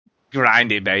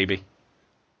Grind it, baby.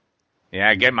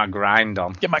 Yeah, get my grind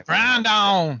on. Get my grind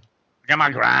on. Get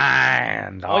my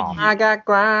grind on. I got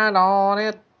grind on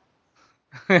it.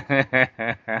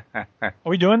 Are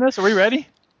we doing this? Are we ready?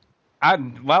 I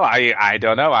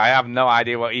don't know. I have no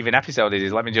idea what even episode it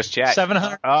is. Let me just check.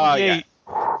 728. Oh, yeah.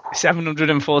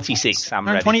 746. I'm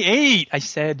ready. 728, I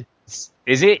said.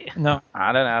 Is it? No.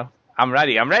 I don't know. I'm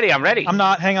ready. I'm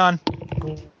not. Hang on.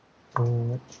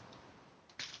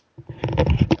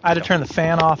 I had to turn the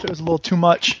fan off. It was a little too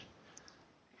much.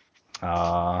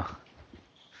 I'm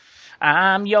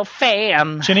your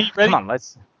fan. Chinny, ready? Come on,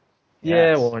 let's...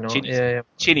 Yeah, why not?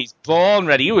 Chinny's born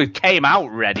ready. You came out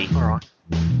ready. All right.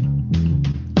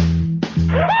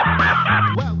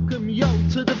 Welcome yo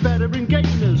to the veteran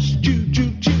gamers.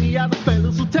 Juju, Chinny, and the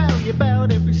fellas will tell you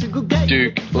about every single game.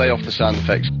 Duke, lay off the sound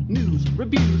effects. News,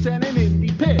 reviews, and an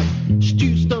indie pick.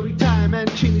 Stu story time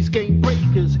and Chinny's game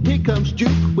breakers. Here comes Duke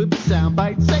with the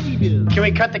soundbite saviors. Can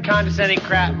we cut the condescending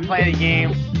crap and play the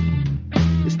game?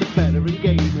 It's the veteran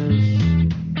gamers.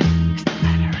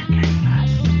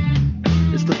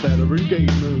 It's the veteran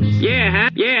gamers. Yeah, huh?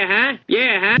 Yeah, huh?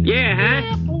 Yeah, huh? Yeah,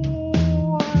 huh?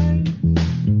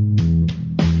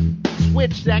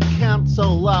 Switch that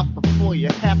console off before you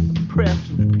have to press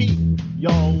repeat,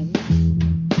 yo.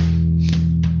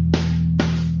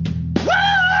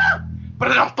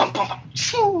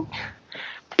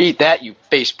 Beat that, you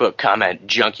Facebook comment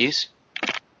junkies.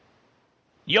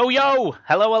 Yo, yo.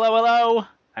 Hello.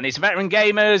 And it's Veteran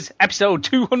Gamers, episode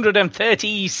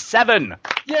 237.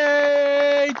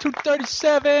 Yay!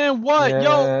 237. What?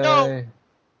 Yay.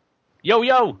 Yo. We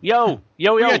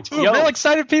got two real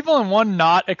excited people and one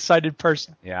not excited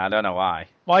person. Yeah, I don't know why.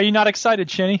 Why are you not excited,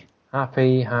 Chinny?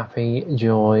 Happy,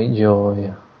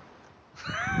 joy.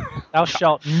 Thou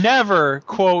shalt never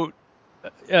quote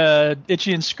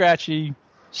Itchy and Scratchy,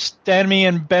 Stanmy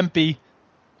and Bempy,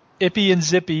 Ippy and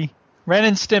Zippy, Ren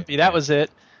and Stimpy, that was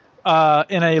it,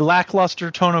 in a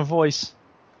lackluster tone of voice.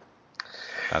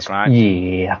 That's right.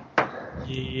 Yeah.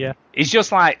 He's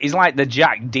like the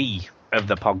Jack D of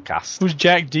the podcast. Who's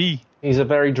Jack D? He's a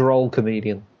very droll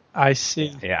comedian. I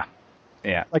see. Yeah.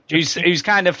 Like He's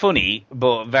kind of funny,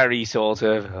 but very sort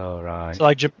of, all right. So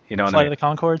like you know what Flight I mean? of the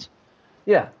Conchords?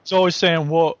 Yeah. He's always saying,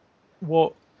 what?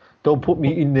 Don't put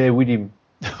me in there with him.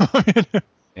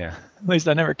 Yeah. At least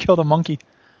I never killed a monkey.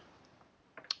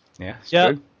 Yeah, it's Yeah.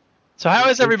 true. So how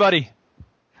is everybody?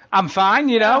 I'm fine,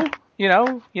 you know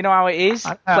how it is.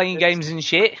 I'm Playing happy. games and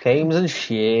shit. Games and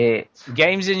shit.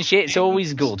 Games and shit's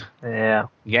always good. Yeah.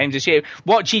 Games and shit.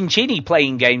 Watching Chinny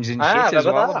playing games and shit as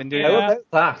well. I've been doing How that.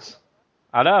 about that?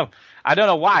 I know. I don't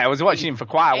know why. I was watching him for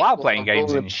quite a while playing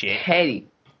games and shit. Petty.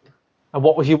 And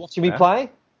what was you watching me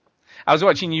play? I was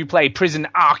watching you play Prison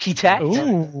Architect.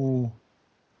 Ooh.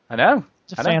 I know.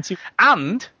 It's a fancy.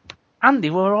 And Andy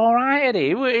were all right at it.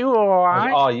 He were all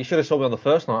right. Oh, you should have saw me on the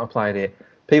first night I played it.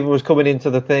 People was coming into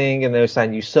the thing and they were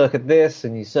saying, you suck at this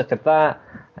and you suck at that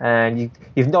and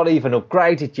you've not even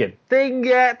upgraded your thing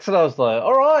yet. And I was like,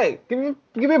 all right, give me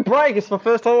a break. It's my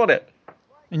first time on it.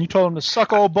 And you told him to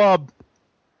suck old bub.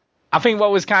 I think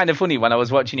what was kind of funny when I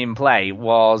was watching him play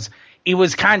was he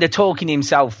was kind of talking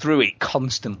himself through it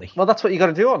constantly. Well, that's what you got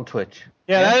to do on Twitch.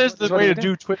 Yeah, that is the That's what way you to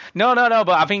do Twitch. No, but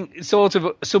I think sort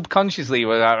of subconsciously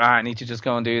we're like, right, I need to just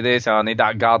go and do this, or I need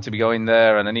that guard to be going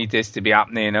there, and I need this to be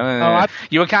happening.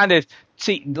 You were kind of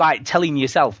telling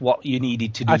yourself what you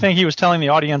needed to do. I think he was telling the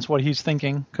audience what he's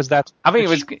thinking, because that's... I think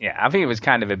it was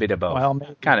kind of a bit of both. Well,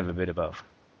 maybe. Kind of a bit of both.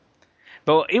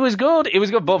 But it was good.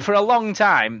 But for a long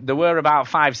time, there were about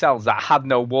 5 cells that had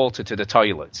no water to the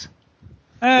toilets.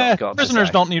 Got to Prisoners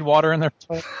say. don't need water in their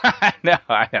toilet. I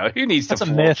know. Who needs That's to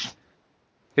a flush? myth.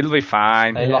 It'll be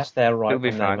fine. They lost their right It'll be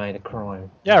when fine. they made a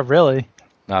crime. Yeah, really.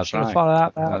 That's Should have right. thought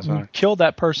of that. That's You right. killed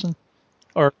that person.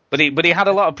 Or But he had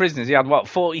a lot of prisoners. He had,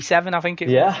 47, I think it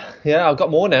was? Yeah, I've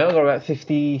got more now. I've got about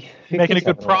 50. making a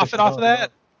good profit off of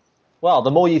that? Well,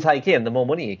 the more you take in, the more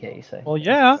money you get, you see. Well,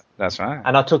 yeah. That's right.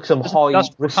 And I took some Just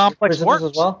high-risk complex prisoners works.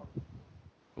 as well.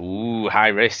 Ooh, high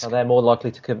risk. So they're more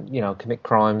likely to commit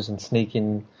crimes and sneak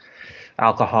in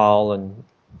alcohol and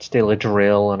steal a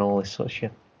drill and all this sort of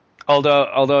shit.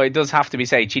 Although it does have to be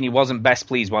said, Chinny wasn't best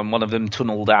pleased when one of them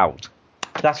tunnelled out.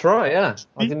 That's right, yeah.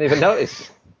 I didn't even notice.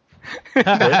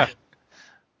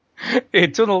 He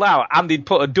tunnelled out and he'd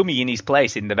put a dummy in his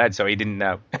place in the bed, so he didn't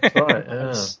know. That's right,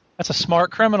 yeah. That's a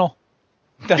smart criminal.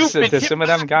 There's some of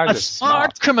them guys A are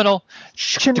smart criminal.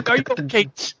 Chinny, are you okay?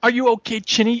 Are you okay,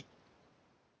 Chinny?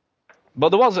 But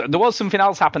there was something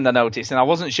else happened I noticed, and I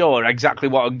wasn't sure exactly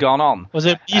what had gone on. Was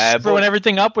it Beast screwing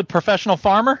everything up with Professional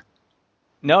Farmer?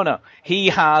 No. He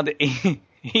had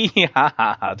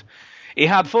He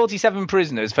had 47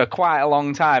 prisoners for quite a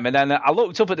long time, and then I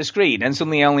looked up at the screen, and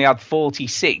suddenly he only had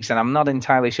 46, and I'm not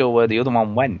entirely sure where the other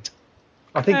one went.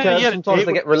 I think sometimes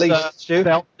they get released, Stu.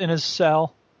 Belt in his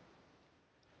cell.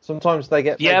 Sometimes they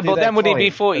get but then would he be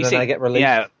 46? And then they get released.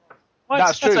 Yeah,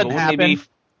 that's true. But wouldn't he be?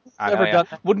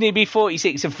 Wouldn't he be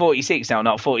 46 of 46 now,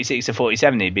 not 46 of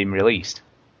 47? He'd been released.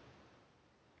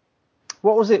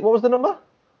 What was it? What was the number?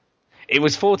 It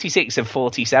was 46 of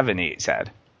 47. It said.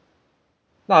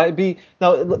 No, it'd be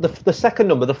the second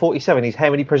number, the 47, is how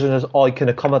many prisoners I can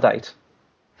accommodate.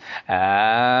 Oh,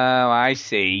 I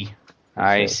see.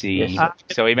 I see. Yes.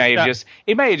 So he may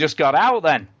have just got out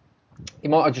then. He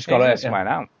might have just got out. Went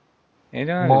out. He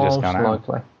Most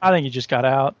likely. I think he just got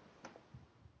out.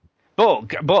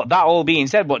 But that all being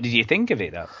said, what did you think of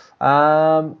it though?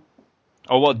 Or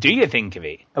what do you think of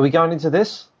it? Are we going into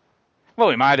this? Well,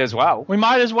 we might as well. We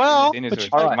might as well.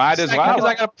 All right. Might as well. Because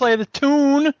I got to play the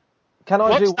tune. Can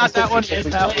I do not that one? It's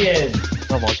that one.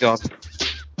 Oh my god.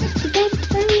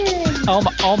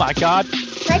 Oh my god.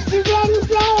 What you ready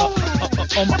play?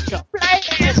 Oh my god.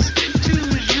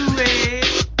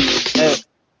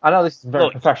 I know this is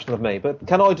very professional of me, but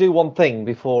can I do one thing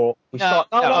before we start?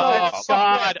 No, God.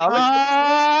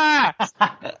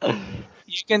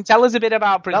 You can tell us a bit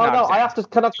about prison. No, I have to.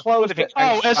 Can I close it?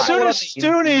 Oh, as soon as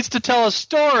Stu needs to tell a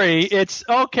story, it's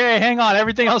okay. Hang on,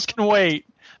 everything else can wait.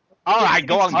 All right,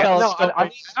 go on. I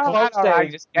need to close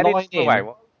down, just get it away.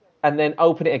 And then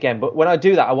open it again. But when I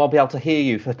do that, I won't be able to hear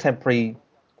you for temporary.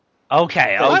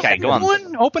 Okay, go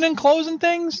on. Opening, closing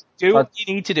things. Do what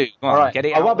you need to do. Go on, right. get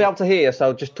it. I won't be able to hear you,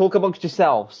 so just talk amongst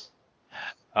yourselves.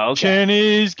 Okay.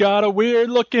 Cheney's got a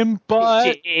weird-looking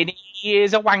butt. Cheney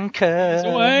is a wanker. He's a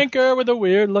wanker with a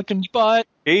weird-looking butt.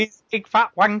 He's a big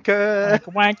fat wanker.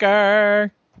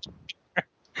 Wanker.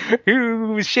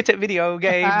 Who's shit at video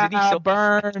games and he's so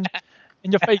burn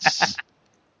in your face.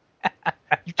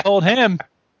 You told him.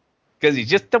 Because he's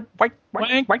just a wanker.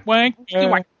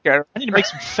 I need to make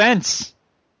some fence.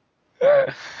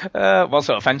 What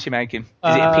sort of fence you making?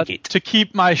 Is it a picket? To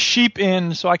keep my sheep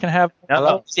in so I can have...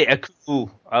 Hello. Is it a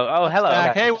cool... Oh, hello.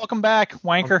 Back. Hey, welcome back,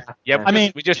 wanker. Yeah,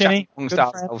 we just chatted amongst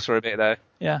ourselves for a bit there.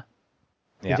 Yeah.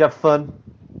 Did you have fun?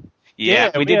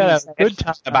 Yeah, we didn't say good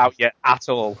time about you at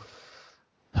all.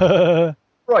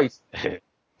 Right.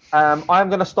 I'm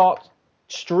going to start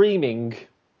streaming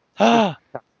the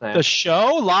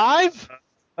show live?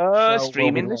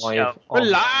 Streaming the show. We're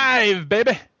live,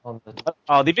 baby.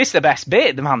 Oh, they missed the best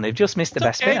bit, man. They've just missed the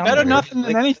best bit. Better nothing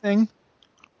than anything.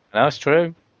 No, it's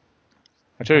true.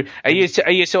 True. Are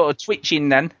you sort of twitching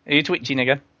then? Are you twitching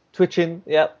again? Twitching,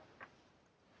 yep.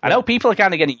 I know people are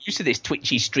kind of getting used to this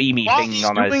twitchy, streamy thing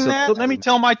on us. So let me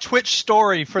tell my Twitch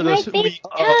story for this week.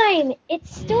 Time.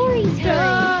 It's story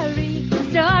time.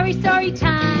 Story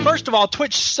time. First of all,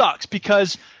 Twitch sucks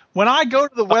because when I go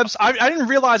to the website, I didn't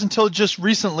realize until just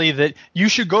recently that you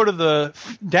should go to the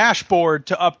dashboard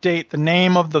to update the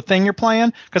name of the thing you're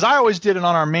playing, because I always did it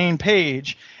on our main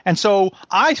page. And so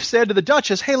I said to the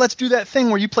Duchess, hey, let's do that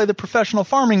thing where you play the professional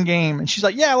farming game. And she's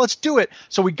like, yeah, let's do it.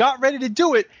 So we got ready to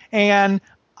do it, and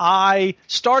I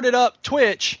started up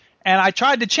Twitch, and I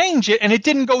tried to change it, and it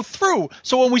didn't go through.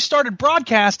 So when we started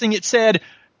broadcasting, it said,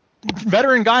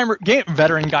 Veteran Gamers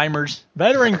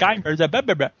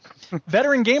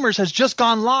has just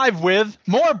gone live with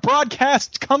more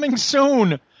broadcasts coming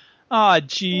soon. Ah,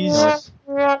 jeez.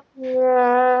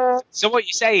 So what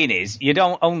you're saying is you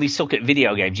don't only suck at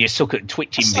video games, you suck at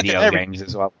twitching video games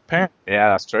as well. Apparently. Yeah,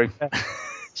 that's true.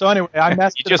 So anyway, I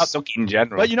messed it up. You just suck in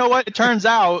general. But you know what? It turns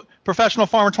out Professional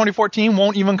Farmer 2014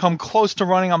 won't even come close to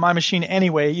running on my machine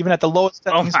anyway, even at the lowest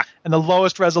settings and the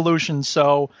lowest resolution.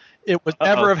 So it would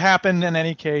never have happened in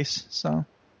any case. So.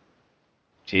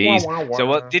 Jeez. So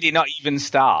what? Did it not even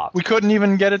start? We couldn't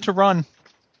even get it to run.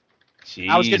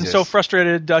 Jesus. I was getting so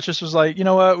frustrated. Duchess was like, you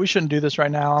know what? We shouldn't do this right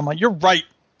now. I'm like, you're right.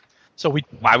 So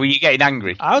Why were you getting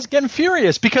angry? I was getting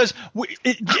furious because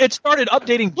it started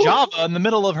updating Java in the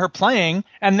middle of her playing,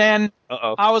 and then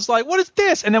I was like, what is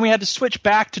this? And then we had to switch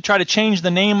back to try to change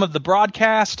the name of the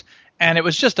broadcast, and it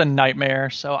was just a nightmare.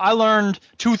 So I learned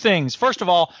two things. First of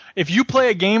all, if you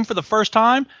play a game for the first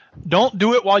time, don't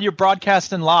do it while you're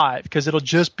broadcasting live, because it'll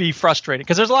just be frustrating.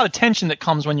 Because there's a lot of tension that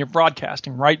comes when you're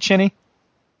broadcasting, right, Chinny?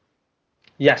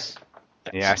 Yes.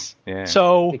 Yes. Yeah.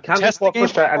 So it can be quite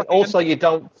frustrating, and also you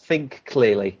don't think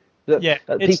clearly.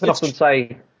 People often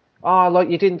say, "Oh,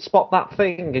 like you didn't spot that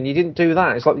thing and you didn't do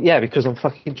that." It's like, yeah, because I'm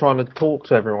fucking trying to talk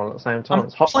to everyone at the same time. I'm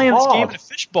playing this game in a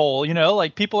fishbowl, you know,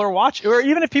 like people are watching, or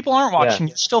even if people aren't watching,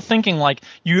 you're still thinking like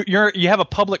you have a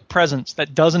public presence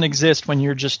that doesn't exist when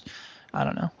you're just, I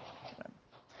don't know.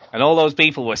 And all those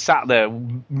people were sat there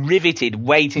riveted,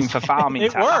 waiting for farming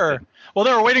to happen. Well,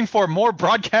 they were waiting for more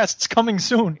broadcasts coming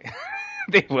soon.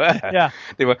 They were. Yeah.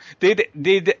 They were.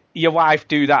 Did your wife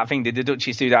do that thing? Did the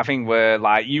Duchess do that thing where,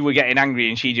 like, you were getting angry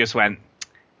and she just went,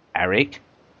 Eric,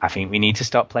 I think we need to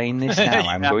stop playing this now. Yeah.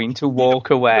 I'm going to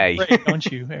walk away. Break, don't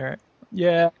you, Eric?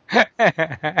 Yeah.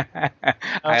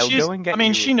 I'll go and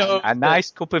get she knows a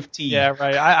nice cup of tea. Yeah,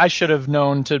 right. I should have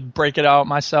known to break it out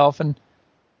myself. And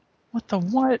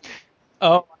what?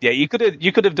 Oh, yeah. You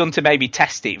could have done to maybe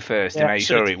test it first to make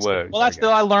sure it works. Well, that's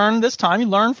what I learned this time. You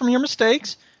learn from your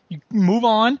mistakes. You move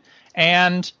on,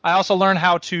 and I also learned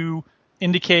how to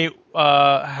indicate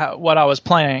what I was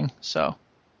playing. So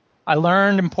I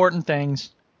learned important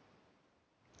things.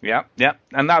 Yeah,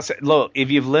 and look.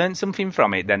 If you've learned something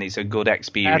from it, then it's a good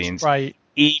experience. That's right.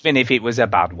 Even if it was a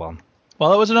bad one.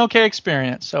 Well, it was an okay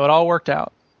experience, so it all worked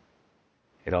out.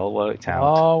 It all worked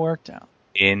out.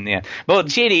 In the end. But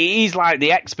Chidi, he's like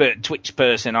the expert Twitch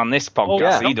person on this podcast. Oh,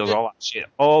 yeah. He does all that shit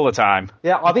all the time.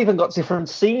 Yeah, I've even got different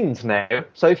scenes now.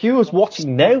 So if you was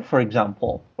watching now, for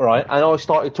example, right, and I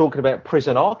started talking about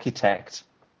Prison Architect,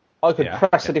 I could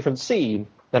press a different scene,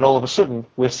 then all of a sudden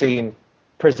we're seeing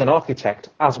Prison Architect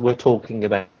as we're talking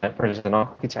about Prison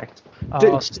Architect.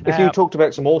 If you talked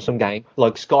about some awesome game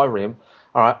like Skyrim,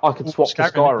 all right, I could swap to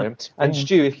Skyrim. And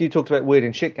Stu, if you talked about weird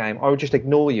and shit game, I would just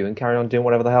ignore you and carry on doing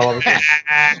whatever the hell I was doing.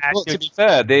 Well, to be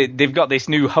fair, they've got this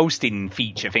new hosting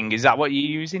feature thing. Is that what you're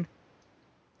using?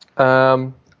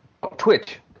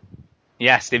 Twitch.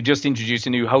 Yes, they've just introduced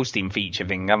a new hosting feature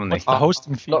thing, haven't they? What's the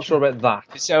hosting feature? Not sure about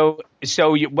that. So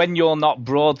when you're not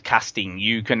broadcasting,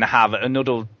 you can have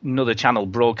another channel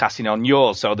broadcasting on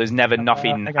yours, so there's never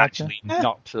nothing actually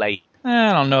not played.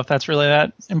 I don't know if that's really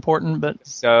that important, but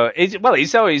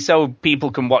it's so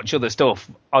people can watch other stuff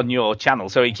on your channel,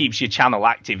 so it keeps your channel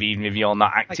active even if you're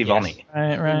not active on it.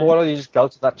 Right. Why don't you just go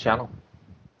to that channel?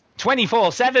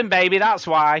 24/7, baby. That's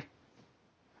why.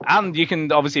 And you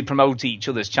can obviously promote each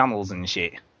other's channels and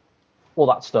shit. All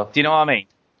that stuff. Do you know what I mean?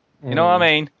 You know what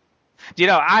I mean? Do you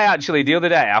know? I actually the other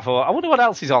day I thought, I wonder what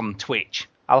else is on Twitch.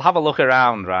 I'll have a look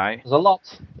around. Right? There's a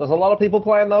lot of people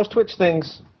playing those Twitch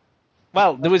things.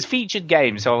 Well, there was featured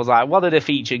games, so I was like, what are the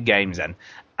featured games then?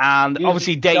 And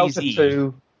obviously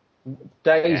Daisy.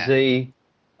 Daisy.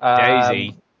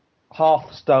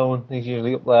 Hearthstone is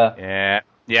usually up there.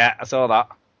 Yeah, I saw that.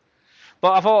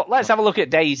 But I thought, let's have a look at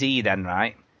Daisy then,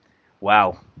 right?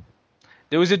 Well,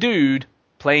 there was a dude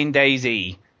playing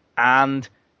Daisy, and,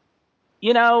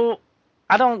 you know,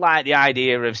 I don't like the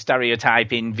idea of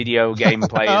stereotyping video game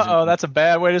players. Uh-oh, that's a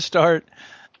bad way to start.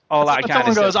 All that kind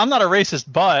of stuff. I'm not a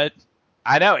racist, but...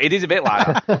 I know, it is a bit like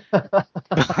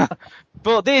that.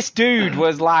 But this dude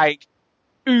was like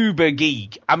uber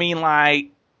geek. I mean,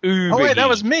 like, uber geek. That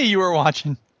was me you were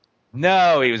watching.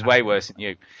 No, he was way worse than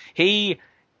you. He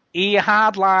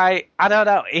had like, I don't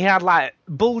know, he had like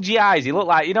bulgy eyes. He looked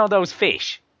like, you know those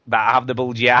fish that have the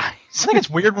bulgy eyes? I think it's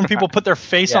weird when people put their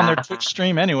face on their Twitch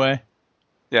stream anyway.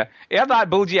 Yeah, he had like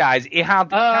bulgy eyes. He had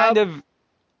kind of...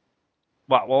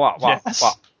 What? Yes.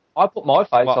 What? I put my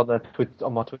face on my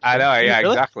Twitch. I know, yeah,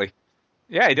 really? exactly.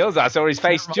 Yeah, he does. I saw his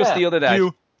face just the other day.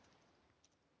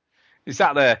 He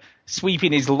sat there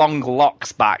sweeping his long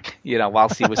locks back, you know,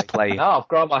 whilst he was playing. No, I've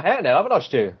grown my hair now, haven't I,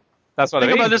 Stu? That's what I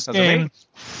mean. Think about this game.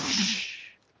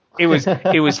 He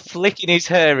was flicking his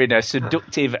hair in a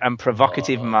seductive and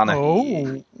provocative manner.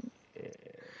 Oh.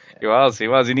 He was,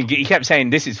 and he kept saying,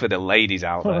 "This is for the ladies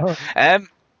out there."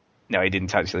 No, he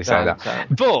didn't actually say that.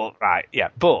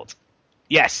 But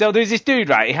so there's this dude,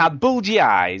 right? He had bulgy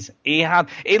eyes.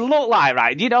 It looked like,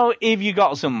 right? You know, if you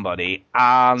got somebody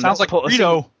and sounds like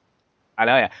Rito. I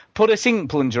know, yeah. Put a sink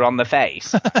plunger on the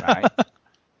face, right?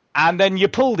 And then you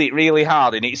pulled it really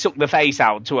hard, and it sucked the face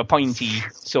out to a pointy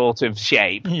sort of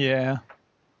shape. Yeah.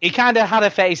 He kind of had a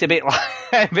face a bit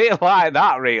like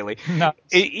that, really. No.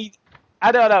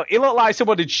 I don't know. It looked like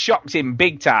someone had shocked him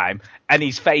big time, and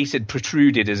his face had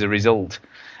protruded as a result.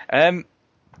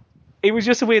 He was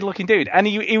just a weird-looking dude, and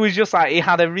he was just like, he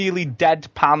had a really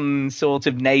deadpan sort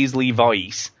of nasally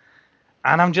voice.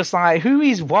 And I'm just like, who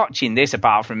is watching this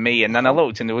apart from me? And then I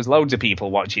looked, and there was loads of people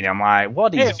watching. I'm like,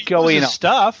 what is going on?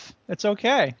 Stuff. It's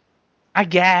okay. I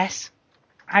guess.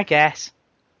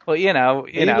 But you know.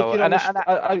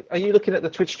 Are you looking at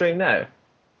the Twitch stream now?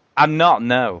 I'm not.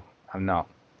 No, I'm not.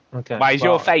 Okay. Why is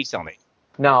your face on it?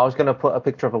 No, I was going to put a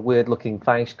picture of a weird-looking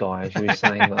face guy as you were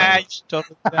saying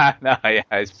that. No, yeah,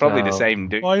 it's probably the same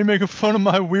dude. Why are you making fun of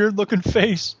my weird-looking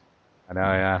face? I know,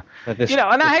 yeah. You know,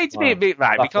 and I hate to be a bit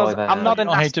right because I'm not a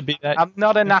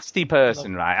nasty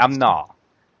person, right? I'm not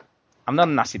a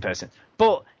nasty person,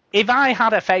 but if I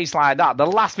had a face like that, the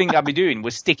last thing I'd be doing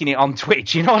was sticking it on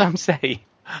Twitch. You know what I'm saying?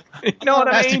 You know what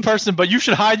I Nasty mean? person, but you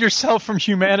should hide yourself from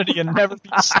humanity and never be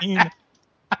seen.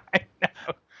 I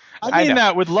know. I mean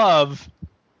that with love.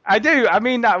 I do. I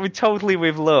mean that totally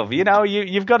with love. You know,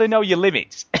 you've got to know your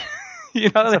limits. You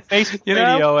know, It's a Facebook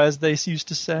radio, as they used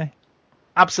to say.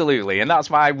 Absolutely, and that's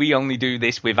why we only do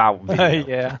this without video.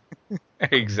 Yeah.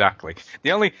 Exactly.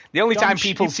 The only time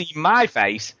people see my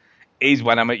face is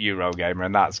when I'm at Eurogamer,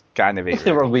 and that's kind of it. Is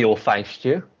there a real face,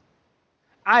 Stu?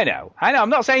 I know. I'm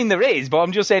not saying there is, but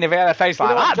I'm just saying if I had a face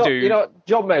like that, dude. You know what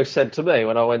John Mouse said to me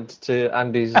when I went to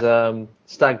Andy's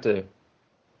stag do?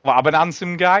 What, I'm an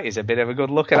handsome guy? Is a bit of a good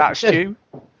look at that, Stu?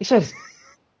 He says,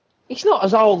 he's not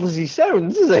as old as he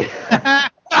sounds, is he?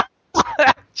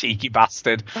 Cheeky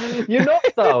bastard. You're not,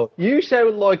 though. You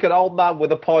sound like an old man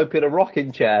with a pipe in a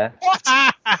rocking chair.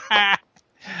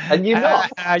 And you're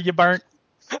not. You burnt.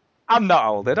 I'm not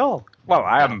old at all. Well,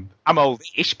 I'm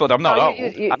old-ish, but I'm not old.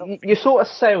 You sort of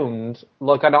sound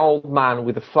like an old man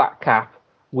with a flat cap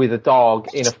with a dog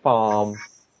in a farm.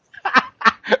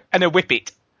 And a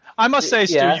whippet. I must say,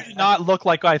 Stu, you do not look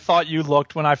like I thought you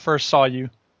looked when I first saw you.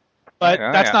 But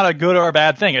that's not a good or a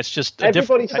bad thing. It's just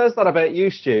everybody says that about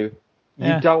you, Stu.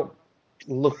 You don't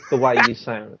look the way you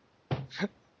sound.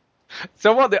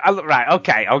 So what? Right?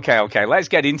 Okay. Let's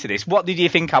get into this. What did you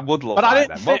think I would look like?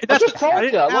 I just told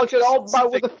you, like an old man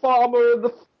with a farmer and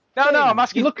the. No, I'm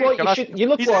asking. You look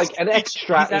like an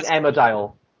extra in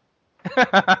Emmerdale.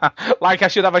 Like I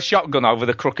should have a shotgun over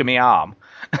the crook of my arm.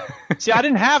 See, I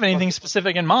didn't have anything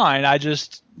specific in mind. I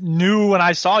just knew when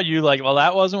I saw you, like, well,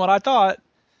 that wasn't what I thought.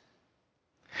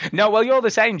 No, well, you're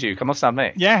the same, Duke, I must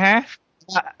admit. Yeah.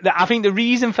 I think the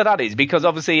reason for that is because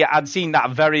obviously I'd seen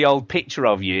that very old picture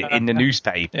of you in the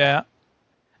newspaper. Yeah.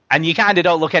 And you kind of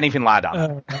don't look anything like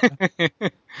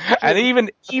that. And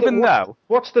even though...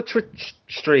 What's the Twitch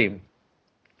stream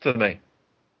for me?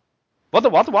 What?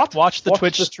 Watch the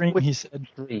Twitch stream, he said.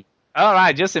 All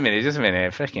right, just a minute.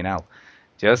 Freaking hell.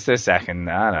 Just a second.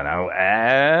 I don't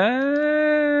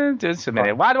know. Just a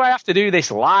minute. Why do I have to do this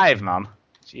live, man?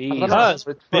 Jeez. Because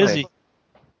we're busy.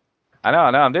 I know.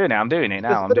 I'm doing it now. I'm doing it.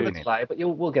 Delay, but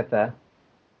we'll get there.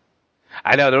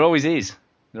 I know. There always is.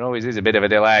 There always is a bit of a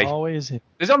delay. Always is.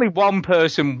 There's only one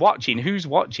person watching. Who's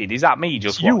watching? Is that me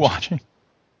just watching? You watching.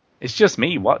 It's just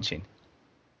me watching.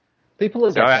 People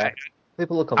are coming.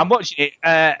 I'm watching it,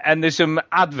 and there's some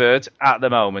advert at the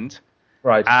moment.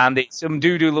 Right. And it's some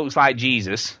dude who looks like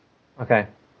Jesus. Okay.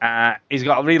 He's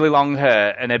got really long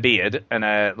hair and a beard and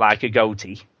a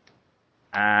goatee.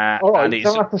 All right, you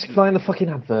don't have to explain the fucking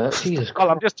advert. Jesus Christ.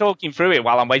 Well, I'm just talking through it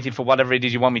while I'm waiting for whatever it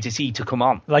is you want me to see to come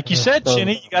on. Like you said,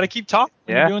 Chinny, you got to keep talking.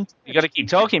 Yeah, you got to keep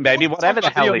talking, baby. Whatever the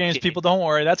hell. Video games, people, don't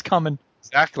worry, that's coming.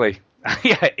 Exactly.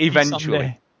 Yeah, eventually.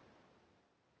 Someday.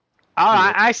 All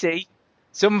right, I see.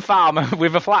 Some farmer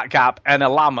with a flat cap and a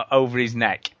lamb over his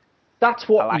neck. That's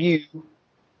what you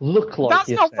look like. That's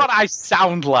not what I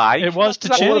sound like. It was to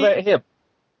Chinny.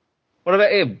 What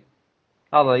about him?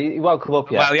 Oh, no, he won't come up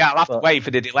yet. Well, yeah, I'll have to wait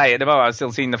for the delay. At the moment, I've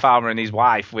still seen the farmer and his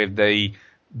wife with the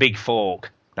big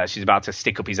fork that she's about to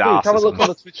stick up his arse. Have a look on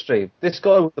the Twitch stream. This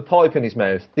guy with the pipe in his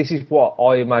mouth, this is what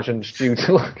I imagined Stu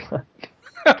to look like.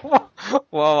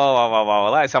 Whoa.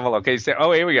 Let's have a look.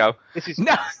 Oh, here we go. This is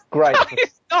great.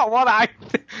 It's not what I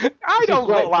don't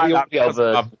look like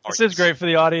that. This is great for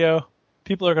the audio.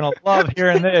 People are going to love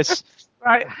hearing this.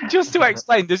 Right, just to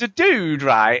explain, there's a dude,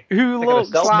 right, who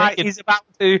looks like he's about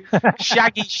to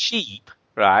shag his sheep,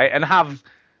 right, and have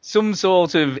some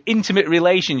sort of intimate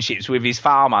relationships with his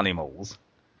farm animals.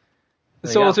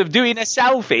 Sort of doing a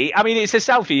selfie. I mean, it's a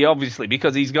selfie, obviously,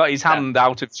 because he's got his hand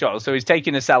out of shot, so he's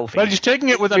taking a selfie. But he's taking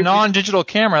it with a non-digital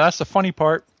camera. That's the funny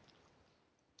part.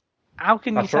 How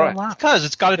can you say that? Because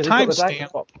it's got a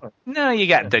timestamp. No, you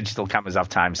get digital cameras have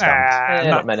timestamps.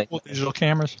 Not many. Digital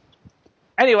cameras.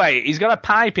 Anyway, he's got a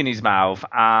pipe in his mouth,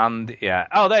 and yeah.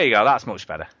 Oh, there you go. That's much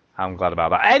better. I'm glad about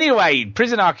that. Anyway,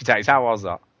 Prison Architects, how was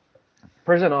that?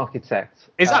 Prison Architects.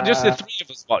 Is that just the three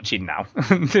of us watching now?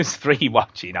 There's three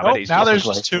watching. Now there's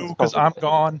just two, because I'm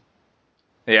gone.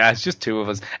 Yeah, it's just two of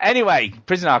us. Anyway,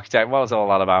 Prison Architect, what was all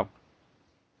that about?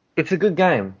 It's a good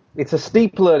game. It's a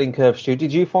steep learning curve, Stu.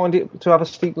 Did you find it to have a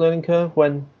steep learning curve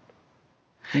when...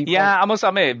 I must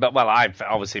admit, but I've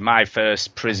obviously my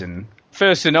first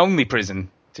and only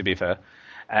prison, to be fair,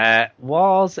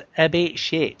 was a bit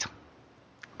shit.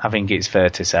 I think it's fair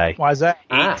to say. Why is that?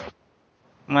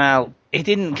 Well, it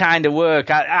didn't kind of work.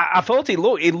 I thought it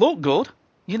looked good.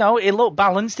 You know, it looked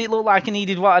balanced. It looked like I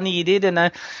needed what I needed.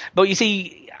 But you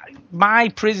see, my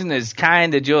prisoners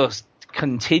kind of just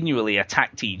continually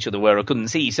attacked each other where I couldn't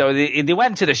see. So they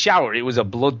went to the shower. It was a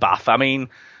bloodbath. I mean,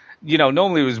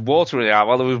 normally it was water running out.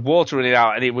 Well, there was water running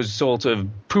out, and it was sort of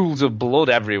pools of blood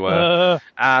everywhere.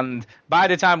 And by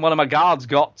the time one of my guards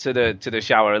got to the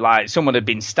shower, like someone had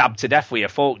been stabbed to death with a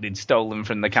fork they'd stolen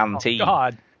from the canteen. Oh,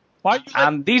 God. Why do you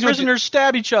let these prisoners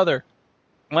stab each other?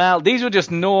 Well, these were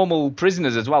just normal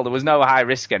prisoners as well. There was no high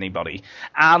risk anybody.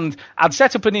 And I'd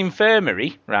set up an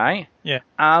infirmary, right? Yeah.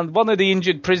 And one of the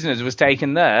injured prisoners was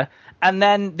taken there, and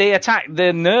then they attacked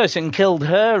the nurse and killed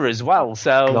her as well.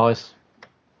 So Nice.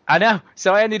 I know.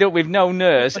 So I ended up with no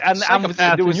nurse, Like and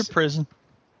psychopath there was in your prison.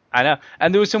 I know,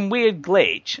 and there was some weird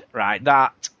glitch, right?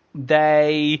 That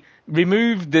they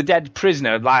removed the dead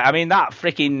prisoner. Like, I mean, that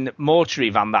freaking mortuary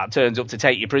van that turns up to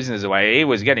take your prisoners away, he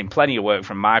was getting plenty of work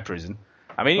from my prison.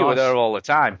 I mean, he was there all the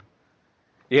time.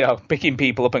 Picking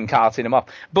people up and carting them off.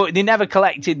 But they never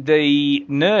collected the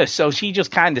nurse, so she just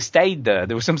kind of stayed there.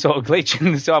 There was some sort of glitch,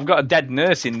 and so I've got a dead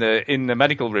nurse in the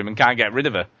medical room and can't get rid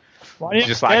of her. Why She's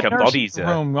just like her body's there.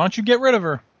 Why don't you get rid of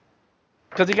her?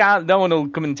 Because no one will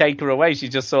come and take her away.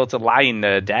 She's just sort of lying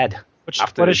there dead.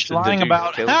 What is she lying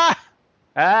about?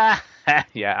 Yeah,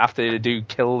 after the dude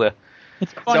killed her.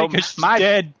 It's funny because she's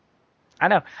dead. I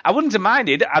know. I wouldn't have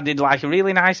minded. I did like a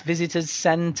really nice visitors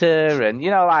center, and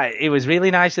it was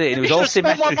really nice. It was all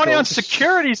symmetrical. Spend more money on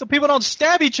security so people don't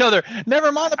stab each other.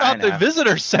 Never mind about the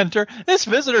visitor center. This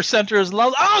visitor center is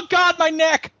low. Oh God, my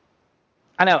neck!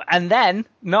 I know. And then,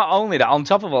 not only that, on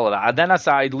top of all of that, I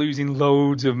started losing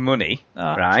loads of money,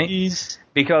 right? Geez.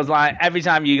 Because every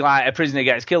time a prisoner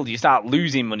gets killed, you start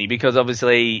losing money because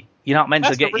obviously you're not meant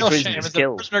to get your prisoners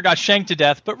killed. The prisoner got shanked to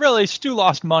death, but really, Stu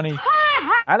lost money.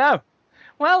 I know.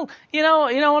 Well, you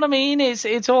know what I mean.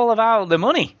 It's all about the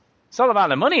money. It's all about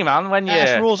the money, man. When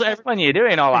you're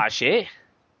doing all that shit,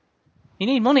 you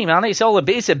need money, man. It's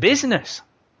a business.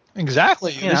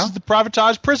 Exactly. This is the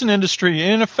privatized prison industry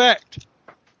in effect.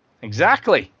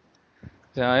 Exactly.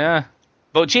 So yeah,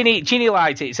 but Chinny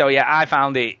liked it. So yeah, I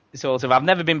found it sort of. I've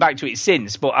never been back to it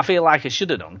since, but I feel like I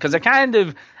should have done because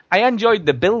I enjoyed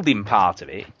the building part of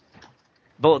it,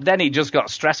 but then it just got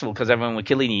stressful because everyone were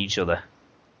killing each other.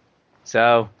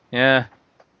 So, yeah,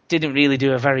 didn't really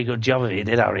do a very good job of it,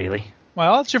 did I, really?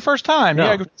 Well, it's your first time.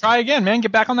 No. You gotta try again, man.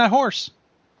 Get back on that horse.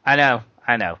 I know.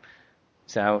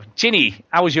 So, Chinny,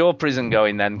 how was your prison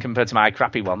going then compared to my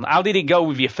crappy one? How did it go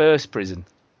with your first prison?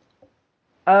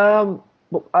 My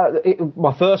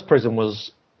first prison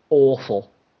was awful.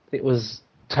 It was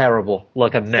terrible,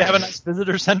 like a mess. Did you have a nice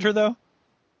visitor center, though?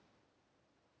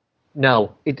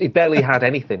 No, it barely had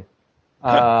anything.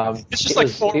 It's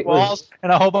just four walls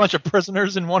and a whole bunch of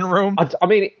prisoners in one room. I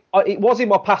mean, it was in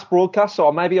my past broadcast,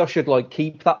 so maybe I should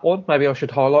keep that one. Maybe I should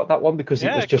highlight that one because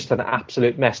it was just an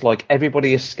absolute mess. Like,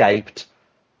 everybody escaped.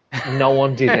 No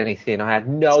one did anything. I had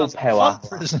no power.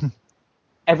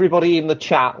 Everybody in the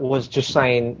chat was just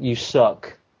saying, "You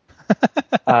suck."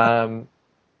 It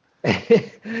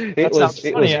was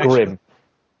grim.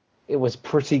 It was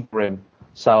pretty grim.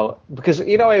 So, because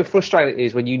you know how frustrating it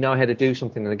is when you know how to do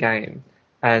something in the game,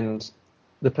 and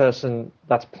the person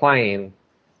that's playing,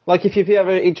 like if you've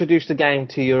ever introduced a game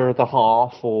to your other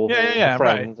half or a friend,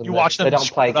 right. and you watch them, they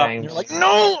don't play games, and you're like,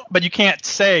 no, but you can't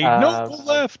say no, go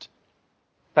left.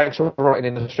 Thanks for writing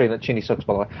in the stream that Chinny sucks,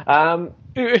 by the way.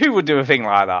 Who would do a thing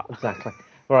like that? Exactly.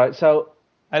 Right, so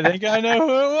I think I know who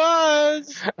it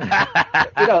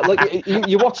was.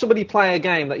 You watch somebody play a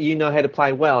game that you know how to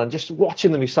play well, and just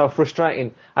watching them is so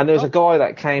frustrating. And there was a guy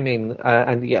that came in,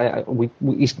 and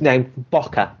he's named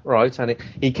Bocker, right? And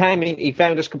he came in, he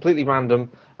found us completely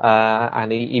random, and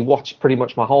he watched pretty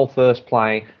much my whole first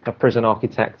play of Prison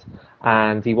Architect,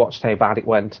 and he watched how bad it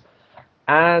went.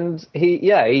 And he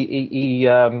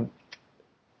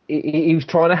was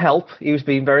trying to help. He was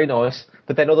being very nice,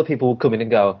 but then other people would come in and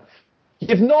go,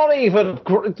 "You've not even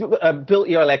built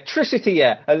your electricity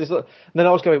yet." And then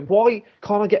I was going, "Why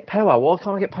can't I get power? Why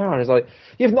can't I get power?" And it's like,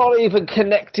 "You've not even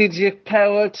connected your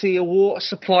power to your water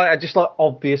supply." And just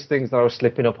obvious things that I was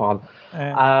slipping up on.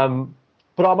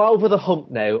 But I'm over the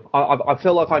hump now. I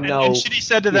feel like I know. And Shitty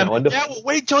said to them,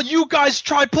 wait till you guys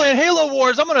try playing Halo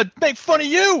Wars. I'm going to make fun of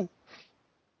you.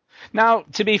 Now,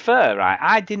 to be fair, right,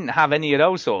 I didn't have any of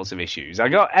those sorts of issues. I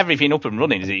got everything up and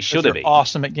running as it should have been.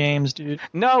 Awesome at games, dude.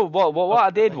 No, what I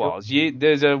did was,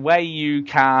 there's a way you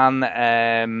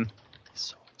can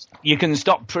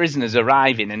stop prisoners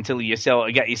arriving until you sort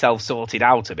of get yourself sorted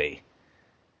out a bit.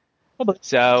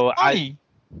 So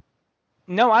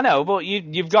No, I know, but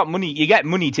you've got money. You get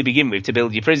money to begin with to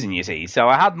build your prison, you see. So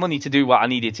I had money to do what I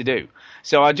needed to do.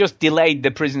 So I just delayed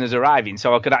the prisoners arriving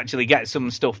so I could actually get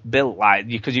some stuff built,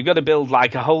 because you've got to build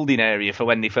a holding area for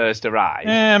when they first arrive.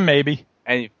 Maybe.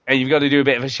 and you've got to do a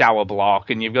bit of a shower block,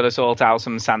 and you've got to sort out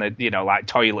some like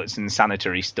toilets and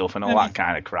sanitary stuff and all that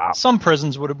kind of crap. Some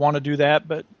prisons would want to do that,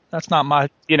 but that's not my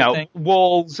thing.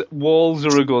 Walls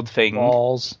are a good thing.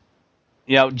 Walls.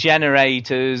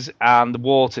 Generators and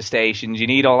water stations, you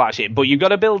need all that shit. But you've got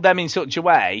to build them in such a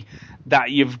way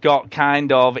that you've got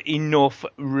kind of enough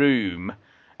room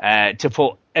to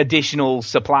put additional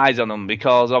supplies on them,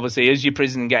 because obviously as your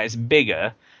prison gets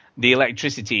bigger, the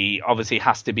electricity obviously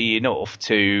has to be enough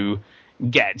to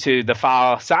get to the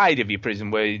far side of your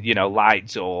prison where,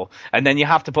 lights and then you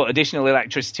have to put additional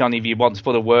electricity on if you want to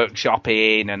put a workshop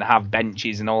in and have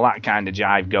benches and all that kind of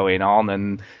jive going on,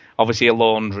 and obviously a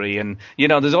laundry, and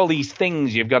there's all these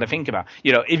things you've got to think about.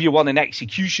 If you want an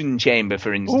execution chamber,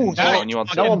 for instance,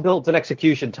 no one built an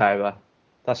execution tower.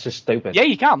 That's just stupid. Yeah,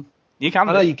 you can. I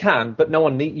know you can, but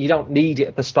you don't need it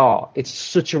at the start. It's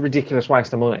such a ridiculous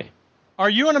waste of money. Are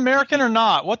you an American or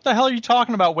not? What the hell are you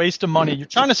talking about? Waste of money. You're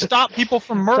trying to stop people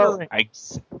from murdering.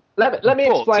 Let me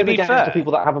explain the game to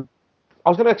people that haven't. I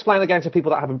was going to explain the game to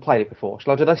people that haven't played it before.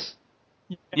 Shall I do this?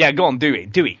 Yeah, go on, do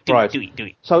it. Do it.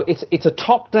 So it's a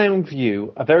top-down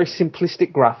view, a very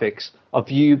simplistic graphics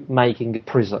of you making a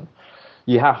prison.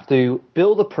 You have to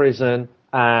build a prison,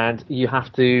 and you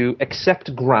have to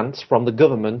accept grants from the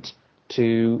government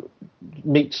to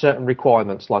meet certain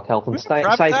requirements, like health and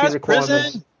safety requirements.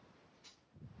 Prison.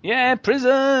 Yeah,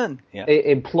 prison. Yeah.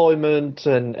 Employment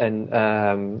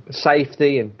and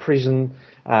safety and prison.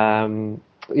 What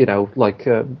do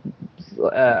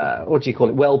you call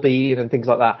it? Well-being and things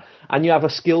like that. And you have a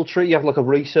skill tree. You have like a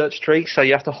research tree. So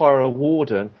you have to hire a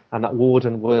warden, and that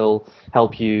warden will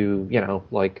help you.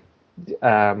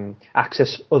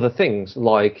 Access other things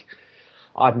like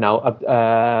I don't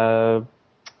know.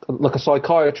 Like a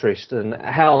psychiatrist and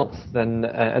health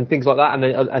and things like that,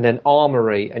 and then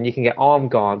armory, and you can get armed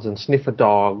guards and sniffer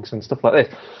dogs and stuff like this.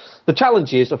 The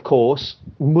challenge is, of course,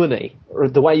 money.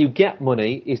 The way you get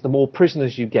money is the more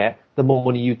prisoners you get, the more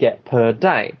money you get per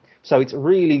day. So it's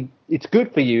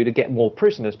good for you to get more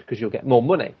prisoners because you'll get more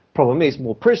money. Problem is,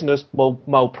 more prisoners,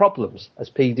 more problems, as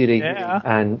P. Diddy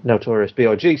and Notorious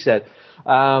B.I.G. said.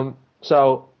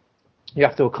 So you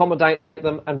have to accommodate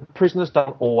them, and prisoners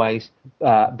don't always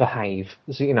behave.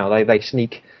 So, they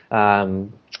sneak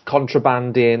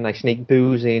contraband in, they sneak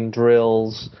booze in,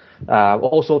 drills,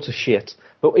 all sorts of shit.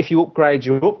 But if you upgrade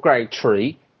your upgrade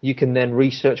tree, you can then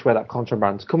research where that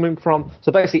contraband's coming from. So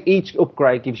basically, each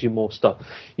upgrade gives you more stuff.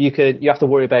 You have to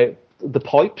worry about the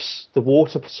pipes, the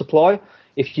water supply.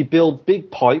 If you build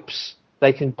big pipes,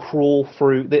 they can crawl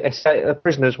through. The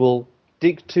prisoners will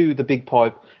dig to the big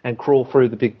pipe and crawl through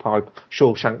the big pipe,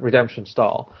 Shawshank Redemption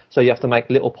style. So you have to make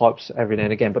little pipes every now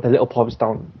and again, but the little pipes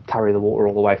don't carry the water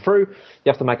all the way through. You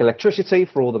have to make electricity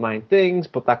for all the main things,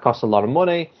 but that costs a lot of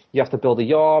money. You have to build a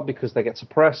yard because they get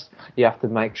suppressed. You have to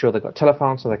make sure they've got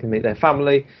telephones so they can meet their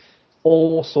family.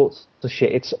 All sorts of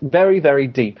shit. It's very, very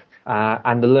deep,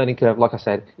 and the learning curve, like I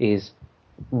said, is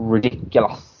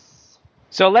ridiculous.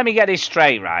 So let me get this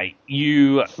straight, right?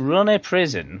 You run a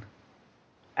prison,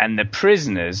 and the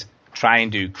prisoners try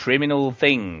and do criminal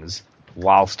things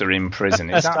whilst they're in prison.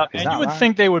 Is that you would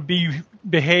think they would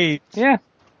behave. Yeah.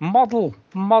 Model.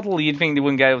 You'd think they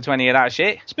wouldn't get able to any of that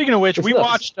shit. Speaking of which, we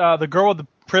watched The Girl with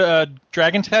the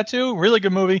Dragon Tattoo. Really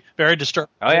good movie. Very disturbing.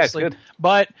 Oh, yeah, it's good.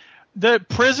 But the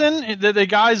prison that the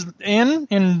guy's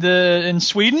in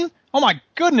Sweden, oh my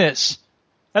goodness.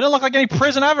 That doesn't look like any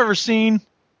prison I've ever seen.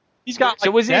 He's got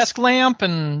a desk lamp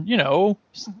and,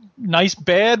 nice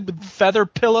bed with feather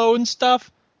pillow and stuff.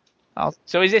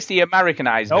 So is this the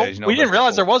Americanized version? We didn't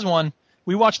realize there was one.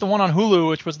 We watched the one on Hulu,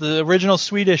 which was the original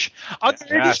Swedish. Oh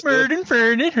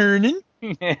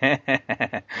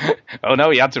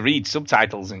no, you had to read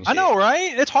subtitles and shit. I know,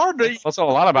 right? It's hard to. What's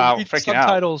all that about? Freaking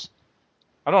subtitles.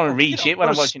 I don't want to read shit when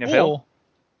I'm watching a film.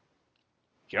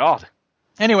 God.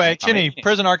 Anyway, Chinny,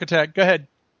 Prison Architect, go ahead.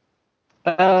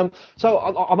 So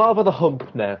I'm over the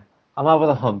hump now.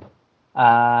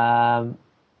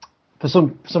 For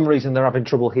some reason, they're having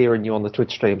trouble hearing you on the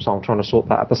Twitch stream, so I'm trying to sort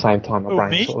that at the same time. My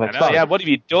brain's sort of yeah, what have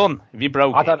you done? Have you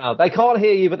broken? I don't know. They can't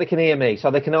hear you, but they can hear me,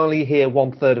 so they can only hear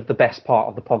 1/3 of the best part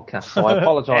of the podcast. So I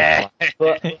apologise for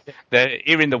that. But they're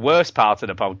hearing the worst part of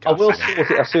the podcast. I will sort it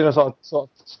as soon as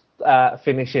I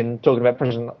finish in talking about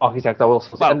Prison Architect. I will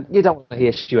sort it. And you don't want to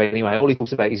hear Stu anyway. All he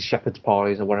talks about is shepherd's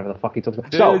pies or whatever the fuck he talks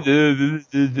about. So,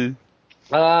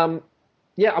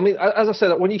 yeah, I mean, as I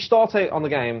said, when you start out on the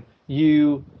game,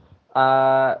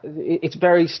 it's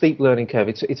very steep learning curve.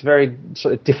 It's very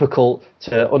sort of difficult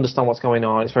to understand what's going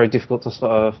on. It's very difficult to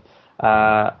sort of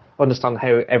understand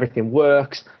how everything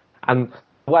works. And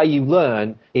the way you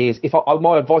learn is,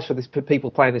 my advice for people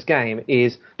playing this game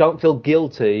is, don't feel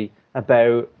guilty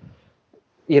about,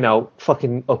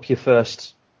 fucking up your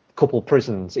first couple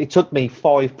prisons. It took me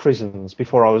 5 prisons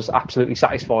before I was absolutely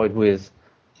satisfied with,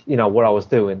 what I was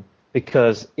doing,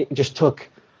 because it just took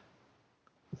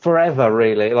forever,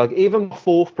 really. Like, even my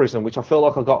 4th prison, which I feel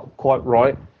like I got quite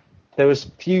right, there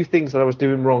was few things that I was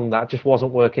doing wrong that just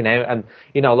wasn't working out. And,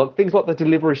 look, things like the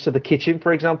deliveries to the kitchen,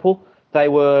 for example, they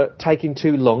were taking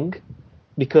too long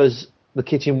because the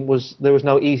kitchen there was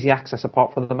no easy access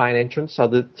apart from the main entrance. So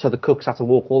the cooks had to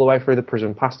walk all the way through the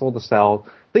prison, past all the cells,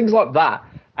 things like that.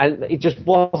 And it just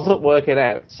wasn't working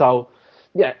out. So,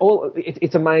 yeah,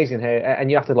 it's amazing how, and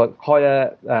you have to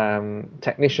hire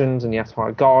technicians, and you have to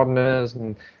hire gardeners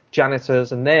and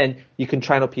janitors, and then you can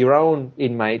train up your own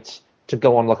inmates to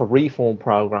go on a reform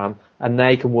program, and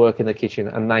they can work in the kitchen,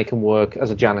 and they can work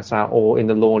as a janitor or in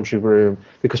the laundry room,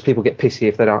 because people get pissy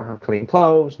if they don't have clean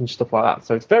clothes and stuff like that.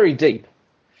 So it's very deep.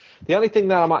 The only thing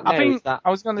that I'm at now is that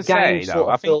the game sort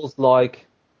of feels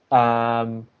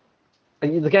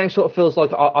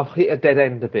like I've hit a dead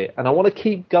end a bit, and I want to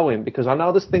keep going because I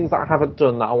know there's things that I haven't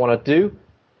done that I want to do,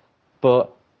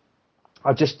 but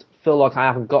I just feel like I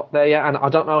haven't got there yet, and I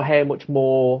don't know how much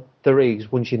more there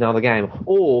is once you know the game.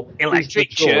 Or electric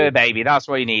chair, baby, that's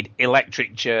what you need.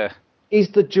 Electric chair. Is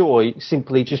the joy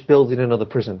simply just building another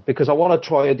prison? Because I want to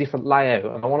try a different layout,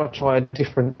 and I want to try a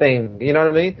different thing. You know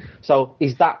what I mean? So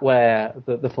is that where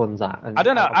the fun's at? And, I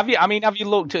don't know. Have you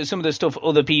looked at some of the stuff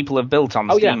other people have built on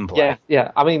Steam Play?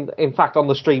 Yeah. I mean, in fact, on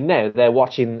the stream now, they're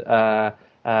watching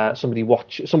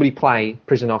somebody play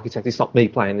Prison Architect. It's not me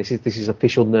playing. This is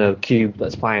official Nerd Cube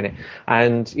that's playing it,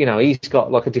 and he's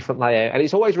got a different layout, and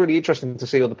it's always really interesting to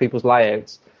see other people's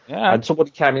layouts. Yeah. And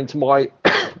somebody came into my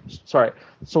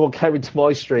someone came into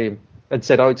my stream and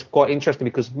said, "Oh, it's quite interesting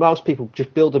because most people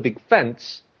just build a big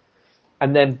fence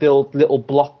and then build little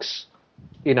blocks,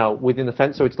 within the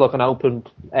fence, so it's like an open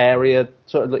area,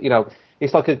 sort of,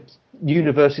 it's like a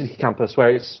university campus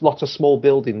where it's lots of small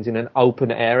buildings in an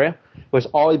open area. Whereas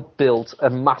I built a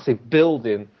massive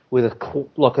building with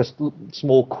a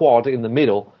small quad in the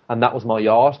middle, and that was my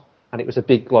yard, and it was a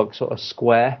big sort of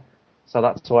square. So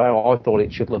that's how I thought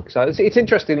it should look. So it's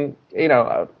interesting,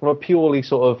 from a purely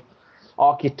sort of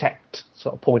architect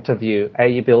sort of point of view, how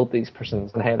you build these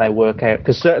prisons and how they work out.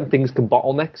 Because certain things can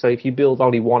bottleneck. So if you build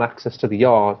only one access to the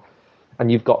yard,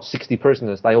 and you've got 60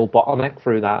 prisoners, they all bottleneck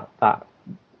through that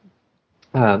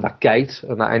gate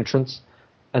and that entrance,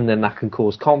 and then that can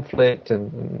cause conflict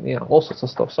and all sorts of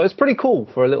stuff. So it's pretty cool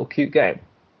for a little cute game.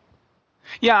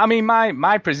 Yeah, I mean,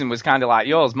 my prison was kind of like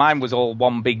yours. Mine was all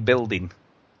one big building.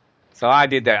 So I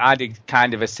did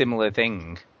kind of a similar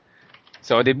thing.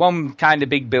 So I did one kind of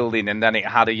big building, and then it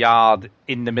had a yard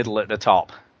in the middle at the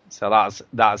top. So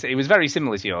that's it was very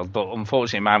similar to yours, but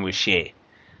unfortunately mine was shit.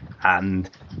 And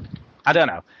I don't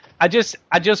know. I just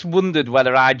wondered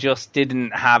whether I just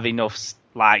didn't have enough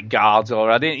guards,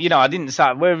 or I didn't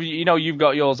start where you've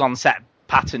got yours on set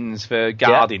patterns for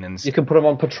guarding and stuff. You can put them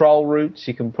on patrol routes.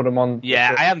 You can put them on.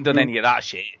 Yeah, I haven't done any of that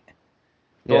shit.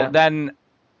 But then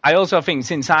I also think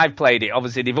since I've played it,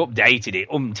 obviously they've updated it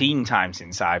umpteen times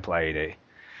since I played it.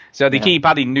 So they keep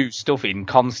adding new stuff in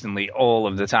constantly all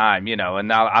of the time, and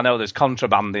now I know there's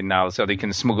contrabanding now, so they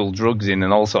can smuggle drugs in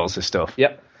and all sorts of stuff.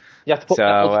 Yep. You have to put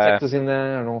metal detectors in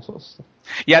there and all sorts of stuff.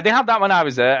 Yeah, they had that when I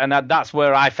was there, and that's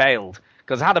where I failed.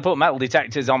 Because had I put metal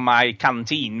detectors on my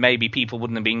canteen, maybe people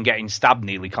wouldn't have been getting stabbed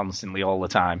nearly constantly all the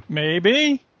time.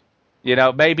 Maybe.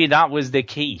 Maybe that was the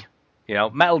key.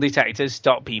 Metal detectors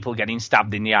stop people getting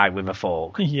stabbed in the eye with a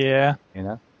fork. Yeah.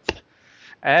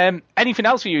 Anything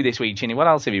else for you this week, Chinny? What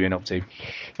else have you been up to?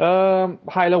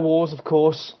 Halo Wars, of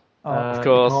course. Of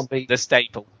course, the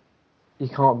staple. You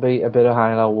can't beat a bit of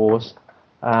Halo Wars.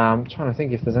 I'm trying to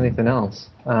think if there's anything else.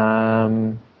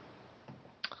 I've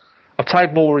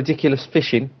played more Ridiculous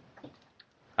Fishing.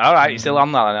 All right, you're still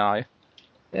on that, are you?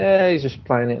 Yeah, he's just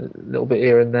playing it a little bit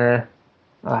here and there.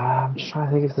 I'm just trying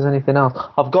to think if there's anything else.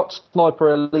 I've got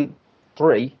Sniper Elite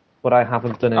 3, but I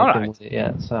haven't done anything with it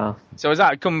yet. So has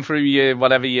that come through your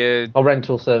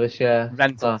rental service? Yeah,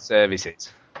 rental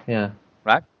services. Yeah.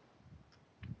 Right.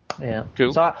 Yeah.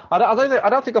 Cool. So I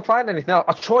don't think I've played anything else.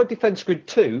 I've tried Defense Grid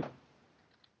 2,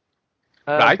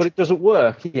 right, but it doesn't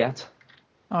work yet.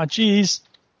 Oh, jeez.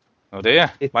 Oh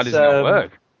dear. Why does it not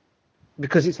work?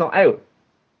 Because it's not out.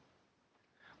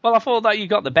 Well, I thought that you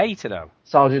got the beta though.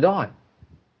 So did I.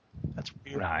 That's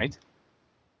weird. Right.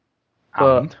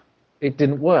 But it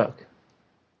didn't work.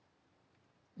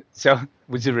 So,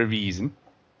 was there a reason?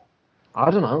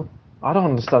 I don't know. I don't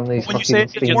understand these when fucking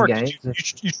Steam games.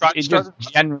 You tried it just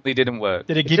generally didn't work.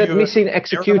 Did it give said you missing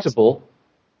executable?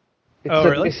 It said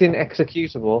really? missing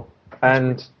executable,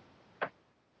 and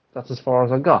that's as far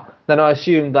as I got. Then I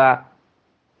assumed that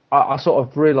I sort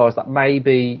of realised that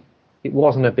maybe it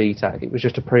wasn't a beta; it was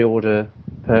just a pre-order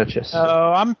purchase.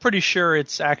 Oh, I'm pretty sure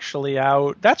it's actually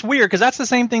out. That's weird because that's the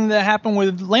same thing that happened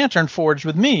with Lantern Forge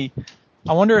with me.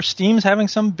 I wonder if Steam's having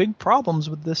some big problems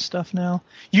with this stuff now.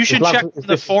 You should check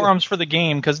the forums for the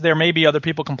game because there may be other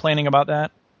people complaining about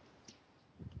that.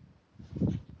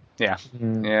 Yeah.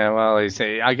 Yeah, well,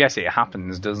 I guess it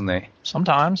happens, doesn't it?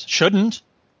 Sometimes. Shouldn't.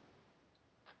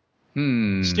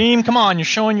 Steam, come on, you're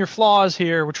showing your flaws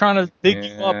here. We're trying to dig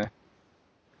you up.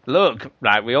 Look,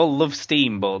 right, we all love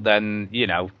Steam, but then,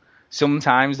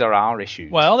 sometimes there are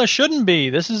issues. Well, there shouldn't be.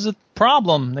 This is a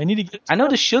problem. They need to get... I know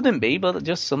there shouldn't be, but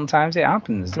just sometimes it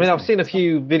happens. I mean, I've seen a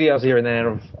few videos here and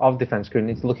there of Defense Grid,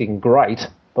 and it's looking great,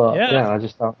 but I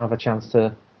just don't have a chance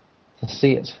to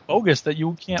see it. Bogus that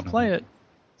you can't play it.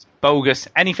 It's bogus.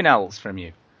 Anything else from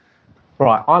you?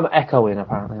 Right, I'm echoing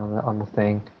apparently on the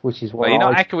thing, which is what. Well, you're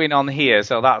not echoing on here,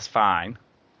 so that's fine.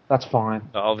 That's fine.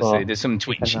 But obviously, there's some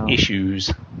Twitch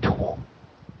issues.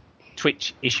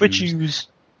 Twitch issues.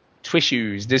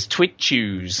 Twissues. There's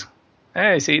Twitchues.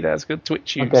 Hey, see, that's good.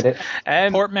 Twitchues. I get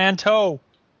it. Portmanteau.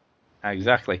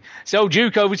 Exactly. So,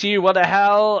 Duke, over to you. What the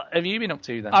hell have you been up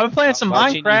to then? I've been playing some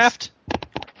Minecraft.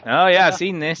 Oh, yeah, I've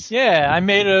seen this. Yeah, I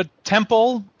made a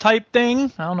temple type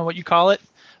thing. I don't know what you call it.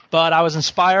 But I was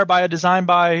inspired by a design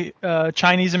by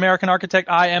Chinese-American architect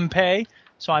I.M. Pei.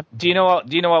 So Do you know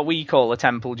what we call a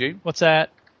temple, Duke? What's that?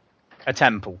 A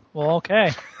temple. Well,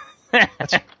 okay.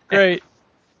 That's great.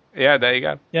 Yeah, there you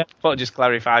go. Yeah. Thought I'd just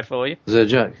clarify for you. Is it a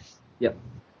joke? Yep.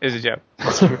 It's a joke.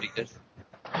 That's pretty good.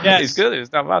 Yeah, it's good.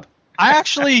 It's not bad. I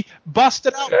actually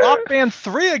busted out Rock Band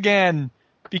 3 again.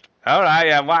 All right,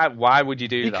 yeah. Why would you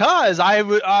do that? Because I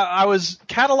was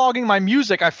cataloging my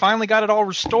music. I finally got it all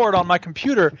restored on my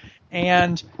computer,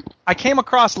 and I came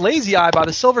across Lazy Eye by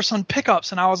the Silver Sun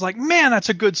Pickups, and I was like, man, that's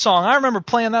a good song. I remember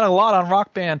playing that a lot on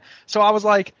Rock Band. So I was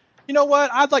like, you know what?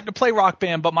 I'd like to play Rock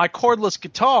Band, but my cordless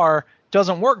guitar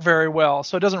doesn't work very well,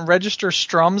 so it doesn't register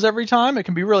strums every time. It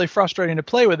can be really frustrating to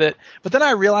play with it. But then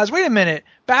I realized, wait a minute,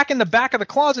 back in the back of the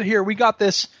closet here, we got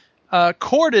this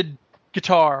corded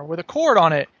guitar with a cord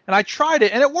on it, and I tried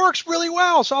it, and it works really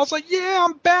well. So I was like, yeah,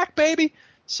 I'm back, baby.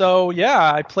 So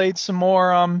yeah, I played some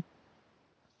more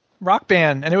Rock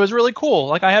Band, and it was really cool.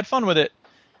 Like, I had fun with it.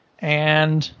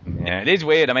 And yeah, it is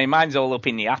weird. I mean, mine's all up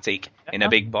in the attic in a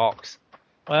big box.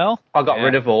 Well, I got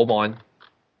rid of all mine.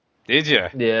 Did you?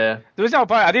 Yeah. There was no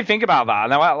point. I did think about that,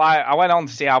 and I went on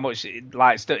to see how much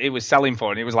it was selling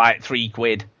for, and it was like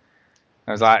 £3.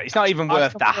 I was like, it's not even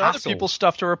worth the hassle. Other people's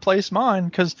stuff to replace mine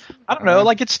because I don't know,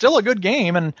 like, it's still a good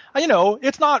game, and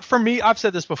it's not for me. I've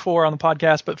said this before on the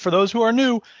podcast, but for those who are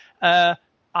new,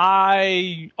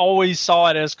 I always saw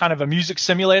it as kind of a music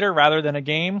simulator rather than a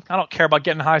game. I don't care about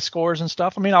getting high scores and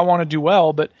stuff. I mean, I want to do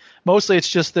well, but mostly it's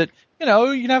just that you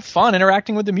can have fun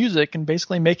interacting with the music and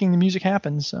basically making the music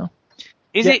happen. So,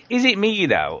 is it me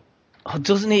though? Or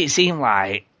doesn't it seem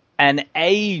like an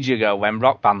age ago when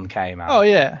Rock Band came out? Oh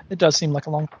yeah, it does seem like a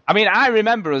long time. I mean, I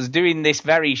remember us doing this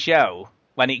very show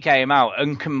when it came out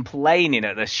and complaining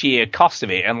at the sheer cost of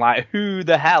it, and like, who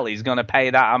the hell is going to pay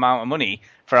that amount of money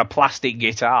for a plastic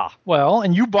guitar? Well,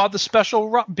 and you bought the special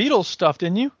Beatles stuff,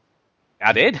 didn't you?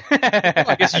 I did.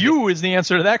 I guess you is the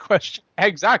answer to that question.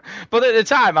 Exactly. But at the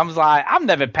time, I was like, I'm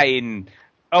never paying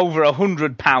over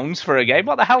 £100 for a game.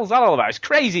 What the hell is that all about? It's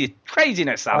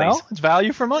craziness, Alex. Well, it's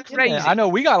value for money. Crazy. I know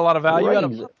we got a lot of value out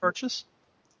of the purchase.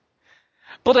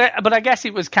 But I guess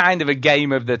it was kind of a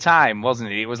game of the time, wasn't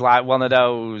it? It was like one of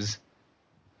those.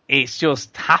 It's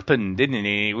just happened, didn't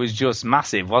it? It was just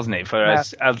massive, wasn't it? For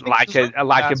us, like a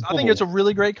bubble. I think it's a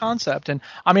really great concept, and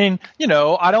I mean,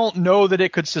 I don't know that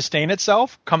it could sustain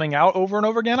itself coming out over and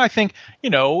over again. I think,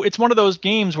 it's one of those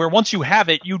games where once you have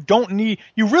it, you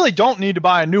really don't need to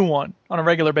buy a new one on a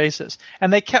regular basis.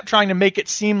 And they kept trying to make it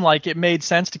seem like it made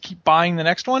sense to keep buying the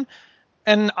next one.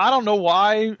 And I don't know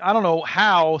why, I don't know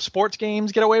how sports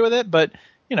games get away with it, but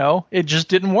it just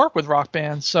didn't work with Rock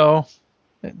Band. So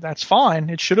that's fine.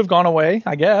 It should have gone away,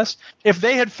 I guess. If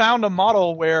they had found a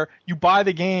model where you buy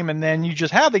the game and then you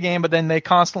just have the game, but then they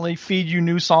constantly feed you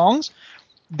new songs,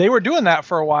 they were doing that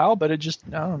for a while, but it just,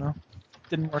 I don't know,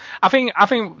 didn't work. I think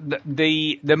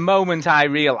the moment I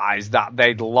realised that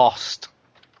they'd lost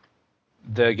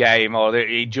the game or that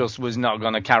it just was not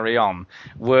going to carry on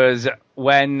was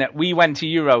when we went to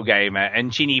Eurogamer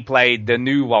and Chinny played the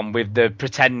new one with the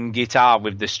pretend guitar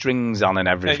with the strings on and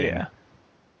everything. Yeah.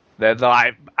 They're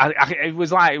like, it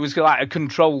was like a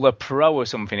Controller Pro or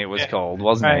something. It was called,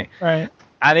 wasn't it? Right.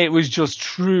 And it was just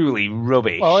truly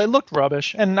rubbish. Well, it looked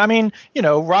rubbish. And I mean,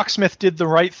 Rocksmith did the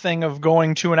right thing of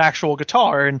going to an actual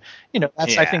guitar. And,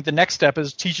 that's, I think the next step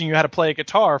is teaching you how to play a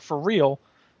guitar for real.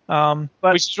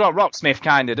 Which is what Rocksmith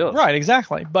kind of does. Right,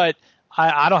 exactly. But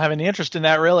I don't have any interest in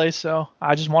that really. So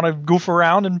I just want to goof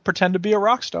around and pretend to be a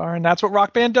rock star. And that's what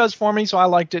Rock Band does for me. So I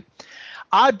liked it.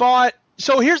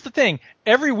 So here's the thing.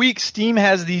 Every week, Steam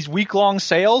has these week-long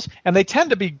sales, and they tend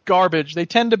to be garbage. They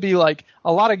tend to be like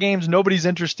a lot of games nobody's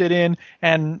interested in.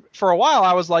 And for a while,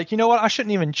 I was like, you know what? I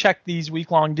shouldn't even check these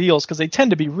week-long deals because they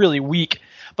tend to be really weak.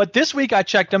 But this week, I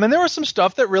checked them, and there was some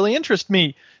stuff that really interested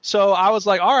me. So I was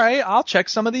like, all right, I'll check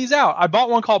some of these out. I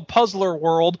bought one called Puzzler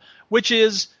World, which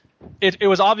is it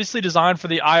was obviously designed for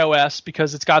the iOS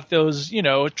because it's got those,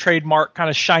 trademark kind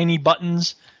of shiny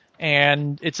buttons.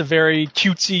 And it's a very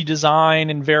cutesy design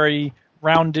and very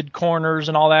rounded corners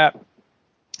and all that.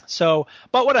 So,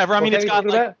 but whatever. I mean,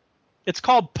 it's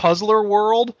called Puzzler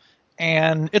World,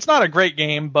 and it's not a great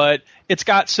game, but it's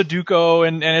got Sudoku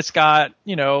and it's got,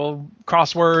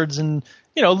 crosswords and,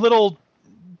 little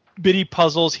bitty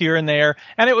puzzles here and there.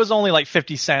 And it was only like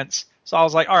 50 cents. So I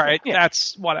was like, all right,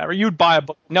 that's whatever. You'd buy a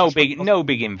book. No big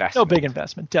investment. No big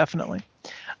investment, definitely.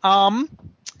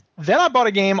 Then I bought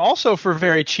a game also for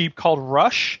very cheap called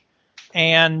Rush,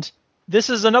 and this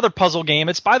is another puzzle game.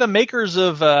 It's by the makers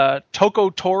of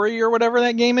Toko Tori or whatever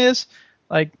that game is.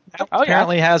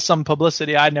 Apparently has some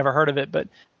publicity. I'd never heard of it, but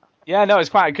yeah, no, it's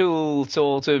quite a cool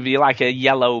sort of like a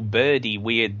yellow birdie,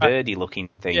 weird birdie looking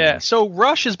thing. Yeah, so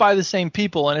Rush is by the same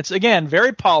people, and it's again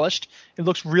very polished. It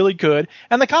looks really good,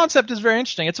 and the concept is very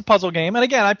interesting. It's a puzzle game, and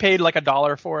again, I paid like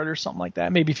 $1 for it or something like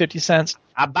that, maybe 50 cents.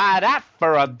 I buy that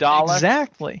for $1.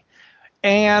 Exactly.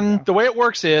 And the way it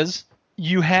works is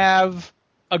you have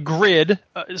a grid.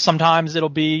 Sometimes it'll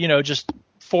be, just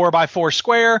 4x4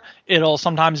 square. It'll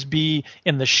sometimes be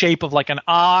in the shape of like an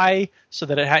eye so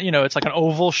that it's like an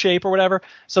oval shape or whatever.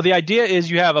 So the idea is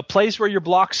you have a place where your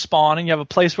blocks spawn and you have a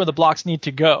place where the blocks need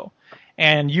to go.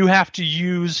 And you have to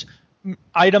use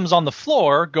items on the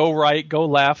floor, go right, go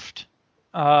left,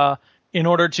 in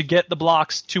order to get the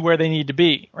blocks to where they need to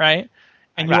be, right?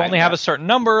 And you only have a certain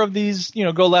number of these,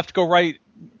 go left, go right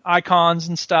icons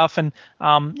and stuff. And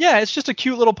it's just a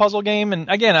cute little puzzle game. And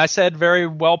again, I said very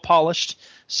well polished.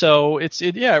 So it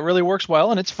really works well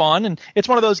and it's fun. And it's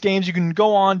one of those games you can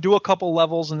go on, do a couple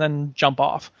levels, and then jump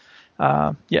off.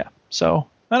 So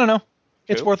I don't know.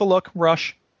 It's worth a look.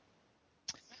 Rush.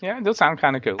 Yeah, it does sound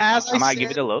kind of cool. I might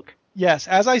give it a look. Yes,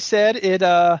 as I said,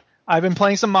 I've been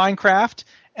playing some Minecraft.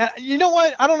 You know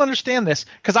what? I don't understand this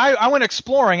because I went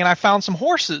exploring and I found some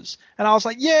horses and I was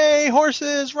like, yay,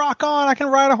 horses, rock on. I can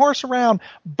ride a horse around.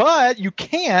 But you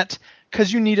can't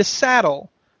because you need a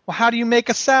saddle. Well, how do you make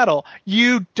a saddle?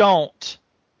 You don't.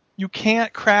 You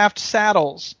can't craft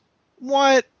saddles.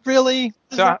 What? Really?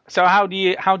 So how do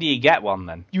you get one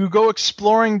then? You go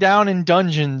exploring down in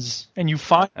dungeons and you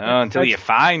find until you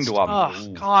find one.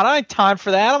 Oh, God, I ain't time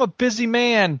for that. I'm a busy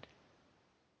man.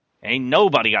 Ain't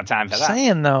nobody got time for that.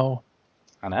 Saying though.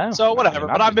 I know. So whatever.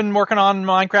 But I've been working on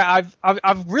Minecraft.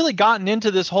 I've really gotten into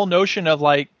this whole notion of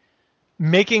like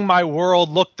making my world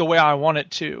look the way I want it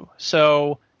to.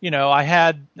 So, I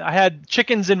had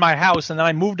chickens in my house and then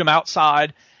I moved them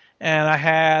outside and I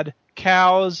had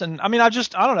cows and I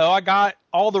don't know. I got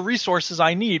all the resources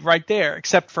I need right there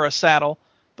except for a saddle.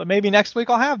 But maybe next week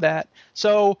I'll have that.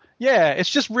 So, yeah, it's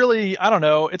just really, I don't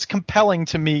know, it's compelling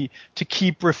to me to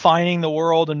keep refining the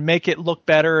world and make it look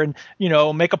better and,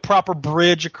 make a proper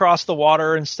bridge across the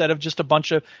water instead of just a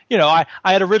bunch of, I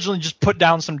had originally just put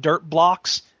down some dirt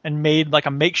blocks and made like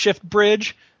a makeshift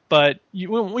bridge, but,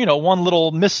 one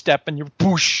little misstep and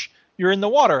you're in the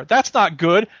water. That's not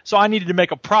good. So I needed to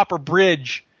make a proper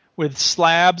bridge with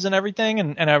slabs and everything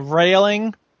and a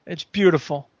railing. It's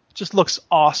beautiful. It just looks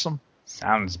awesome.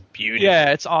 Sounds beautiful.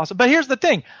 Yeah, it's awesome. But here's the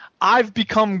thing. I've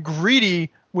become greedy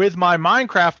with my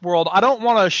Minecraft world. I don't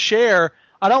want to share.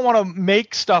 I don't want to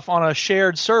make stuff on a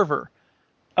shared server.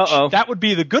 Uh-oh. That would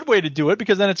be the good way to do it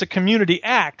because then it's a community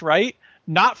act, right?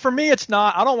 Not for me, it's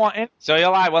not. I don't want any. So you're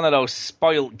like one of those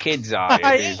spoiled kids, are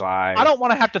you? I don't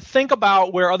want to have to think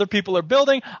about where other people are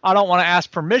building. I don't want to ask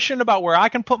permission about where I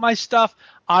can put my stuff.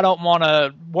 I don't want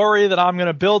to worry that I'm going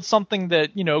to build something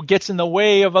that, gets in the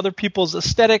way of other people's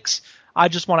aesthetics. I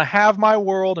just want to have my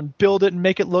world and build it and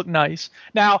make it look nice.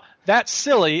 Now, that's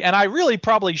silly, and I really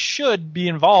probably should be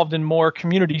involved in more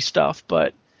community stuff,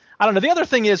 but I don't know. The other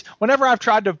thing is, whenever I've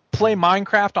tried to play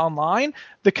Minecraft online,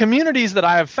 the communities that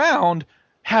I have found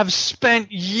have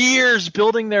spent years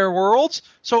building their worlds,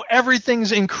 so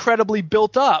everything's incredibly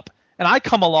built up. And I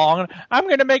come along, and I'm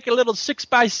going to make a little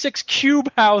 6x6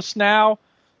 cube house now.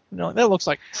 No, that looks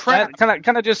like crap.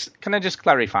 Can I just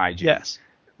clarify, Jim? Yes.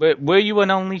 Were you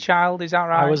an only child? Is that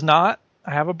right? I was not.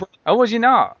 I have a brother. Oh, was you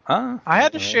not? Oh. I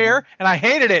had to share, and I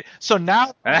hated it. So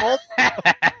now...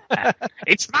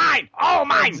 It's mine! All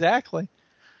mine! Exactly.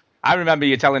 I remember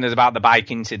you telling us about the bike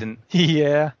incident.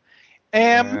 Yeah.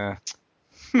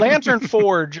 Lantern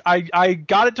Forge, I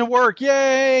got it to work.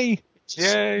 Yay!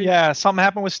 Yay! Yeah, something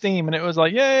happened with Steam, and it was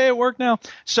like, yay, it worked now.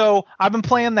 So I've been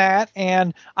playing that,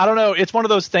 and I don't know, it's one of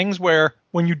those things where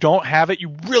when you don't have it,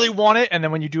 you really want it, and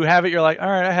then when you do have it, you're like, all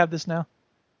right, I have this now.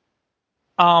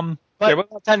 But well,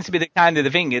 that tends to be the kind of the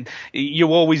thing.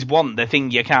 You always want the thing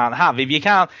you can't have. If you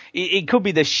can't, it could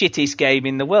be the shittest game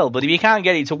in the world, but if you can't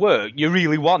get it to work, you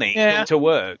really want it to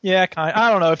work. Yeah,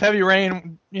 I don't know. If Heavy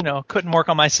Rain, couldn't work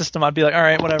on my system, I'd be like, all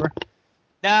right, whatever.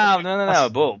 No.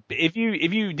 But if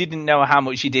you didn't know how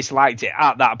much you disliked it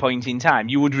at that point in time,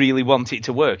 you would really want it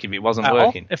to work if it wasn't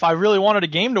working. If I really wanted a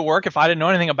game to work, if I didn't know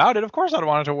anything about it, of course I'd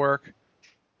want it to work.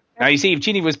 Now, you see, if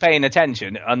Ginny was paying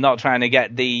attention and not trying to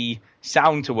get the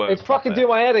sound to work... It's fucking do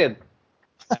my head in.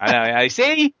 I know. I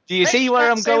see. Do you see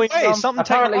where I'm going from?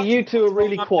 Apparently, you two are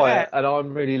really quiet and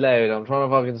I'm really loud. I'm trying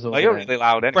to fucking sort Well, you're really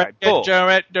loud anyway.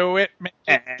 Do it, make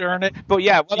it, turn it. But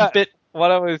yeah,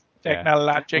 what I was...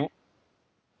 Technologic.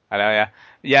 I know, yeah.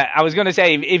 Yeah, I was going to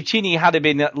say, if Chinny had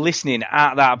been listening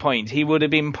at that point, he would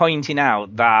have been pointing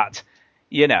out that,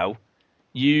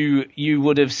 you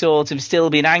would have sort of still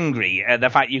been angry at the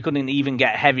fact you couldn't even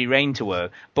get Heavy Rain to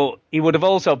work. But he would have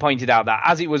also pointed out that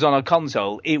as it was on a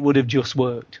console, it would have just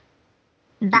worked.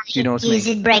 Buy it, use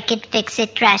it, break it, fix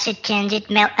it, trash it, change it,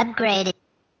 melt, upgrade it.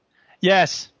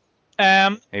 Yes.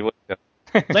 He would have.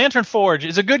 Lantern Forge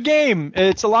is a good game.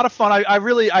 It's a lot of fun.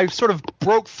 I sort of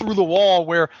broke through the wall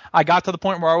where I got to the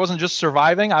point where I wasn't just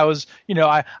surviving. I was,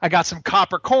 I got some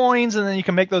copper coins, and then you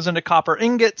can make those into copper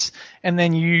ingots, and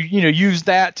then you use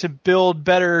that to build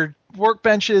better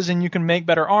workbenches, and you can make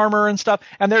better armor and stuff.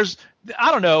 And there's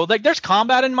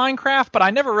combat in Minecraft, but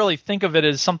I never really think of it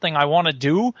as something I want to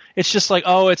do. It's just like,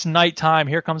 oh, it's nighttime.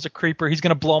 Here comes a creeper. He's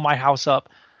going to blow my house up.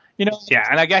 Yeah,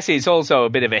 and I guess it's also a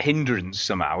bit of a hindrance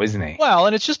somehow, isn't it? Well,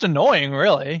 and it's just annoying,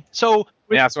 really. So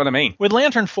that's what I mean. With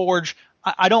Lantern Forge,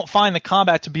 I don't find the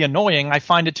combat to be annoying. I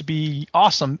find it to be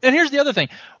awesome. And here's the other thing.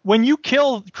 When you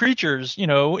kill creatures, in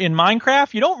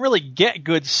Minecraft, you don't really get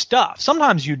good stuff.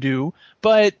 Sometimes you do,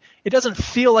 but it doesn't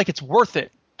feel like it's worth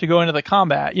it to go into the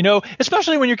combat,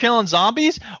 especially when you're killing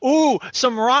zombies. Ooh,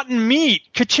 some rotten meat.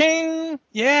 Ka-ching!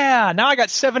 Yeah, now I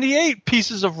got 78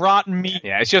 pieces of rotten meat.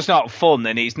 Yeah, it's just not fun,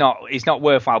 and it's not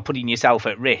worthwhile putting yourself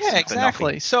at risk. Yeah,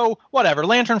 exactly. So, whatever.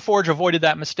 Lantern Forge avoided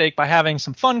that mistake by having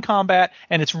some fun combat,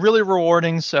 and it's really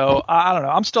rewarding, so I don't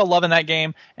know. I'm still loving that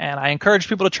game, and I encourage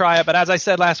people to try it, but as I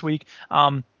said last week,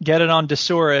 get it on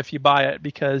Desura if you buy it,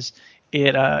 because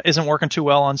it isn't working too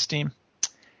well on Steam.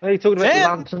 Are you talking about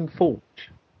Lantern Forge?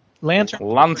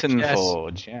 Lantern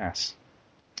Forge, yes.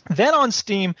 Then on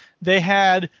Steam, they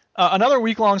had another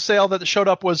week-long sale that showed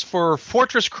up was for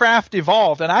Fortress Craft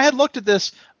Evolved. And I had looked at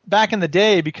this back in the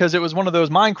day because it was one of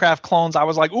those Minecraft clones. I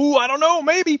was like, ooh, I don't know,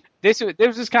 maybe. This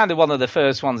was kind of one of the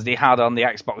first ones they had on the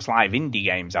Xbox Live indie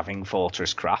games, I think,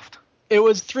 Fortress Craft. It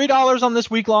was $3 on this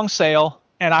week-long sale,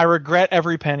 and I regret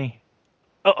every penny.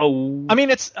 Uh-oh. I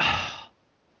mean,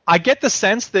 I get the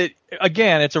sense that,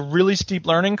 again, it's a really steep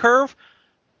learning curve,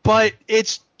 but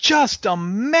it's just a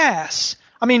mess.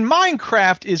 I mean,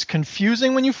 Minecraft is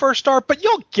confusing when you first start, but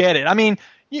you'll get it. I mean,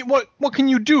 what can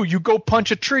you do? You go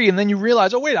punch a tree, and then you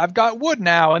realize, oh, wait, I've got wood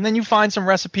now. And then you find some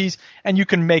recipes, and you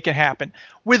can make it happen.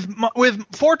 With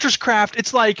Fortress Craft,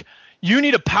 it's like you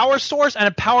need a power source and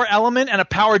a power element and a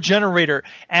power generator.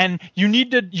 And you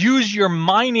need to use your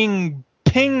mining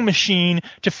ping machine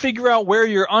to figure out where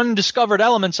your undiscovered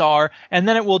elements are, and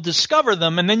then it will discover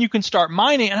them, and then you can start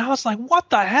mining. And I was like, what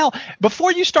the hell?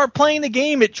 Before you start playing the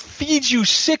game, it feeds you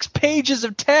 6 pages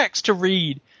of text to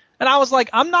read. And I was like,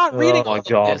 I'm not reading all of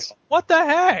this. What the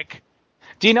heck?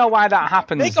 Do you know why that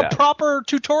happens? Make a proper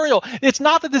tutorial. It's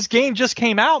not that this game just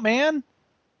came out, man.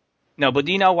 No, but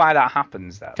do you know why that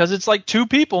happens, though? Because it's like 2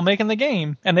 people making the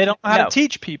game, and they don't know how to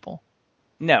teach people.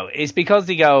 No, it's because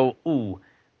they go, ooh,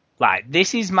 like,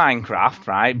 this is Minecraft,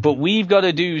 right? But we've got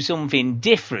to do something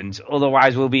different,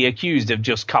 otherwise we'll be accused of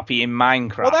just copying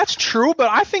Minecraft. Well, that's true,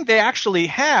 but I think they actually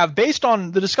have, based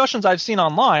on the discussions I've seen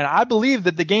online, I believe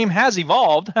that the game has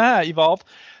evolved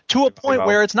to a point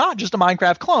where it's not just a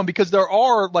Minecraft clone, because there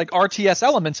are, like, RTS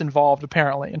elements involved,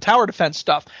 apparently, and tower defense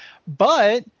stuff.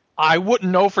 But I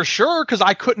wouldn't know for sure, because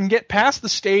I couldn't get past the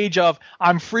stage of,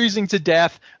 I'm freezing to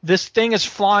death, this thing is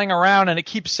flying around, and it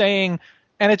keeps saying,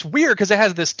 And it's weird because it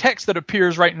has this text that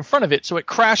appears right in front of it. So it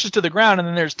crashes to the ground, and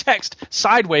then there's text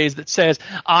sideways that says,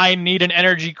 I need an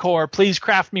energy core. Please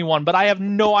craft me one. But I have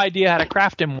no idea how to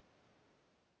craft him one.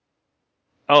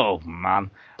 Oh, man.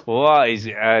 What is...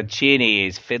 Chinny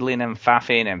is fiddling and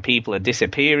faffing, and people are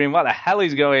disappearing. What the hell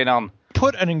is going on?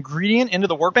 Put an ingredient into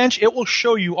the workbench, it will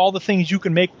show you all the things you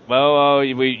can make. Well,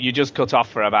 you just cut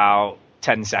off for about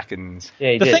 10 seconds.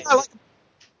 Yeah, you The did. thing I like...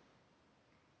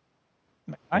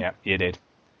 Yeah, you did.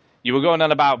 You were going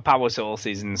on about power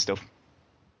sources and stuff.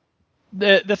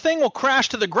 The thing will crash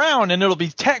to the ground, and it'll be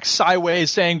text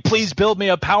sideways saying, please build me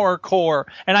a power core.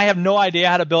 And I have no idea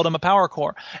how to build him a power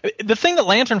core. The thing that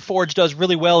Lantern Forge does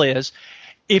really well is,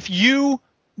 if you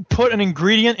put an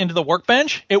ingredient into the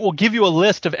workbench, it will give you a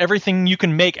list of everything you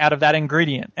can make out of that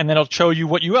ingredient, and then it'll show you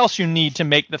what else you need to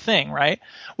make the thing, right?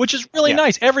 Which is really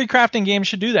nice. Every crafting game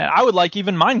should do that. I would like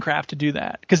even Minecraft to do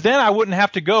that, because then I wouldn't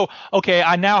have to go, okay,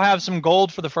 I now have some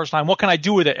gold for the first time. What can I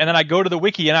do with it? And then I go to the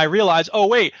wiki and I realize, oh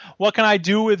wait, what can I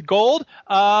do with gold?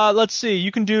 Let's see.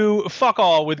 You can do fuck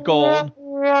all with gold.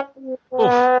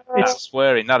 Oof. That's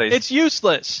swearing, that is. It's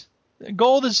useless.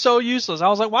 Gold is so useless. I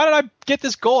was like, why did I get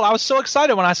this gold? I was so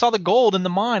excited when I saw the gold in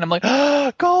the mine. I'm like,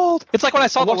 oh, gold. It's like when I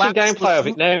saw the watching gameplay of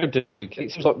it now, Duke.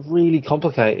 It seems like really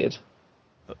complicated.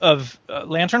 Of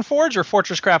Lantern Forge or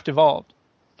Fortress Craft Evolved?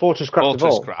 Fortress Craft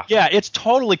Evolved. Craft. Yeah, it's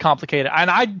totally complicated.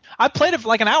 And I played it for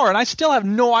like an hour, and I still have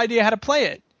no idea how to play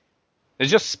it. There's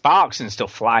just sparks and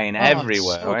stuff flying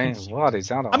everywhere. So Right? confusing. What is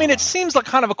that all I mean, it about? seems like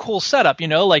kind of a cool setup, you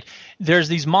know? Like, there's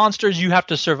these monsters you have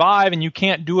to survive, and you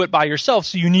can't do it by yourself,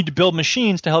 so you need to build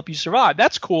machines to help you survive.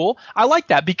 That's cool. I like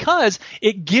that because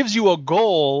it gives you a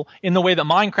goal in the way that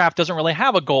Minecraft doesn't really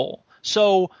have a goal.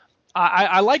 So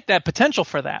I like that potential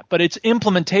for that, but its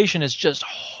implementation is just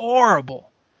horrible.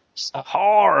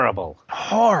 Horrible.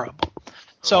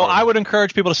 So I would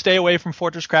encourage people to stay away from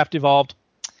Fortress Craft Evolved.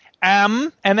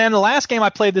 And then the last game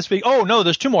I played this week. Oh no,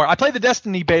 there's two more. I played the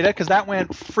Destiny beta because that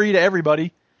went free to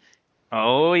everybody.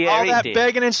 Oh yeah, All it that did.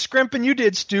 begging and scrimping you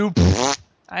did, Stu.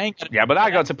 I ain't gonna... Yeah, but I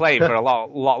got to play it for a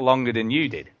lot longer than you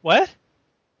did. What?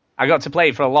 I got to play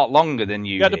it for a lot longer than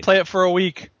you You got did. to play it for a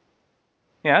week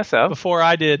Yeah, so. before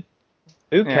I did.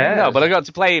 Who cares? Yeah, no, but I got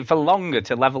to play it for longer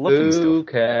to level up and Who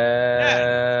stuff.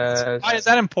 cares? Why is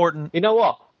that important? You know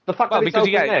what? The fact Well, that it's because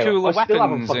you open get now, cooler I still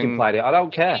haven't weapons fucking and- played it. I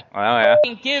don't care. Oh, yeah.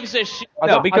 Gives a shit. I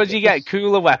No, don't- because I you just- get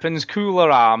cooler weapons,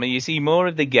 cooler armor, you see more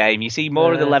of the game, you see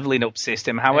more of the leveling up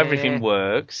system, how everything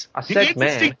works. I The said,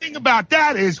 interesting man. thing about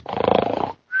that is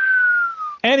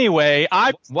Anyway,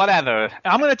 Whatever.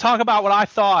 I'm going to talk about what I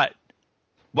thought.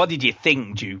 What did you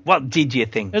think, Duke? What did you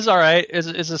think? It's all right. It's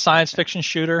a science fiction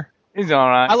shooter. It's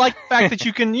alright. I like the fact that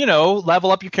you can,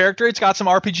 level up your character. It's got some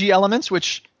RPG elements,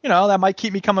 which, that might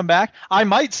keep me coming back. I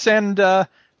might send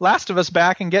Last of Us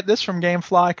back and get this from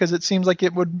GameFly because it seems like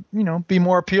it would, be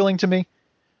more appealing to me.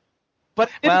 But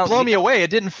it didn't blow me away. It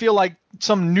didn't feel like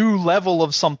some new level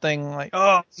of something like,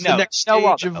 it's the next you know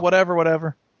what, stage of though?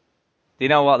 whatever. You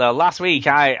know what, though? Last week,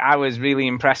 I was really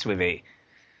impressed with it.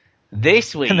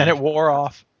 This week... And then it wore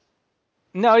off.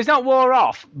 No, it's not wore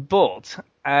off, but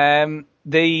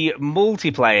the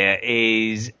multiplayer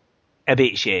is a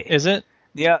bit shit. Is it?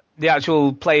 The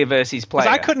actual player versus player.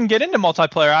 Because I couldn't get into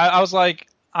multiplayer. I was like,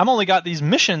 I'm only got these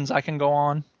missions I can go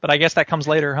on. But I guess that comes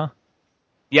later, huh?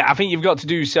 Yeah, I think you've got to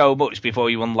do so much before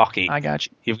you unlock it. I got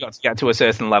you. You've got to get to a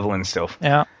certain level and stuff.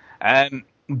 Yeah.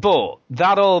 But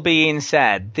that all being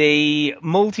said, the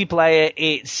multiplayer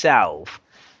itself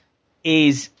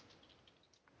is...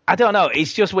 I don't know,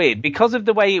 it's just weird. Because of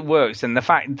the way it works and the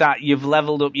fact that you've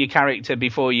leveled up your character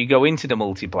before you go into the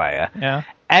multiplayer, Yeah.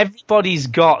 everybody's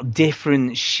got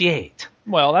different shit.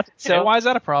 Well, why is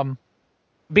that a problem?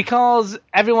 Because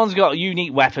everyone's got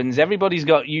unique weapons, everybody's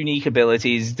got unique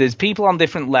abilities, there's people on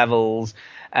different levels.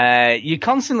 You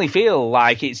constantly feel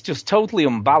like it's just totally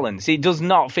unbalanced. It does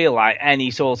not feel like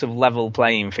any sort of level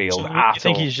playing field at all. You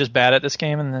think he's just bad at this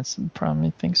game and that's the problem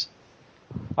he thinks?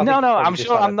 No, I'm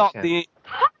sure I'm not the...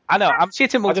 I know, I'm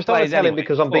shitting I just don't want multiplayers to tell him anyway,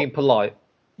 because I'm being polite.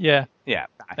 Yeah. Yeah.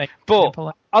 Thank But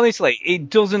you. honestly, it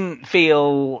doesn't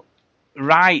feel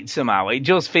right somehow. It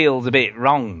just feels a bit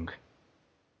wrong.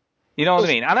 You know what I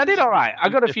mean? And I did all right. I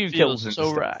got a few kills and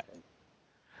stuff. Right.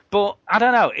 But I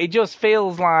don't know. It just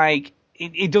feels like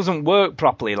it doesn't work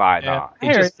properly like that.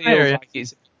 It just I hear feels you.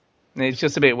 like it's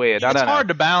just a bit weird. I It's don't know. hard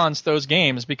to balance those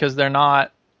games because they're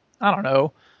not. I don't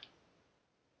know.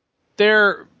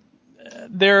 They're.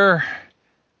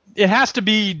 It has to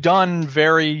be done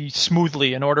very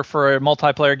smoothly in order for a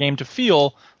multiplayer game to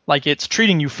feel like it's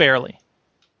treating you fairly.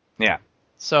 Yeah.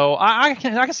 So I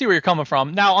can see where you're coming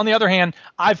from. Now, on the other hand,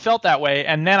 I've felt that way,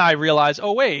 and then I realized,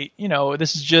 oh wait,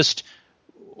 this is just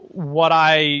what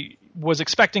I was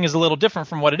expecting is a little different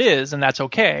from what it is, and that's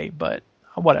okay, but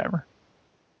whatever.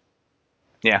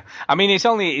 Yeah, I mean, it's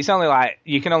only like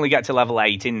you can only get to level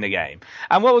 8 in the game.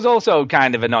 And what was also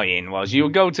kind of annoying was you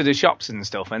would go to the shops and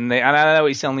stuff, and I know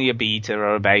it's only a beta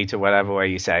or a beta, whatever way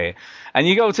you say it, and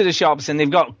you go to the shops and they've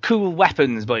got cool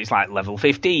weapons, but it's like level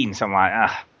 15, so I'm like,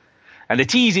 ah. And they're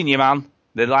teasing you, man.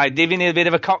 They're like giving you a bit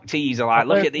of a cock tease, like,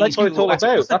 look at these That's what cool it's all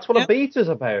weapons. about. That's what a beta's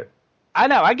about. I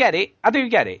know, I get it. I do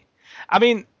get it. I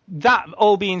mean, that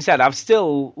all being said, I've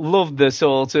still loved the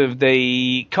sort of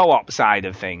the co-op side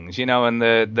of things, you know, and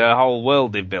the whole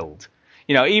world they've built.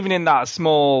 You know, even in that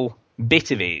small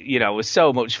bit of it, you know, it was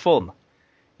so much fun.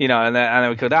 You know, and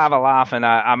we could have a laugh, and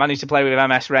I managed to play with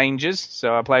MS Rangers,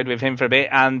 so I played with him for a bit,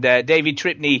 and David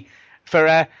Tripney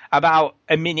for about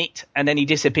a minute, and then he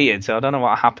disappeared, so I don't know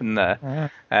what happened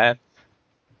there.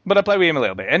 But I played with him a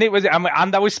little bit,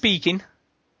 and I was speaking.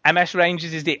 MS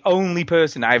Rangers is the only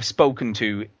person I've spoken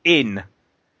to in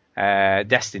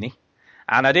Destiny.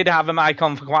 And I did have a mic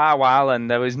on for quite a while, and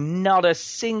there was not a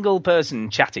single person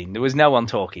chatting. There was no one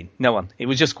talking. No one. It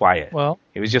was just quiet. Well,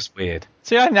 it was just weird.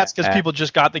 See, I think that's because people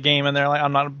just got the game, and they're like,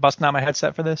 I'm not busting out my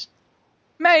headset for this.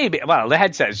 Maybe. Well, the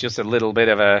headset's just a little bit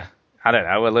of a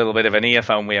little bit of an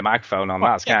earphone with a microphone on.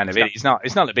 That's kind of it. It's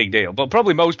not a big deal. But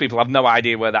probably most people have no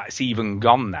idea where that's even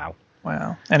gone now.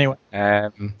 Wow. Anyway.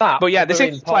 But yeah, the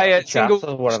single player,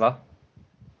 whatever.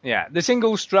 Yeah, the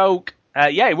single stroke.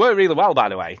 It worked really well, by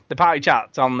the way. The party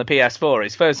chat on the PS4.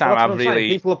 It's the first time I've really.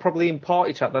 People are probably in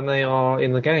party chat than they are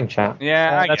in the game chat.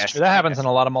 Yeah, that's true. That happens in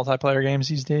a lot of multiplayer games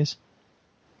these days.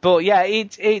 But yeah,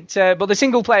 but the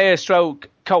single player stroke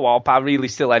co-op I really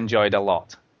still enjoyed a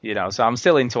lot. You know, so I'm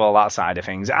still into all that side of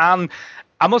things. And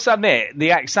I must admit, the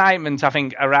excitement I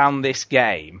think around this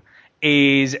game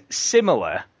is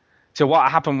similar to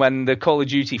what happened when the Call of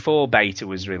Duty 4 beta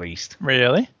was released.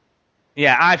 Really?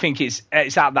 Yeah, I think it's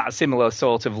at that similar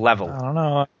sort of level. I don't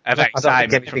know. Of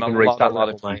excitement from a lot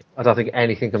of people. I don't think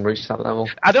anything can reach that level.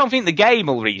 I don't think the game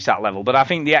will reach that level, but I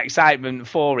think the excitement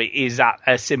for it is at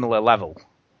a similar level.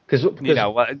 Because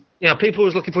people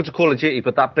was looking forward to Call of Duty,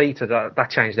 but that beta that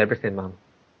changed everything, man.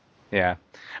 Yeah.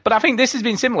 But I think this has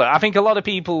been similar. I think a lot of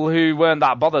people who weren't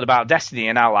that bothered about Destiny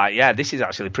are now like, yeah, this is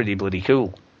actually pretty bloody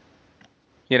cool.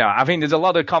 You know, I think there's a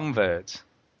lot of converts.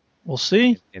 We'll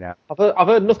see. You know, I've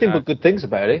heard nothing but good things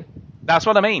about it. That's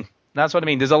what I mean.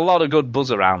 There's a lot of good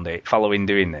buzz around it following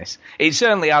doing this. It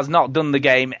certainly has not done the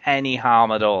game any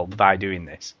harm at all by doing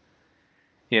this.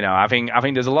 You know, I think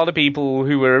there's a lot of people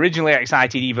who were originally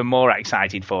excited, even more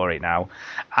excited for it now,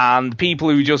 and people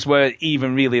who just weren't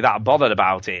even really that bothered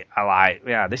about it are like,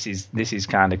 yeah, this is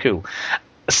kind of cool.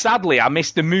 Sadly, I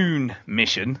missed the moon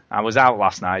mission. I was out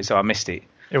last night, so I missed it.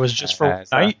 It was just for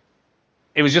night?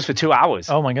 It was just for 2 hours.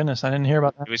 Oh my goodness, I didn't hear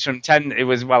about that. It was from 10. It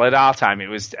was at our time. It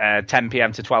was 10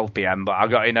 p.m. to 12 p.m. But I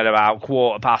got in at about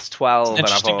 12:15. It's an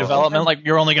interesting development. Like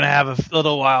you're only going to have a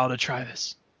little while to try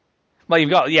this. Well, you've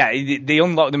got they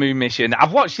unlocked the moon mission.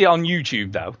 I've watched it on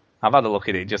YouTube though. I've had a look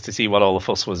at it just to see what all the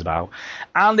fuss was about,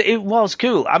 and it was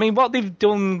cool. I mean, what they've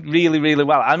done really, really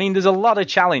well. I mean, there's a lot of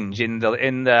challenge in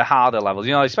the harder levels.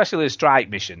 You know, especially the strike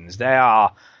missions. They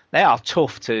are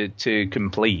tough to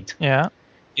complete. Yeah.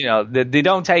 You know, they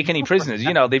don't take any prisoners.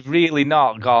 You know, they've really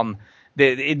not gone.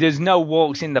 There's no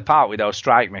walks in the park with those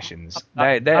strike missions.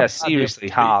 They are seriously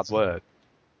hard work.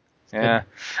 Yeah,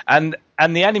 and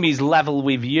the enemies level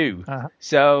with you. Uh-huh.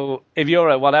 So if you're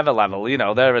at whatever level, you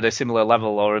know, they're at a similar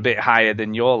level or a bit higher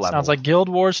than your level. Sounds like Guild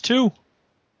Wars 2.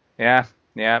 Yeah.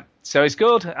 So it's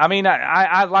good. I mean,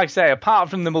 I like to say, apart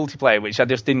from the multiplayer, which I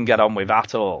just didn't get on with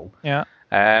at all. Yeah.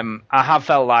 I have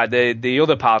felt like the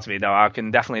other part of it, though, I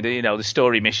can definitely do, you know, the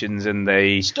story missions and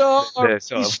the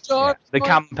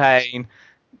campaign.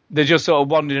 They're just sort of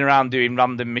wandering around doing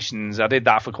random missions. I did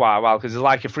that for quite a while because it's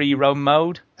like a free roam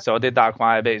mode. So I did that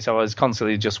quite a bit. So I was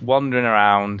constantly just wandering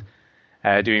around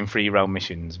doing free roam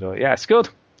missions. But yeah, it's good.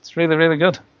 It's really, really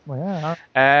good. Well,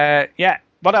 yeah.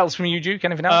 What else from you, Duke?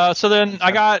 Anything else? So then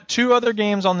I got 2 other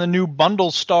games on the new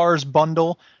Bundle Stars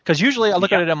bundle. Because usually I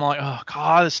look at it and I'm like, oh,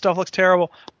 God, this stuff looks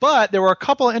terrible. But there were a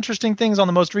couple of interesting things on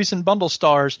the most recent Bundle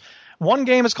Stars. One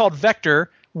game is called Vector,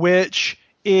 which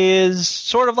is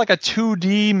sort of like a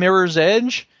 2D Mirror's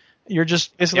Edge. You're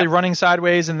just basically running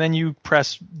sideways, and then you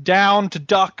press down to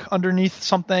duck underneath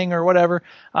something or whatever.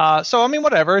 So, I mean,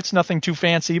 whatever. It's nothing too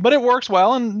fancy, but it works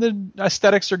well, and the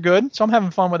aesthetics are good, so I'm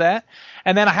having fun with that.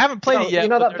 And then I haven't played it yet. You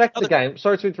know that Vector game?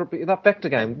 Sorry to interrupt you. That Vector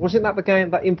game, wasn't that the game,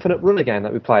 that Infinite Runner game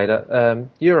that we played at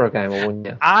Eurogame or 1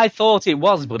 year? I thought it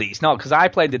was, but it's not, because I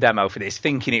played the demo for this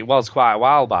thinking it was quite a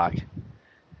while back.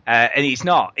 And it's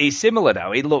not. It's similar,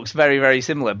 though. It looks very, very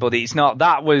similar, but it's not.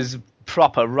 That was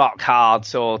proper rock hard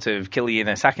sort of kill you in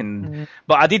a second.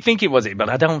 But I did think it was it, but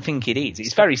I don't think it is.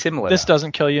 It's very similar. This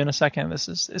doesn't kill you in a second.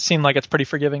 It seemed like it's pretty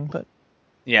forgiving, but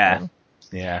yeah.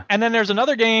 And then there's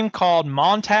another game called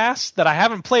Montas that I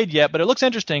haven't played yet, but it looks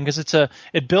interesting because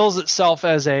it bills itself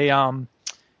as a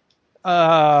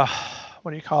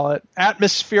what do you call it?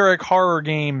 Atmospheric horror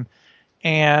game,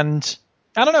 and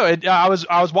I don't know. I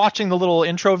was watching the little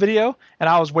intro video, and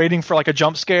I was waiting for like a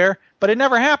jump scare, but it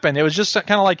never happened. It was just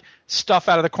kind of like stuff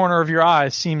out of the corner of your eye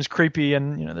seems creepy,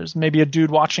 and there's maybe a dude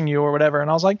watching you or whatever. And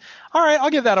I was like, all right, I'll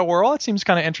give that a whirl. It seems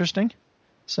kind of interesting.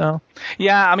 So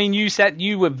yeah, I mean, you said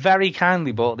you were very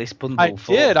kindly bought this bundle. I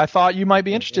did. I thought you might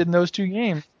be interested in those two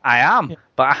games. I am,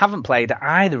 but I haven't played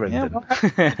either of them.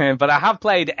 Well, but I have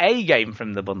played a game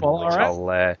from the bundle, which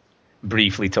I'll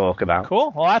briefly talk about.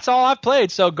 Cool. Well, that's all I've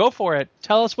played, so go for it.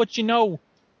 Tell us what you know.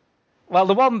 Well,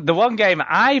 the one game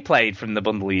I played from the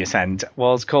bundle you sent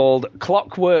was called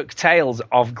Clockwork Tales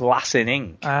of Glass and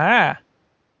Ink. Ah.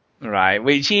 Right,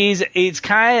 it's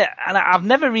kind of, and I've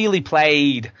never really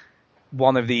played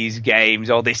one of these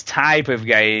games or this type of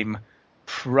game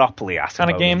properly. What kind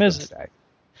of game is it?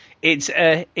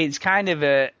 It's kind of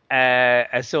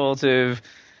a sort of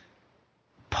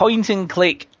point and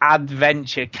click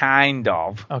adventure kind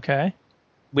of. Okay.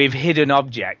 With hidden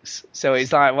objects. So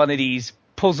it's like one of these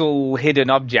puzzle hidden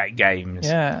object games.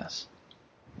 Yes.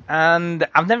 And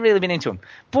I've never really been into them.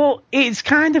 But it's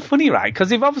kind of funny, right? Because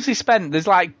they've obviously there's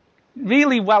like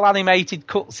really well animated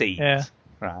cutscenes. Yeah.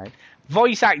 Right.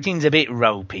 Voice acting's a bit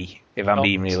ropey, if I'm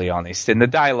being really honest, and the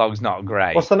dialogue's not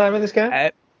great. What's the name of this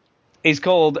game? It's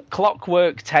called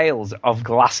Clockwork Tales of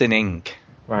Glass and Ink.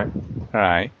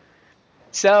 Right.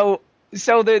 So the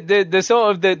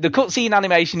sort of the cutscene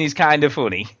animation is kind of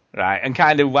funny, right, and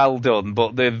kind of well done,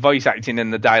 but the voice acting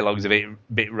and the dialogue's a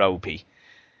bit ropey.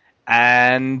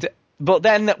 But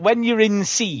then when you're in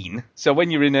scene, so when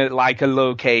you're in a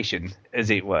location, as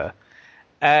it were.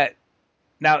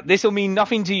 Now, this will mean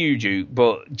nothing to you, Duke,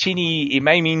 but Chinny, it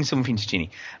may mean something to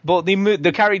Chinny. But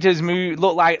the characters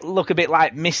look a bit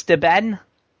like Mr. Ben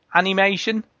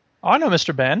animation. Oh, I know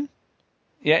Mr. Ben.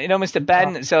 Yeah, you know Mr.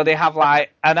 Ben? Oh. So they have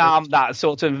like an arm that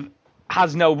sort of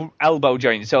has no elbow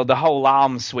joint, so the whole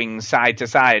arm swings side to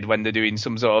side when they're doing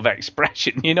some sort of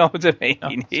expression, you know what I mean? Oh.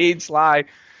 It's like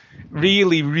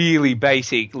really, really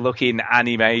basic looking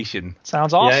animation.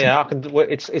 Sounds awesome. Yeah,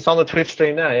 it's on the Twitch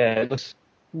stream now, yeah, it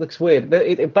looks weird.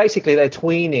 Basically, they're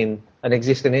tweening an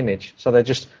existing image. So they're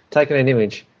just taking an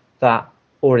image that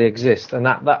already exists. And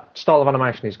that style of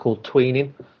animation is called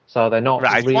tweening. So they're not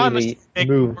really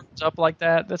moving up like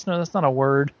that. That's not a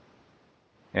word.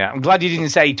 Yeah, I'm glad you didn't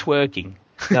say twerking.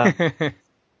 No.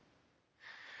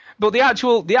 But the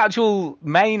actual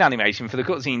main animation for the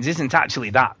cutscenes isn't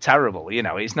actually that terrible.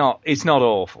 It's not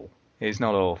awful. It's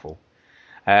not awful.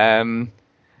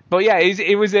 But yeah,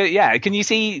 it was can you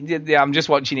see? I'm just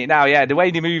watching it now. Yeah, the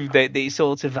way they move, they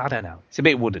sort of, I don't know. It's a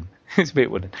bit wooden.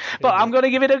 But I'm gonna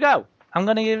give it a go. I'm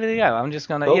just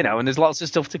gonna, and there's lots of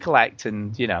stuff to collect,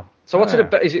 and So what's it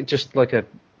about? Is it just like a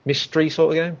mystery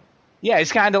sort of game? Yeah,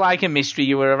 it's kind of like a mystery.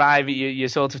 You arrive, you're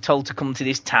sort of told to come to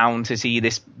this town to see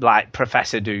this like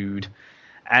professor dude,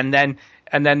 and then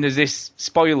there's this,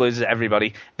 spoilers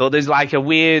everybody, but there's like a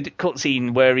weird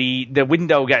cutscene where the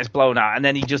window gets blown out and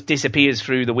then he just disappears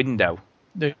through the window.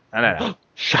 I don't know.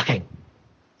 Shocking.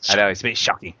 I know, it's a bit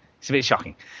shocking.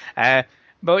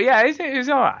 But yeah, it was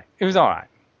alright. It was alright.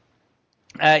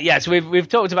 So we've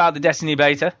talked about the Destiny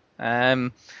beta,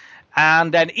 and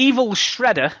then Evil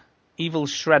Shredder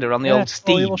on the old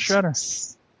Steam. Evil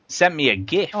Shredder sent me a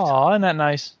gift. Oh, isn't that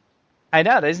nice? I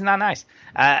know, isn't that nice?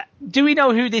 Do we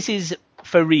know who this is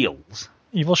for reals?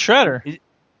 Evil Shredder.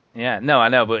 No, I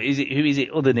know, but who is it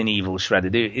other than Evil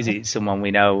Shredder? Is it someone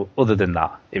we know other than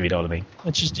that, if you know what I mean?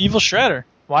 It's just Evil Shredder.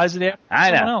 Why is it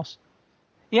someone else?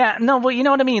 Yeah, no, but you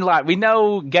know what I mean? Like, we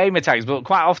know gamer tags, but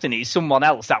quite often it's someone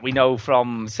else that we know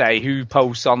from, say, who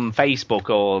posts on Facebook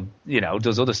or,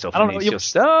 does other stuff. I don't know.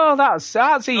 It's just,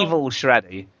 that's Evil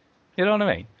Shredder. You know what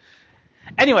I mean?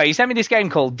 Anyway, he sent me this game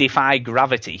called Defy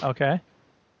Gravity. Okay.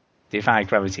 Defy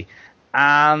Gravity.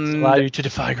 And allow you to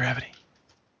defy gravity.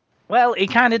 Well, it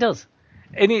kind of does.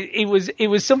 And it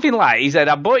was something like, he said,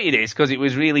 I bought you this because it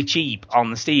was really cheap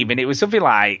on Steam, and it was something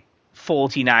like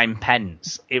 49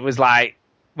 pence. It was like,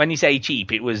 when you say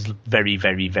cheap, it was very,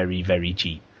 very, very, very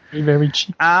cheap. Very, very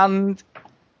cheap. And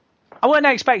I wasn't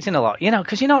expecting a lot,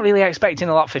 because you're not really expecting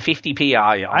a lot for 50p,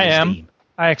 are you? I am. Steam?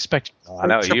 I expect. I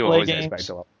know, you always expect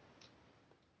a lot.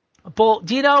 But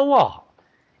do you know what?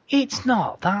 It's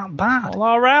not that bad. Well,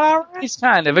 all right. It's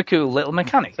kind of a cool little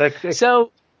mechanic.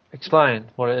 So explain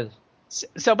what it is.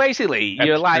 So basically,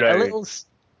 you're like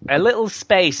a little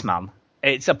spaceman,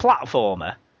 It's a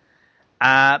platformer.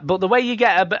 But the way you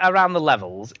get around the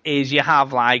levels is you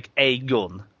have like a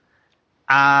gun,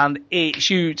 and it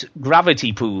shoots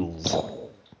gravity pools.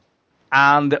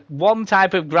 And one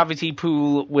type of gravity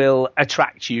pool will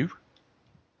attract you,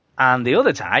 and the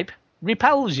other type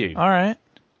repels you. All right.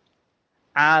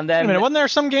 And then, wait a minute, wasn't there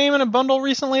some game in a bundle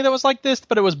recently that was like this,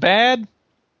 but it was bad?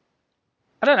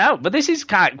 I don't know, but this is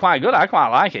quite good. I quite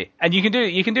like it, and you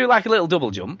can do like a little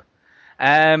double jump,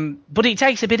 but it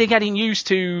takes a bit of getting used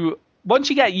to. Once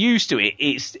you get used to it,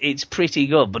 it's pretty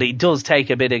good, but it does take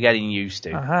a bit of getting used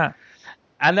to. Uh-huh.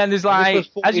 And then there's like This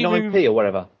was 49p or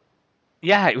whatever.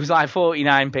 Yeah, it was like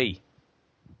 49p.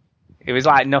 It was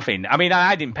like nothing. I mean,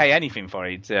 I didn't pay anything for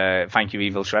it. Thank you,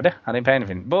 Evil Shredder. I didn't pay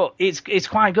anything, but it's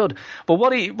quite good. But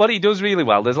what he does really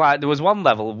well, there was one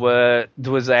level where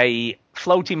there was a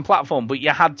floating platform, but you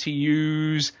had to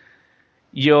use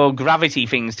your gravity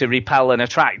things to repel and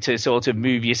attract to sort of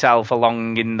move yourself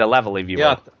along in the level, if you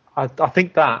will. I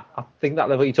think that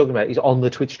level you're talking about is on the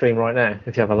Twitch stream right now.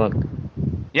 If you have a look.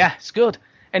 Yeah, it's good.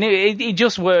 And it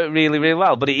just worked really, really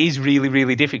well, but it is really,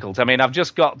 really difficult. I mean,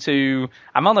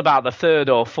 I'm on about the third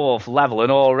or fourth level,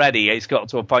 and already it's got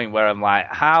to a point where I'm like,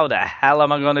 how the hell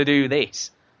am I going to do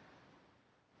this?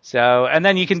 So, and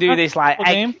then you can do this like...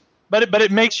 game, but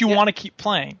it makes you want to keep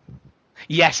playing.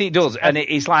 Yes, it does. And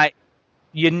it's like,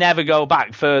 you never go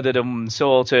back further than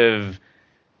sort of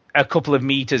a couple of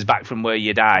meters back from where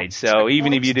you died. So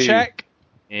even if you do... Check.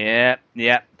 Yeah.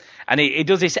 And it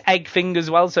does this egg thing as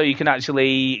well, so you can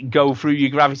actually go through your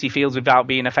gravity fields without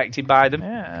being affected by them.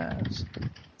 Yes.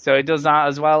 So it does that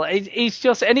as well. It's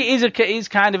just, and it is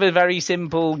kind of a very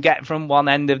simple get from one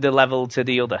end of the level to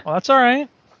the other. Well, that's all right.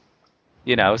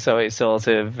 You know, so it's sort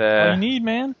of... all you need,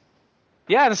 man.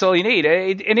 Yeah, that's all you need.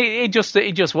 It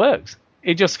just works.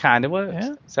 It just kind of works.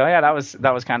 Yeah. So yeah,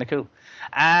 that was kind of cool.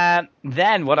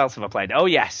 Then what else have I played? Oh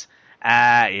yes.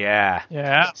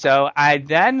 Yeah. So I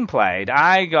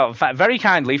got very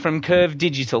kindly from Curve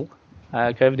Digital,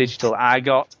 I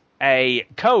got a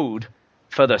code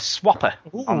for the Swapper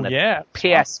on the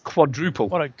PS Quadruple.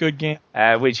 What a good game.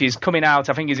 Which is coming out,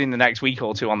 I think is in the next week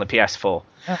or two on the PS4.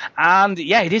 And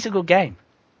yeah, it is a good game.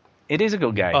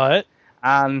 But?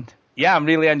 And yeah, I'm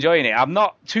really enjoying it. I'm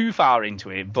not too far into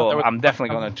it, but I'm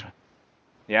definitely going to...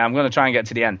 Yeah, I'm going to try and get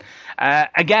to the end.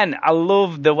 Again, I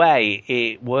love the way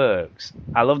it works.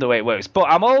 But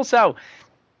I'm also...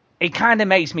 It kind of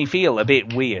makes me feel a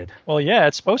bit weird. Well, yeah,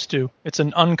 it's supposed to. It's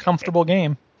an uncomfortable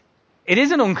game. It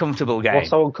is an uncomfortable game. What's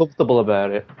so uncomfortable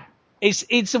about it?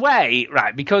 It's a way,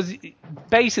 right, because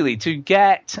basically to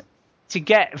get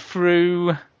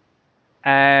through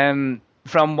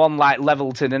from one like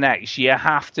level to the next, you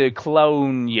have to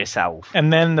clone yourself.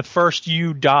 And then the first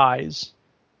you dies.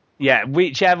 Yeah,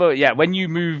 when you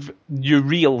move your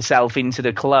real self into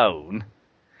the clone,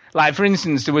 like for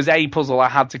instance, there was a puzzle I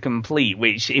had to complete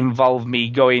which involved me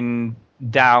going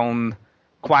down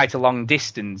quite a long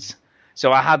distance.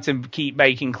 So I had to keep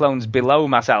making clones below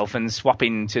myself and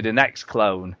swapping to the next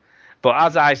clone. But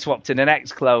as I swapped to the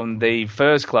next clone, the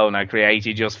first clone I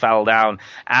created just fell down.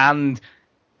 And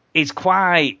it's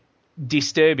quite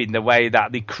disturbing the way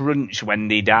that they crunch when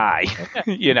they die.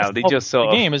 You know, they just sort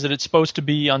of... The game is that it's supposed to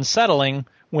be unsettling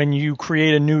when you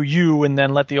create a new you and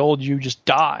then let the old you just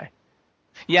die.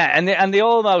 Yeah, and they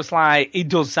almost like... It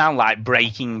does sound like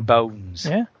breaking bones.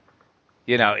 Yeah.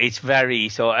 You know, it's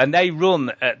very... and they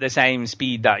run at the same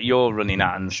speed that you're running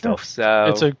at and stuff,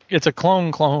 so... It's a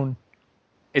clone.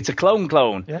 It's a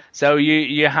clone. Yep. So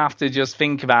you have to just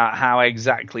think about how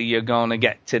exactly you're going to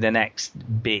get to the next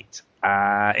bit.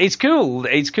 It's cool.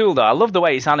 It's cool, though. I love the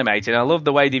way it's animated. I love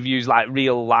the way they've used, like,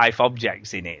 real-life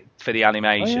objects in it for the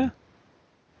animation. Oh, yeah.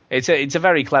 It's a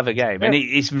very clever game. Yeah. And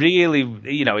it's really,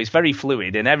 you know, it's very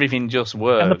fluid and everything just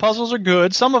works. And the puzzles are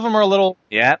good. Some of them are a little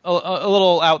a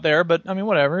little out there, but, I mean,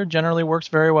 whatever. It generally works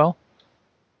very well.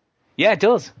 Yeah, it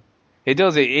does. It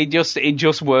does. It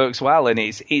just works well, and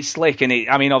it's slick. And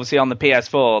I mean, obviously on the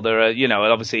PS4, there are, you know,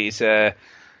 obviously it's a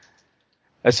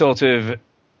sort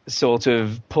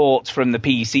of port from the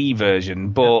PC version,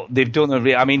 but they've done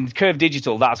I mean, Curve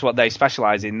Digital, that's what they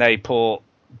specialize in. They port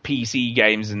PC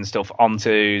games and stuff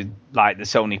onto like the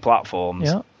Sony platforms.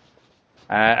 Yeah.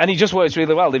 And it just works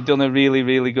really well. They've done a really,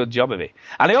 really good job of it.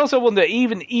 And I also wonder,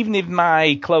 even if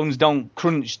my clones don't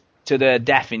crunch to their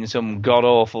death in some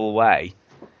god-awful way,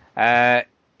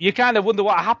 you kind of wonder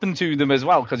what happened to them as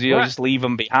well, because you just leave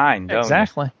them behind, don't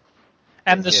Exactly. you?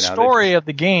 And the story of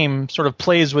the game sort of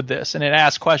plays with this, and it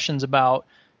asks questions about,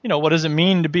 you know, what does it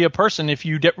mean to be a person if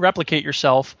you replicate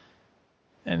yourself?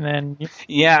 And then...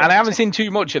 Yeah, and I haven't seen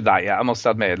too much of that yet, I must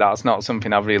admit. That's not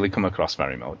something I've really come across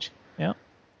very much. Yeah.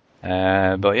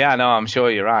 But yeah, no, I'm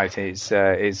sure you're right. It's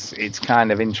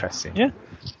kind of interesting. Yeah.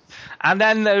 And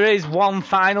then there is one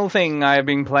final thing I've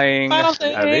been playing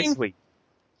this week,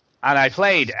 and I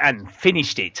played and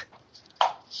finished it.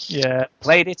 Yeah.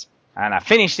 Played it and I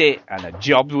finished it, and the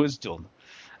job was done.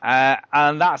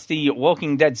 And that's the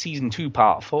Walking Dead Season 2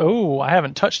 Part 4. Oh, I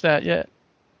haven't touched that yet.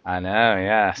 I know,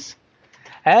 yes.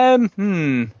 It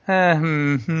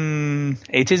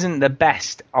isn't the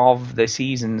best of the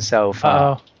season so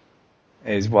far,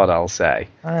 is what I'll say.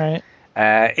 All right.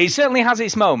 It certainly has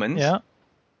its moments. Yeah.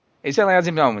 It certainly has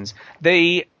its moments.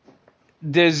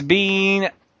 There's been...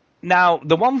 Now,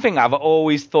 the one thing I've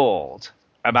always thought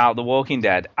about The Walking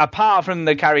Dead, apart from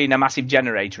the carrying a massive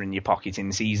generator in your pocket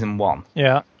in Season 1...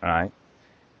 Yeah. Right?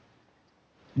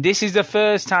 This is the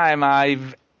first time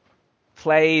I've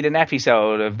played an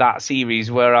episode of that series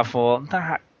where I thought,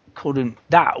 that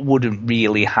wouldn't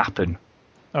really happen.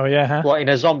 Oh, yeah, huh? What, in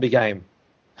a zombie game?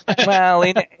 Well,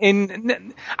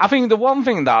 I think the one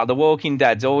thing that The Walking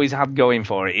Dead's always had going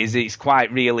for it is it's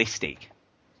quite realistic.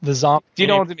 The zombie. Do you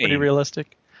know what I mean? Pretty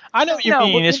realistic. I know what you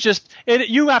mean. It's just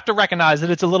you have to recognize that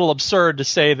it's a little absurd to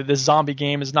say that this zombie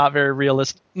game is not very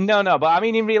realistic. No, but I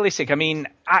mean in realistic, I mean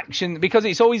action, because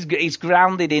it's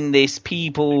grounded in this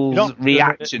people's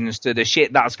reactions to the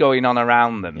shit that's going on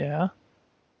around them. Yeah.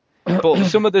 But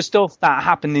some of the stuff that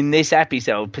happened in this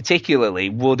episode,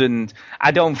 particularly,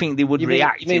 I don't think they would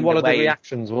react. You mean one of the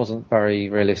reactions wasn't very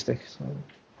realistic? So.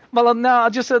 Well, no,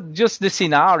 just the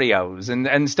scenarios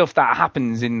and stuff that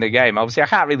happens in the game. Obviously, I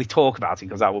can't really talk about it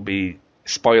because that would be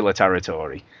spoiler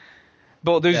territory.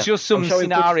 But there's just some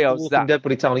scenarios that... Dead,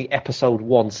 but it's only episode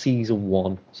 1, season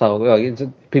 1.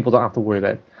 So people don't have to worry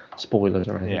about spoilers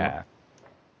or anything. Yeah.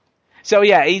 So,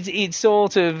 yeah, it's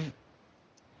sort of...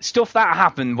 Stuff that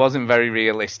happened wasn't very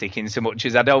realistic in so much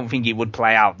as I don't think it would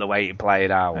play out the way it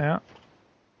played out. Yeah.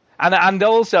 And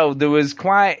also,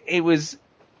 it was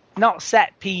not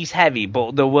set piece heavy,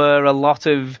 but there were a lot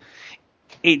of...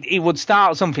 It would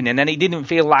start something and then it didn't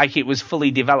feel like it was fully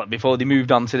developed before they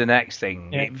moved on to the next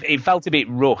thing. Yeah. It felt a bit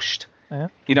rushed. Yeah.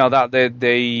 You know, that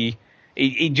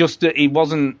it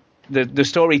wasn't... The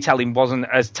storytelling wasn't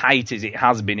as tight as it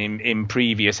has been in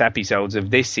previous episodes of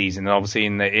this season, and obviously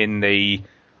in the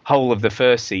whole of the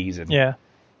first season. Yeah.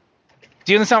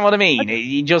 Do you understand what I mean?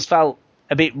 It just felt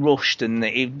a bit rushed, and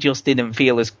it just didn't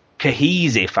feel as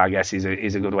cohesive, I guess is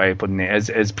a good way of putting it,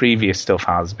 as previous stuff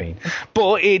has been.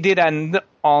 But it did end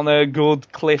on a good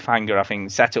cliffhanger, I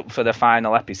think, set up for the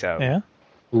final episode. Yeah.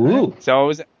 Ooh. So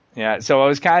I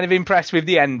was kind of impressed with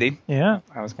the ending. Yeah.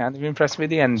 I was kind of impressed with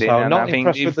the ending. So and not I think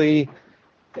impressed with the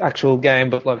actual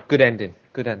game, but like good ending.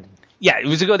 Yeah, it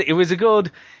was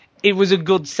a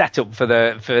good setup for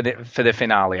the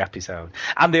finale episode.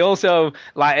 And they also,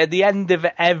 like, at the end of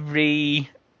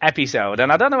every episode,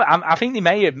 and I don't know, I think they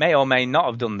may or may not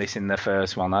have done this in the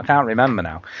first one, I can't remember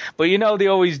now, but you know, they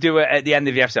always do it at the end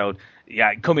of the episode,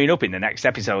 coming up in the next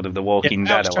episode of The Walking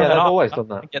Dead. They've always done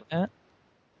that. Get that.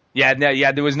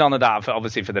 Yeah, there was none of that,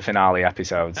 obviously, for the finale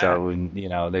episode, so, you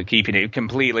know, they're keeping it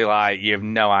completely like, you have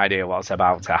no idea what's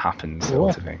about to happen,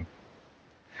 sort of thing.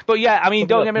 But yeah, I mean,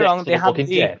 don't get me wrong, they had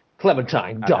the...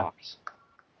 Clementine dies.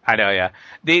 I know, yeah.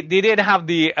 They did have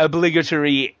the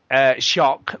obligatory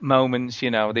shock moments,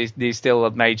 you know. They still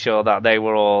had made sure that they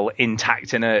were all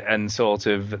intact and sort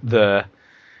of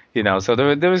you know. So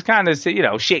there was kind of, you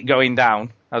know, shit going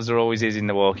down, as there always is in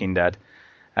The Walking Dead.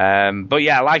 But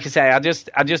yeah, like I say, I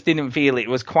just didn't feel it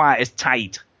was quite as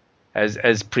tight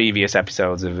as previous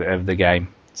episodes of the game.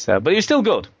 So, but it was still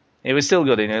good. It was still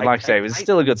good, and like I say, it was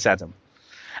still a good setup.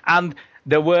 And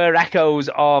there were echoes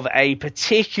of a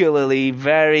particularly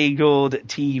very good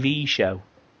TV show.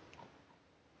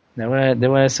 There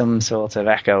were some sort of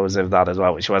echoes of that as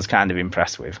well, which I was kind of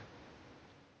impressed with.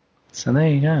 So there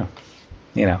you go.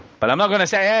 You know, but I'm not going to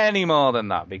say any more than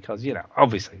that because, you know,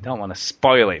 obviously don't want to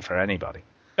spoil it for anybody.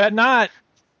 But not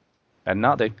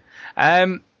do.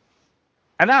 And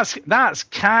that's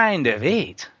kind of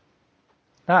it.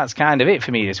 That's kind of it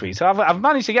for me this week. So I've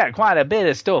managed to get quite a bit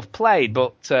of stuff played,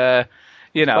 but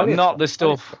you know, not the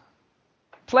stuff.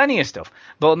 Plenty of stuff,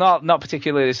 but not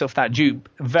particularly the stuff that Duke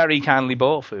very kindly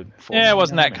bought for me. Yeah, it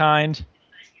wasn't that kind.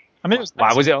 I mean, it was.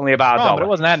 Why was it only about $1? But it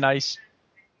wasn't that nice.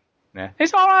 Yeah,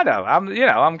 it's all right though.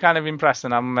 I'm kind of impressed,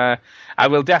 and I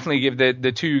will definitely give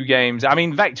the two games. I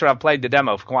mean, Vector, I've played the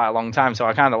demo for quite a long time, so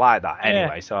I kind of like that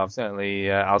anyway. So I'll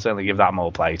certainly give that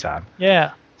more playtime.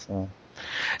 Yeah.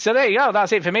 So there you go.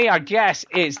 That's it for me. I guess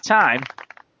it's time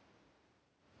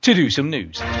to do some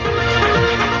news.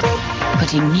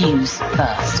 Putting news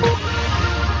first.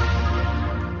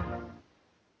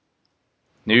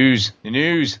 News. The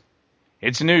news.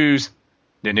 It's news.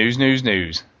 The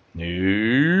news.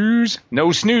 News.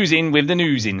 No snoozing with the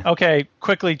newsing. Okay,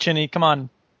 quickly, Chinny, come on.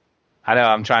 I know,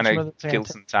 I'm trying Some to of the kill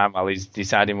fantastic- some time while he's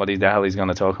deciding what the hell he's going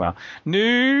to talk about.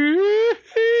 News.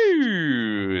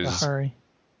 Hurry.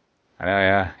 I know,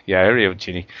 yeah. Yeah, hurry up,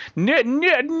 Chinny. News.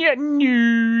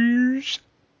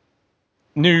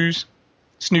 News.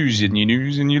 Snoozing, you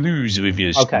news, and you lose with your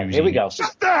Okay, snoozing. here we go.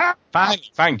 Fine,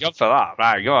 thank God for that.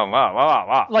 Right, go on.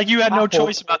 What? Like you had no Apple.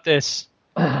 choice about this.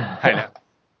 I know.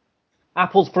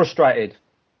 Apple's frustrated.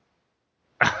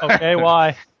 Okay,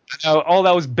 why? I know, all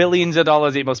those billions of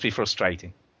dollars, it must be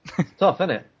frustrating. Tough, isn't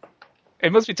it?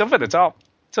 It must be tough at the top.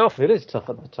 Tough. It is tough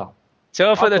at the top.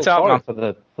 Tough I at the feel top, sorry man.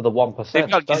 for the 1%. They've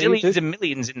got don't you, gazillions dude? and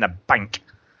millions in the bank.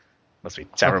 Must be I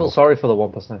terrible. feel sorry for the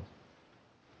 1%.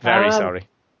 Very sorry.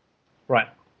 Right.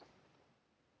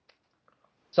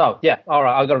 So, yeah, all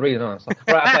right, I've got to read another stuff.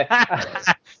 Right,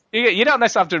 okay. You don't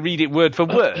necessarily have to read it word for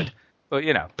word, but,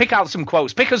 pick out some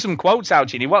quotes. Pick us some quotes out,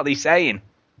 Ginny. What are they saying?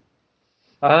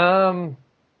 The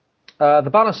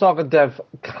Banner Saga dev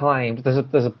claimed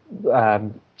there's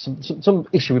some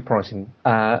issue with pricing.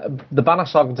 The Banner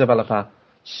Saga developer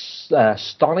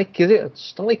Stoic, is it?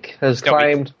 Stoic has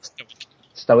claimed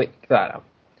Stoic. I don't know.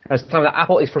 Has claimed that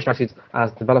Apple is frustrated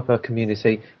as developer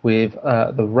community with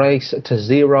the race to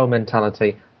zero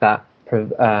mentality that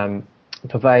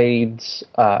pervades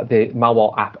the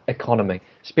mobile app economy.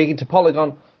 Speaking to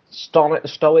Polygon,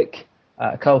 Stoic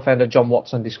co-founder John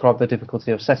Watson described the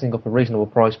difficulty of setting up a reasonable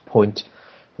price point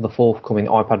for the forthcoming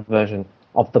iPad version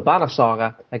of the Banner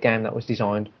Saga, a game that was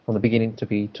designed from the beginning to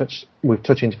be with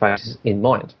touch interfaces in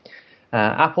mind.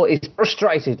 Apple is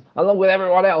frustrated, along with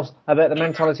everyone else, about the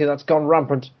mentality that's gone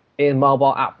rampant in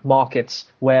mobile app markets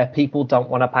where people don't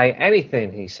want to pay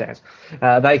anything, he says.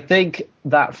 They think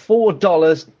that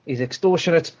 $4 is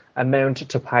extortionate amount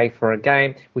to pay for a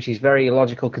game, which is very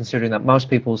illogical considering that most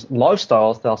people's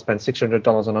lifestyles, they'll spend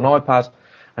 $600 on an iPad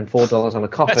and $4 on a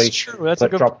coffee. That's true. That's a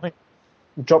good point.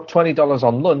 Drop $20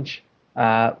 on lunch,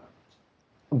 but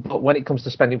when it comes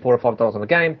to spending $4 or $5 on a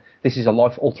game, this is a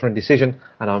life-altering decision,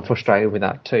 and I'm frustrated with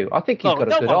that too. I think he's got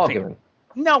a good argument.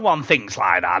 No one thinks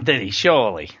like that, did he?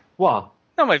 Surely. What?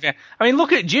 No, I mean,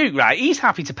 look at Duke, right? He's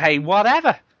happy to pay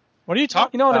whatever. What are you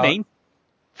talking about? You know about? what I mean?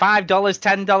 $5,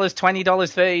 $10,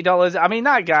 $20, $30. I mean,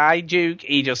 that guy, Duke,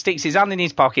 he just sticks his hand in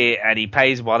his pocket and he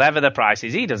pays whatever the price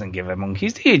is. He doesn't give a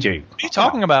monkeys, do you, Duke? What are you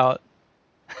talking about?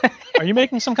 Are you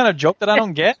making some kind of joke that I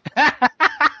don't get? Is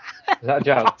that a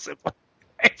joke? Possibly.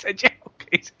 It's a joke.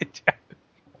 It's a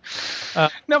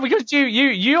joke. No, because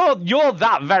you're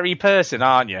that very person,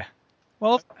 aren't you?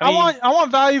 Well, I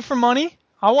want value for money.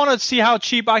 I want to see how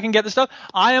cheap I can get the stuff.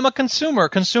 I am a consumer.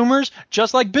 Consumers,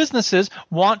 just like businesses,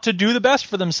 want to do the best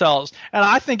for themselves. And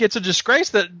I think it's a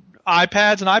disgrace that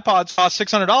iPads and iPods cost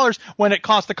 $600 when it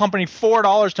cost the company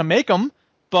 $4 to make them.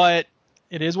 But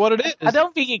it is what it is. I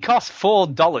don't think it costs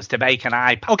 $4 to make an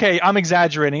iPad. Okay, I'm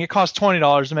exaggerating. It costs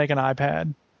 $20 to make an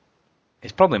iPad.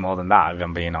 It's probably more than that, if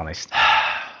I'm being honest.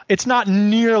 It's not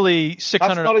nearly $600.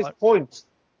 That's not his point.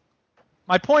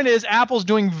 My point is, Apple's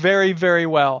doing very, very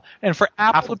well. And for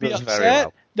Apple to be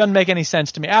upset doesn't make any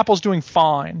sense to me. Apple's doing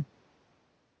fine.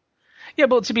 Yeah,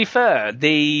 but to be fair,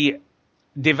 the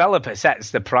developer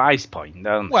sets the price point,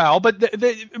 don't they? Well, but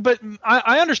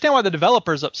I understand why the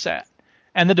developer's upset.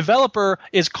 And the developer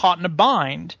is caught in a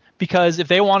bind because if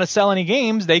they want to sell any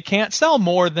games, they can't charge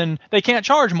more than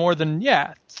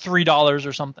 $3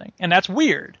 or something. And that's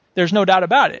weird. There's no doubt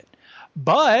about it.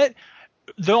 But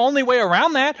the only way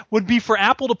around that would be for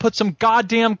Apple to put some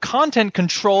goddamn content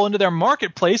control into their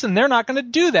marketplace, and they're not going to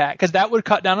do that because that would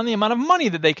cut down on the amount of money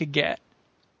that they could get.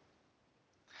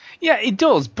 Yeah, it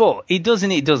does, but it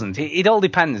doesn't. It doesn't. It all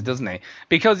depends, doesn't it?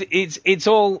 Because it's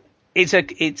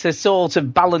a sort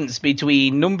of balance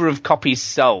between number of copies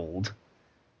sold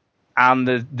and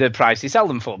the price they sell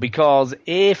them for. Because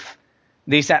if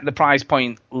they set the price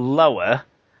point lower,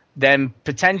 then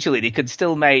potentially they could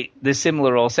still make the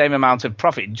similar or same amount of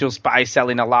profit just by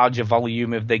selling a larger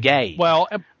volume of the game. Well,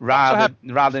 rather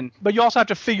than. But you also have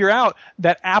to figure out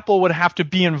that Apple would have to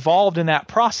be involved in that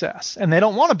process, and they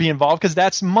don't want to be involved because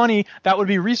that's money, that would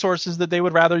be resources that they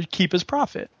would rather keep as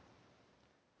profit.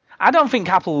 I don't think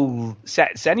Apple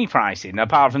sets any pricing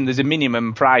apart from there's a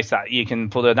minimum price that you can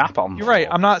put an app on. You're right.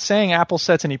 I'm not saying Apple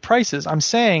sets any prices. I'm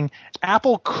saying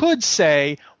Apple could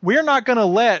say, we're not going to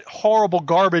let horrible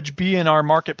garbage be in our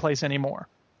marketplace anymore.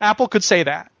 Apple could say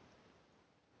that.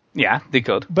 Yeah, they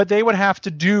could. But they would have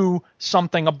to do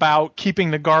something about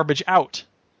keeping the garbage out.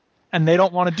 And they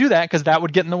don't want to do that because that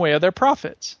would get in the way of their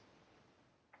profits.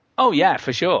 Oh, yeah,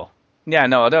 for sure. Yeah,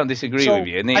 no, I don't disagree with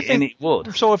you, and it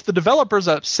would. So if the developer's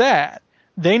upset,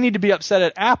 They need to be upset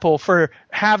at Apple for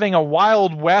having a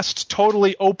Wild West,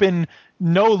 totally open,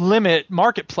 no limit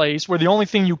marketplace where the only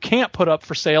thing you can't put up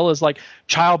for sale is like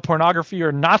child pornography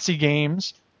or Nazi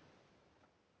games.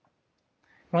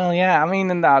 Well, yeah, I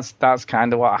mean, and that's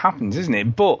kind of what happens, isn't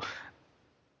it? But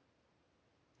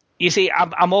you see,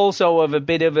 I'm also of a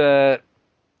bit of a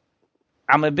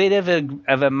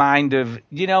mind of,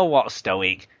 you know what,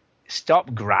 Stoic,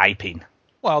 stop griping.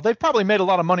 Well, they've probably made a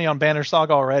lot of money on Banner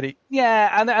Saga already.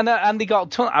 Yeah, and they got a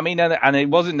ton. I mean, and it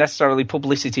wasn't necessarily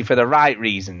publicity for the right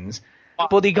reasons,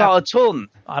 but they got a ton.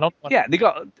 Yeah, they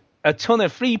got a ton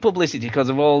of free publicity because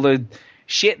of all the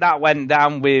shit that went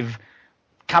down with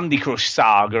Candy Crush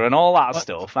Saga and all that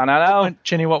stuff. And I know,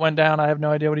 Chinny, what went down? I have no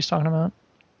idea what he's talking about.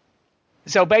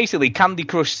 So basically, Candy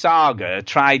Crush Saga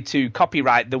tried to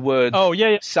copyright the word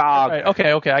Saga. Right.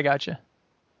 Okay, I got you.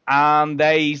 And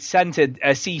they sent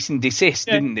a cease and desist,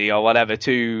 didn't they, or whatever,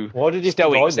 to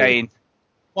Stoic saying...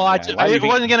 Well, I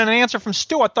wasn't getting an answer from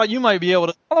Stu. I thought you might be able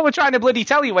to... Well, I was trying to bloody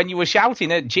tell you when you were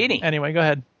shouting at Ginny. Anyway, go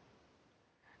ahead.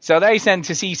 So they sent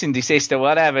a cease and desist or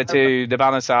whatever to the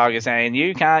Banner Saga saying,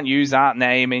 you can't use that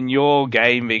name in your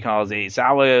game because it's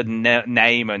our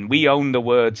name and we own the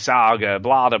word Saga,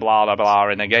 blah, blah, blah, blah, blah,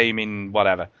 in a game in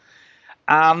whatever.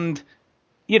 And...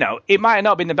 you know, it might have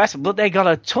not been the best, but they got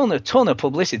a ton of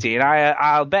publicity, and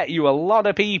I'll bet you a lot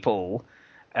of people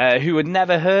who had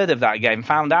never heard of that game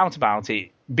found out about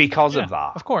it because of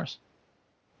that. Of course.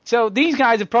 So these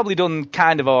guys have probably done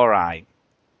kind of all right.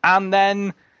 And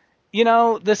then, you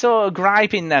know, they're sort of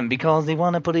griping them because they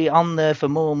want to put it on there for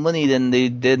more money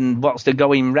than what's the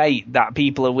going rate that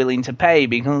people are willing to pay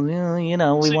because, you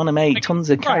know, we want to make tons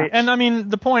of cash. Right, and I mean,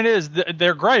 the point is,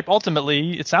 their gripe,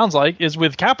 ultimately, it sounds like, is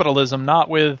with capitalism, not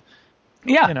with,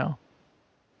 you know.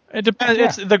 It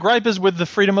depends. The gripe is with the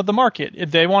freedom of the market. If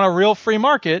they want a real free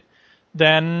market,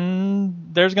 then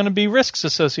there's going to be risks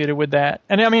associated with that.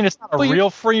 And I mean, it's not a real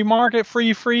free market,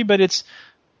 free, but it's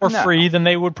more free than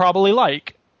they would probably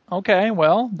like. Okay,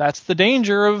 well, that's the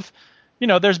danger of, you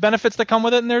know, there's benefits that come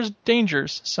with it and there's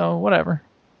dangers, so whatever.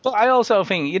 But I also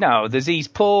think, you know, there's these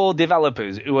poor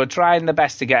developers who are trying their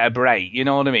best to get a break, you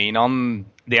know what I mean, on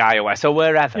the iOS or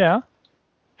wherever,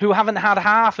 who haven't had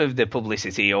half of the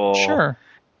publicity or,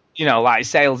 you know, like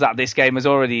sales that this game has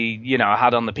already, you know,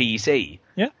 had on the PC.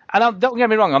 Yeah. And don't get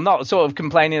me wrong, I'm not sort of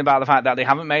complaining about the fact that they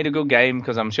haven't made a good game,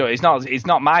 because I'm sure it's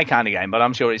not my kind of game, but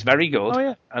I'm sure it's very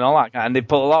good and all that. And they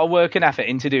put a lot of work and effort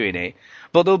into doing it.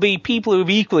 But there'll be people who've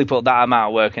equally put that amount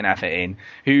of work and effort in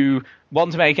who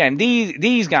want to make a game.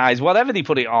 These guys, whatever they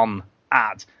put it on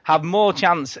at, have more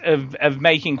chance of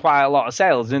making quite a lot of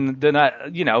sales than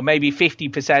you know, maybe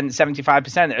 50%,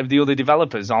 75% of the other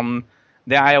developers on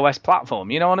the iOS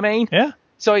platform. You know what I mean? Yeah.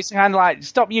 So it's kind of like,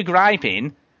 stop your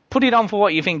griping. Put it on for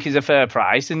what you think is a fair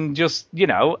price and just, you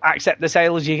know, accept the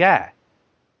sales you get.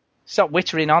 Stop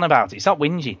wittering on about it. Stop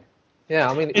whinging. Yeah,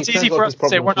 I mean, it's easy for us to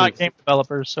say we're not game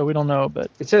developers, so we don't know. But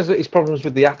it says that it's problems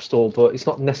with the App Store, but it's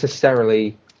not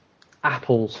necessarily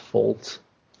Apple's fault.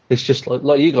 It's just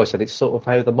like you guys said, it's sort of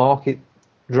how the market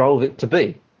drove it to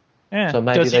be. Yeah. So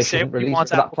maybe they shouldn't release it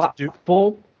to that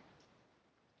platform.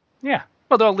 Yeah.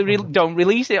 Well, don't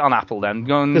release it on Apple then.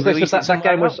 Go and release it that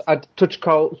game had touch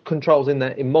controls in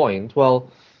there in mind.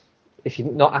 Well, if you're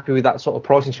not happy with that sort of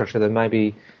pricing structure, then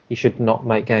maybe you should not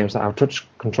make games that have touch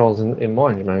controls in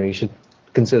mind. You know, you should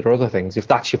consider other things if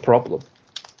that's your problem.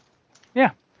 Yeah,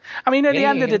 I mean, at the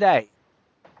end of the day,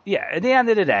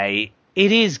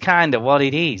 it is kind of what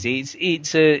it is.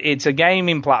 It's a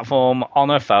gaming platform on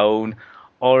a phone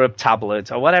or a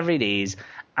tablet or whatever it is.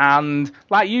 And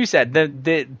like you said,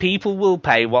 the people will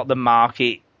pay what the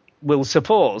market will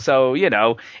support. So, you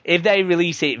know, if they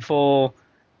release it for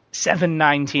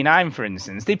 $7.99, for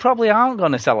instance, they probably aren't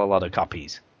going to sell a lot of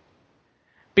copies.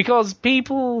 Because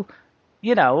people,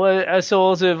 you know, are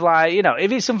sort of like, you know,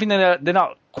 if it's something that they're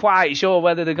not quite sure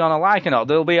whether they're going to like or not,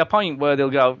 there'll be a point where they'll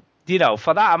go, you know,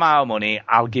 for that amount of money,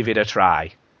 I'll give it a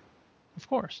try. Of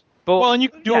course. But, well, and you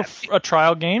can do a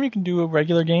trial game. You can do a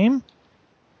regular game.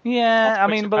 Yeah, I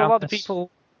mean, but a lot of people...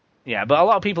 Yeah, but a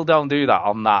lot of people don't do that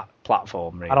on that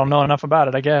platform, really. I don't know enough about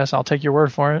it, I guess. I'll take your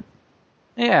word for it.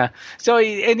 Yeah, so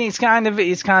it's kind of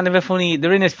a funny...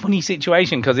 They're in a funny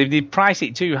situation, because if they price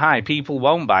it too high, people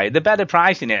won't buy it. They're better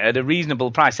pricing it at a reasonable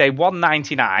price, say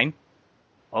 $1.99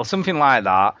 or something like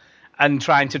that, and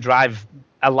trying to drive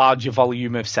a larger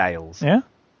volume of sales. Yeah.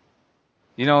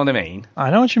 You know what I mean?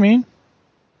 I know what you mean.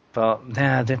 But,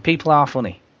 yeah, the people are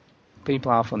funny.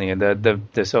 People are funny, and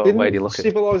the sort of way they look at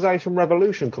it. Civilization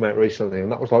Revolution come out recently,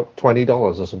 and that was like $20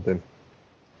 or something.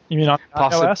 You mean on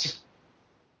iOS?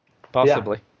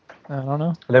 Possibly. Yeah. I don't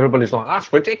know. And everybody's like,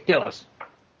 that's ridiculous.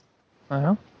 I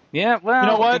know. Yeah, well,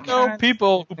 You know what, though? kind-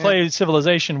 People who play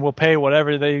Civilization will pay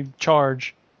whatever they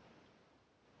charge.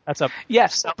 That's a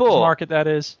yes, seller's but market, that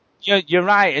is. you're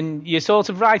right, and you're sort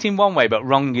of right in one way, but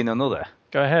wrong in another.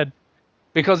 Go ahead.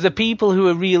 Because the people who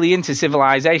are really into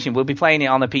Civilization will be playing it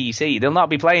on a PC. They'll not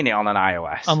be playing it on an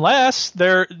iOS. Unless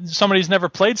somebody's never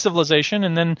played Civilization,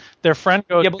 and then their friend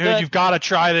goes, dude, you've got to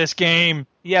try this game.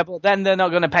 Yeah, but then they're not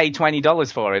going to pay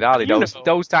 $20 for it, are they?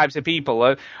 Those types of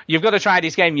people. You've got to try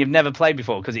this game you've never played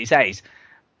before because it says,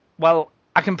 well,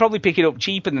 I can probably pick it up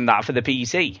cheaper than that for the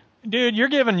PC. Dude, you're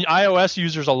giving iOS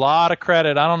users a lot of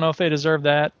credit. I don't know if they deserve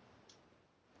that.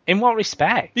 In what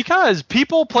respect? Because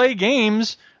people play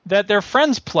games that their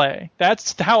friends play.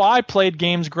 That's how I played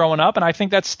games growing up, and I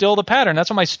think that's still the pattern. That's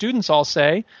what my students all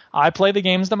say. I play the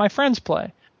games that my friends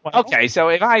play. Well, okay, so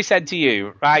if I said to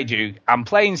you, right, Duke, I'm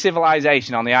playing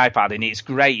Civilization on the iPad, and it's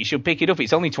great, you should pick it up,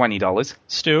 it's only $20.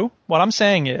 Stu, what I'm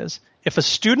saying is, if a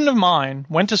student of mine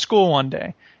went to school one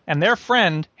day, and their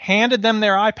friend handed them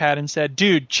their iPad and said,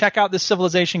 dude, check out this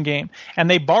Civilization game, and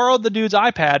they borrowed the dude's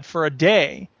iPad for a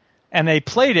day, and they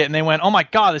played it, and they went, oh my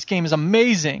god, this game is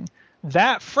amazing,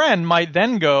 that friend might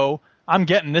then go, I'm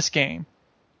getting this game.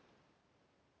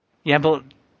 Yeah, but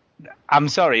I'm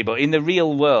sorry, but in the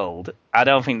real world, I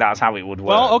don't think that's how it would work.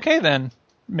 Well, okay then.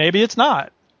 Maybe it's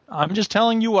not. I'm just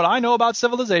telling you what I know about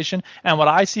Civilization and what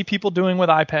I see people doing with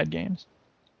iPad games.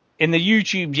 In the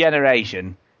YouTube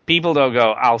generation, people don't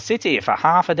go, I'll sit here for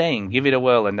half a day and give it a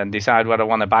whirl and then decide whether I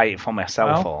want to buy it for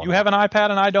myself or... You have an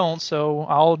iPad and I don't, so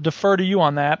I'll defer to you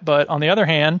on that. But on the other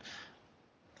hand,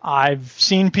 I've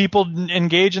seen people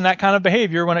engage in that kind of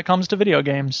behavior when it comes to video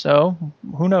games, so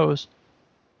who knows?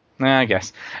 I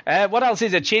guess. What else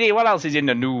is a Chitty? What else is in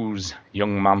the news,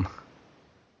 young man?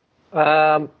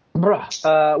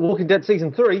 Walking Dead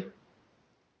Season 3.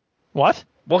 What?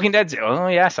 Walking Dead... Oh,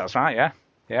 yes, that's right, yeah.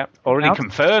 Yeah, already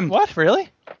confirmed. What, really?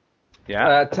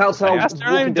 Yeah. Telltale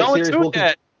Walking Dead series will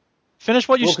finish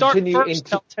what you started continue first,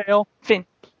 Telltale.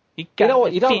 You know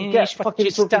what? You don't get fucking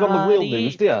interrupted on the real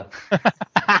news, do you?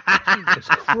 Jesus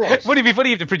Christ. Wouldn't it be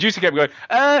funny if the producer kept going,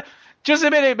 just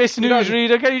a minute, Mr.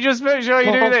 Newsreader, can you just make sure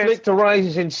you do this? Conflict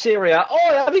arises in Syria.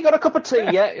 Oh, have you got a cup of tea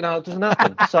yet? You know, it doesn't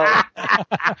happen. So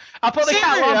I'll put the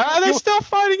cat on. Are they still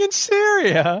fighting in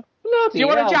Syria? Bloody do you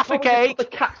want a Jaffa cake?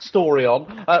 Put the cat story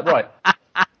on. Right.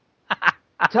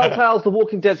 Telltale's The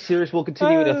Walking Dead series will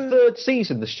continue in a third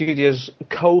season. The studio's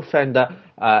co-founder,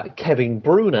 Kevin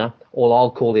Bruner, or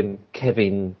I'll call him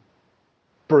Kevin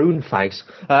Bruneface,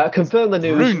 confirmed the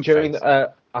news during... I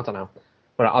don't know.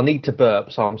 But I need to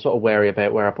burp, so I'm sort of wary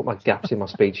about where I put my gaps in my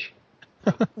speech.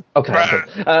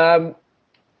 Okay.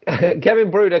 Kevin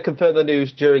Bruner confirmed the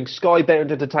news during Skybound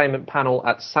Entertainment panel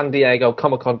at San Diego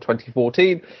Comic-Con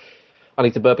 2014. I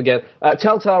need to burp again.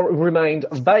 Telltale remained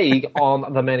vague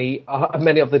on the many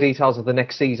of the details of the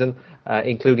next season,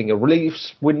 including a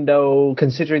release window,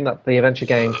 considering that the Adventure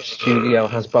Game studio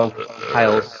has both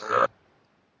tales.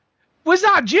 Was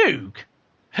that Duke?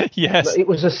 Yes. It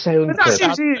was a sound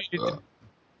clip.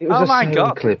 It was a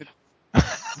sound clip. I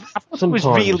thought it was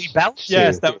really belched.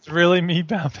 Yes, that was really me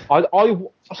belching.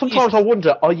 Sometimes I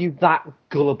wonder, are you that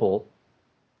gullible?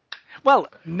 Well,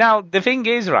 now, the thing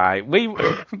is, right, when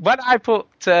I put,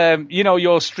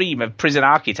 your stream of Prison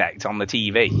Architect on the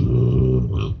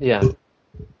TV... Yeah.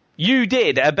 You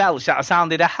did a belch that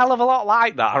sounded a hell of a lot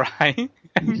like that, right?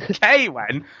 And Kay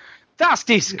went, that's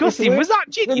disgusting. Was that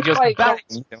Ginny just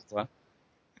belched?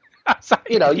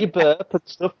 You know, you burp and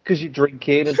stuff because you're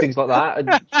drinking and things like that,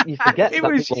 and you forget it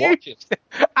that was people watch it.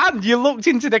 And you looked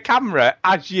into the camera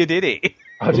as you did it.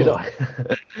 Oh, did I?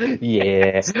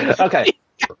 Yeah. Okay.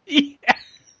 Yeah.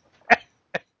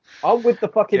 On with the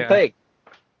fucking thing.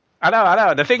 I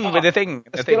know. The thing with the thing.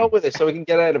 Let's get on with it so we can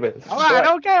get out of it. All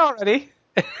right, okay already.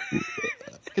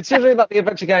 Considering that the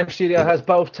Adventure Game Studio has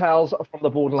both Tales from the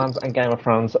Borderlands and Game of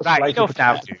Thrones. Right, enough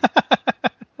now, dude.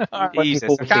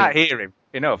 Jesus, I can't hear him.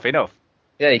 Enough.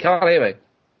 Yeah, you can't hear me.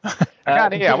 I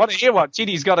can't hear. I want to hear what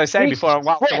Ginny's got to say before I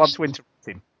want to interrupt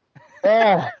him.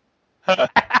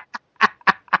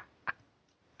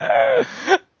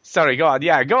 Sorry, go on.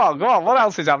 Yeah, go on. What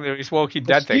else is happening with this Walking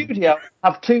Dead thing? The studio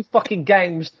have 2 fucking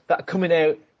games that are coming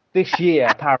out this year,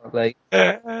 apparently.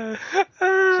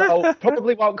 So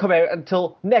probably won't come out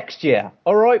until next year.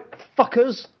 All right,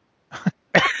 fuckers.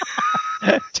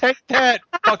 Take that,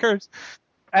 fuckers.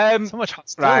 So much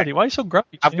hostility. Right. Why are you so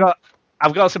grumpy? I've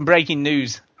got some breaking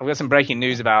news. I've got some breaking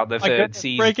news about the third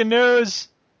season. Breaking news.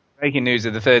 Breaking news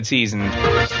of the third season.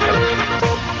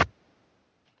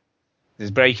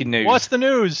 There's breaking news. What's the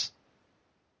news?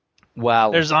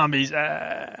 Well, there's zombies.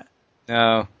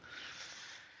 No.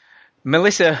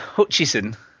 Melissa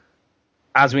Hutchison,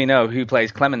 as we know, who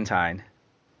plays Clementine,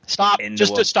 Stop. In the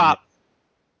Just to one- stop.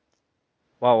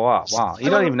 Wow. You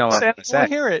don't even know what I'm going to I say. want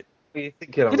to hear it. What are you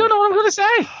thinking of? You don't know what I'm going to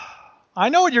say. I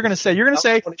know what you're going to say. You're going to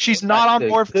say she's not on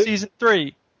board for season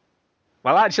 3.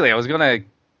 Well, actually, I was going to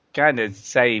kind of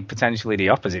say potentially the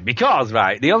opposite. Because,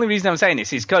 right, the only reason I'm saying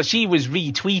this is because she was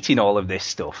retweeting all of this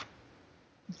stuff.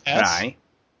 Yes. Right?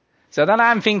 So then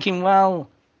I'm thinking, well,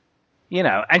 you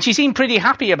know, and she seemed pretty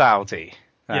happy about it.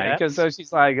 Right? Yes. Because so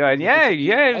she's like going,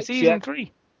 yeah, season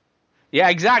 3. Yeah,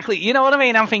 exactly. You know what I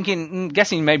mean? I'm thinking,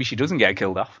 guessing maybe she doesn't get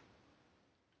killed off.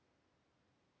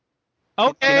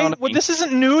 Okay, You know what I well, mean? this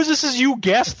isn't news. This is you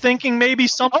guess thinking maybe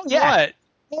something. Oh, yeah.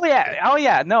 What? Oh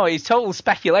yeah. No, it's total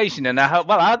speculation, and I hope.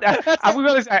 Well, I'm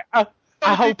going to say I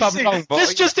hope I'm wrong. But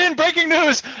This just in, breaking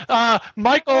news.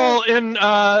 Michael in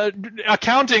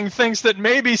accounting thinks that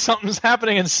maybe something's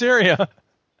happening in Syria.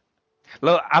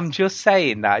 look, I'm just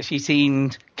saying that she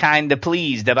seemed kind of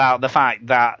pleased about the fact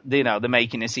that they're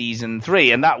making a season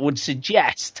 3, and that would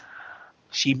suggest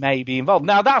she may be involved.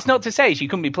 Now, that's not to say she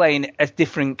couldn't be playing a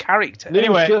different character.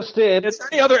 Anyway, just in. is there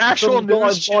any other actual Some guy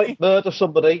news? might murder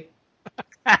somebody.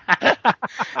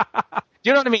 Do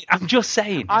you know what I mean? I'm just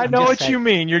saying. I know what you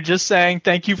mean. You're just saying.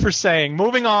 Thank you for saying.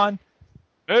 Moving on.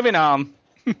 Moving on.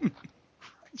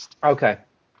 Okay.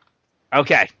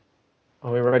 Okay.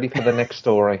 Are we ready for the next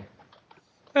story?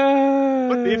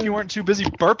 Would be if you weren't too busy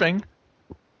burping.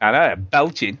 I know,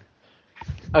 belching.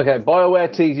 Okay,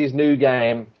 BioWare teases new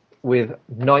game with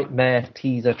Nightmare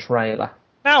teaser trailer.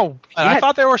 Now, I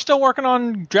thought they were still working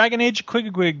on Dragon Age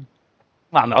Quigwig.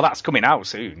 Well, no, that's coming out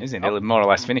soon, isn't it? They'll more or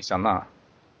less finished on that.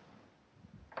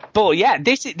 But yeah,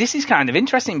 this is kind of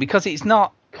interesting because it's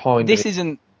not.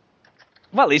 Isn't.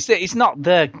 Well, it's not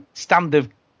the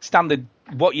standard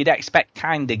what you'd expect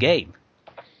kind of game.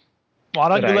 Why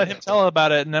don't you let him tell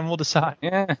about it and then we'll decide?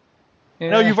 Yeah. I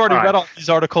know you've already read all these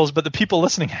articles, but the people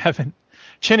listening haven't.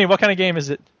 Chinny, what kind of game is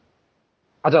it?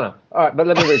 I don't know. All right, but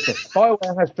let me read this.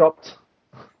 BioWare has dropped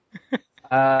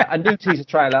a new teaser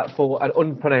trailer for an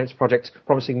unpronounced project,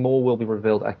 promising more will be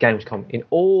revealed at Gamescom in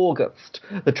August.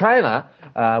 The trailer,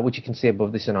 which you can see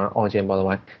above this in our IGN, by the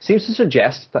way, seems to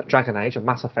suggest that Dragon Age, a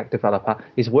Mass Effect developer,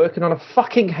 is working on a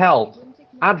fucking hell.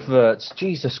 Adverts,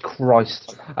 Jesus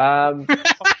Christ. Adverts.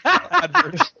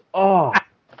 Oh.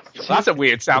 That's a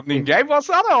weird sounding game. What's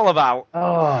that all about?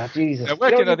 Oh, Jesus. They're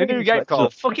working on a new game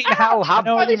called Fucking Hell. I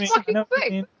know what you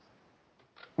mean.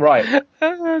 Right.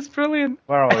 That's brilliant.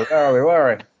 Where are we?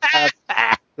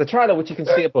 The trailer, which you can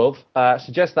see above,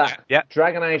 suggests that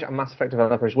Dragon Age and Mass Effect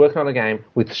developer is working on a game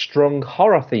with strong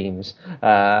horror themes.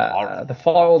 The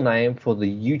file name for the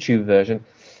YouTube version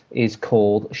is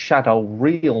called Shadow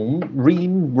Realms,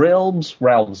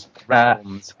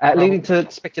 leading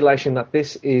to speculation that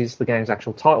this is the game's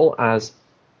actual title, as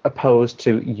opposed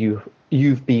to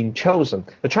You've Been Chosen.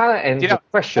 The trailer ends with a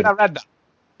question. I read that.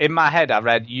 In my head, I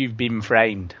read You've Been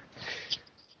Framed.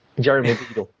 Jeremy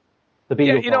Beadle. The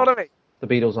Beatles. You know what I mean? The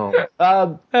Beatles on.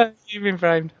 You've Been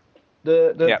Framed.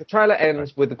 The trailer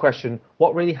ends with the question,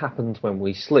 what really happens when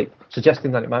we sleep?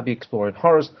 Suggesting that it might be exploring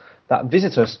horrors that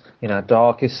visit us in our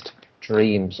darkest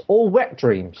dreams, or wet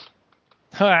dreams.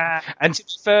 And to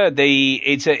be fair,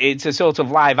 it's a sort of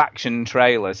live action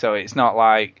trailer, so it's not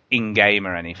like in game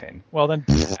or anything. Well then,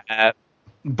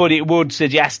 but it would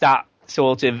suggest that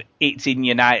sort of it's in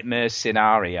your nightmare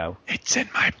scenario. It's in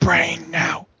my brain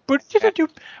now. But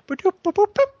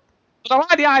I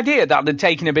like the idea that they're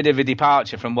taking a bit of a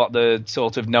departure from what they're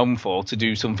sort of known for to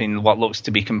do something what looks to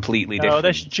be completely different. No,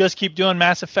 they should just keep doing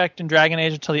Mass Effect and Dragon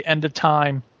Age until the end of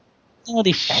time. No,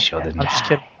 they shouldn't. I'm just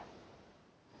kidding.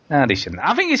 No, they shouldn't.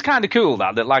 I think it's kind of cool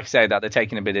that like I say, that they're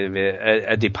taking a bit of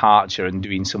a departure and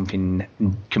doing something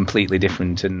completely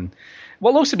different, and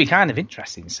what looks to be kind of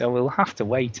interesting. So we'll have to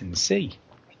wait and see.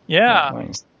 Yeah.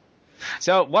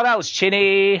 So what else,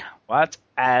 Chinny? What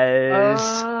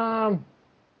else?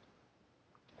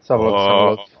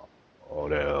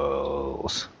 What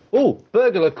else? Oh,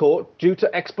 burglar caught due to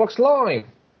Xbox Live.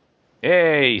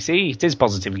 Hey, see, it is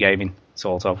positive gaming,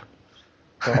 sort of.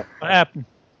 What happened?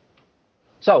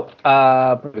 So,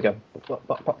 here we go.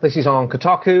 This is on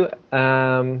Kotaku.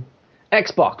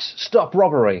 Xbox, stop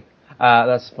robbery.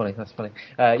 That's funny.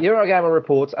 Eurogamer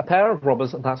reports a pair of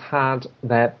robbers that had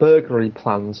their burglary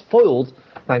plans foiled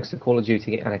thanks to Call of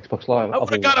Duty and Xbox Live. I would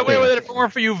have got away with it if it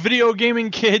weren't for you video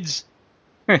gaming kids.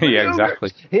 Yeah,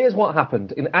 exactly. Here's what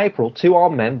happened. In April, 2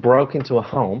 armed men broke into a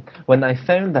home. When they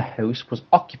found the house was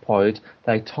occupied,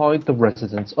 they tied the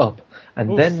residents up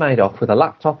and then made off with a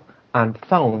laptop and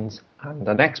phones and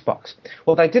an Xbox.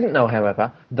 What they didn't know,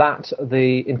 however, that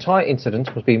the entire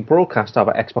incident was being broadcast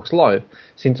over Xbox Live,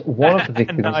 since one of the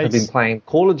victims had been playing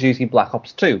Call of Duty Black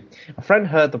Ops 2. A friend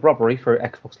heard the robbery through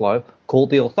Xbox Live, called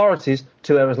the authorities.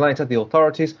 2 hours later, the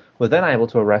authorities were then able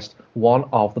to arrest one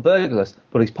of the burglars,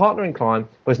 but his partner in crime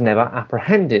was never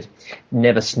apprehended.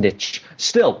 Never snitch.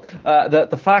 Still,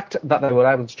 the fact that they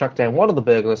were able to track down one of the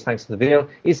burglars thanks to the video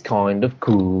is kind of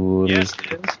cool. Yes,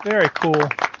 it's very cool.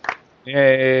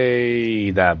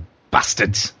 Yay, the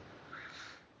bastards.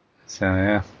 So,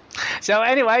 yeah. So,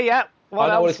 anyway, yeah. I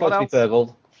know what it's like to be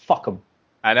burgled. Fuck them.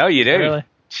 I know you do. Really?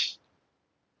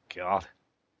 God.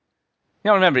 You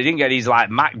don't remember, he didn't get his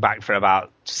Mac back for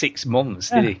about 6 months,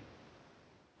 did he?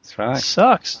 That's right.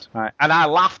 Sucks. That's right. And I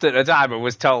laughed at the time and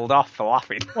was told off for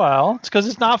laughing. Well, it's because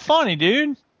it's not funny,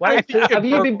 dude. Wait, have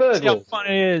you been burgled? See how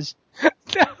funny it is.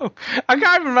 No, I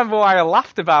can't remember why I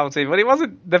laughed about it, but it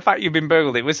wasn't the fact you've been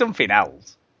burgled. It was something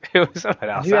else. It was something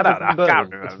else. I don't know. I can't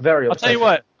remember. It's very I'll tell you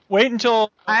what. Wait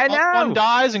until I know. one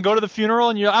dies and go to the funeral,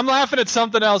 and I'm laughing at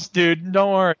something else, dude.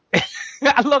 Don't worry.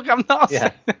 Look, I'm not.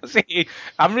 Yeah. See,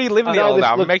 I'm reliving it all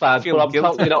now. I'm making me feel but I'm guilty.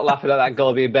 totally not laughing at that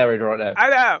guy being buried right now. I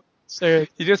know.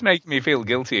 Seriously. You just make me feel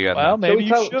guilty again. Well, maybe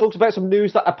you should. Talked about some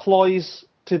news that applies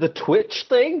to the Twitch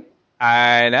thing.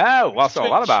 I know. What's all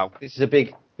that about? This is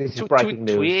breaking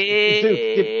news.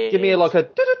 Twitch. Give me a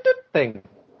thing.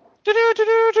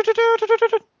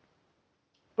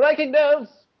 Breaking news.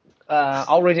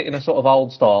 I'll read it in a sort of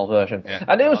old style version. Yeah.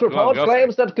 A news report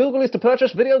claims that Google is to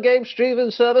purchase video game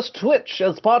streaming service Twitch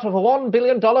as part of a $1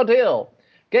 billion deal.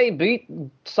 GameBeat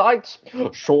cites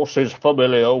sources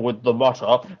familiar with the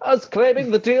matter as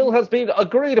claiming the deal has been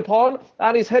agreed upon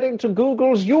and is heading to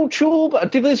Google's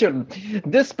YouTube division.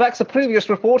 This backs a previous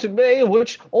report in May,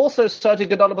 which also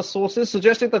cited anonymous sources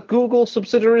suggesting that Google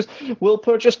subsidiaries will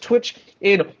purchase Twitch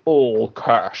in all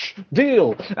cash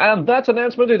deal. And that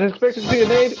announcement is expected to be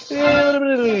made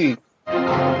imminently.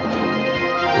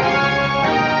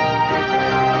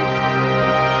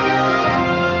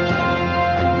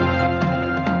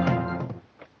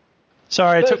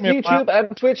 Sorry, it took me a while. YouTube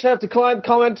and Twitch have declined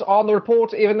comment on the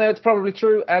report, even though it's probably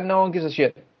true, and no one gives a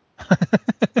shit. No,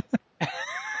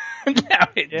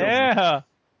 it doesn't.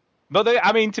 But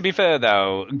I mean, to be fair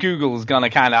though, Google's gonna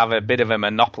kind of have a bit of a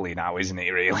monopoly now, isn't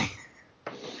it? Really?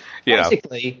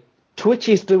 Basically, Twitch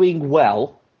is doing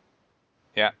well.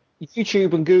 Yeah.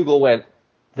 YouTube and Google went,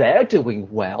 they're doing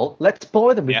well. Let's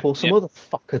buy them before some other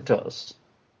fucker does.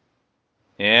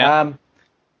 Yeah.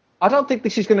 I don't think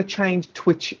this is going to change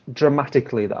Twitch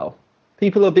dramatically, though.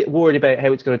 People are a bit worried about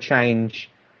how it's going to change.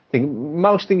 I think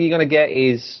most thing you're going to get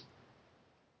is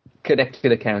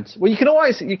connected accounts. Well, you can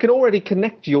already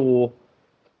connect your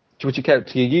Twitch account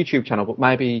to your YouTube channel, but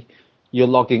maybe your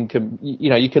login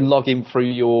you can log in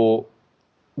through your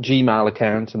Gmail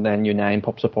account and then your name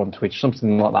pops up on Twitch,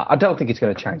 something like that. I don't think it's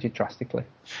going to change it drastically.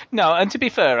 No, and to be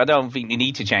fair, I don't think they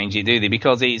need to change it, do they?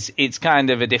 Because it's kind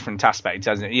of a different aspect,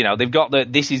 hasn't it? They've got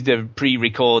this is the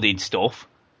pre-recorded stuff,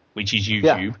 which is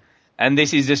YouTube, and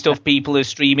this is the stuff people are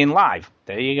streaming live.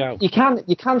 There you go. You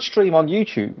can stream on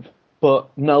YouTube, but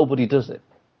nobody does it.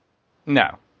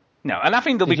 No, and I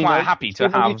think they'll be quite happy to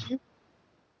have.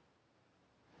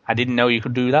 I didn't know you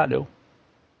could do that, though.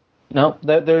 No,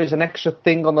 there is an extra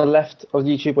thing on the left of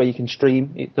YouTube where you can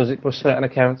stream. It does it for certain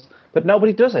accounts, but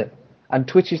nobody does it. And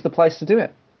Twitch is the place to do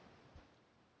it.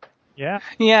 Yeah.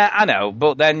 Yeah, I know,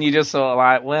 but then you just sort of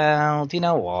like, well, do you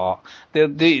know what?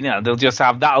 They'll just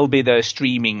have that'll be the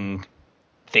streaming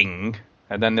thing,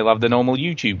 and then they'll have the normal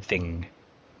YouTube thing,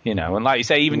 And like you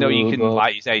say, even though you can,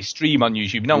 like you say, stream on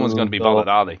YouTube, no one's going to be bothered,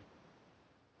 are they?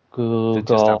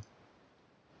 Google.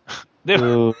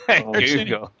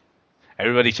 Google.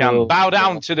 Everybody chant, bow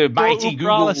down to the mighty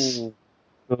Google.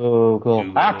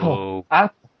 Google. Apple.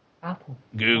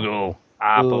 Google.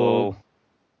 Apple.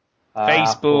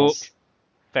 Facebook.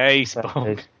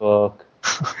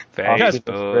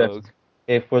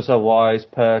 It was a wise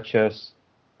purchase.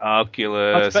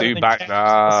 Oculus. Who backed that?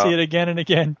 I see it again and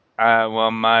again. I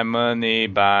want my money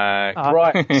back.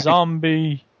 Right.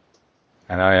 Zombie.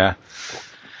 I know,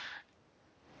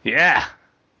 yeah.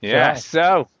 Yeah,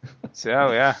 so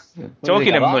yeah.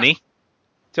 Talking of money,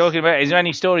 is there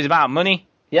any stories about money?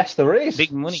 Yes, there is.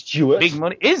 Big money. Stuart. Big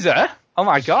money. Is there? Oh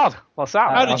my God. What's that?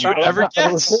 How did you ever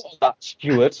guess? That,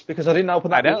 Stuart, because I didn't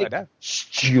open that. I know.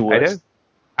 Stuart. I know.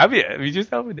 Have you? Have you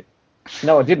just opened it?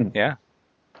 No, I didn't. Yeah.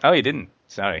 Oh, you didn't?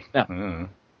 Sorry. No.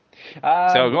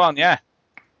 So go on, yeah.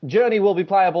 Journey will be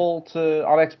playable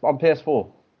on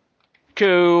PS4.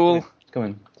 Cool. It's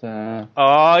coming.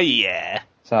 Oh, yeah.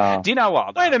 So, do you know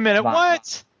what? Wait a minute,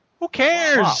 what? Who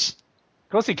cares?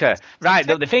 Of course he cares. Right,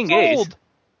 the thing is,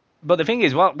 But the thing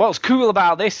is, what's cool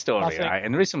about this story, Nothing. right?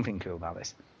 And there is something cool about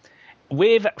this.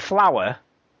 With Flower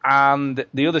and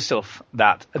the other stuff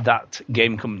that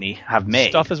game company have made.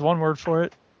 Stuff is one word for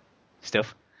it.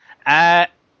 Stuff.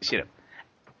 Shut up.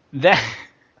 The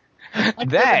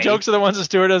jokes are the ones that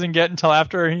Stuart doesn't get until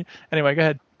after. Anyway, go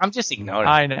ahead. I'm just ignoring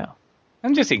I you. know.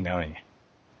 I'm just ignoring you.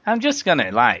 I'm just going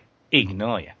to,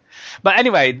 ignore you. But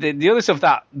anyway, the other stuff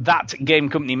that game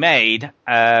company made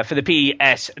for the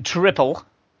PS Triple,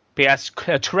 you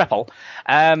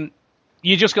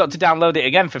just got to download it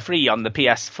again for free on the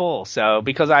PS4. So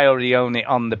because I already own it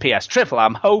on the PS Triple,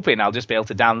 I'm hoping I'll just be able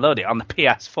to download it on the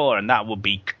PS4, and that would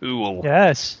be cool.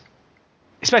 Yes.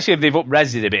 Especially if they've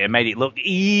up-resed it a bit and made it look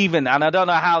even, and I don't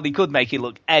know how they could make it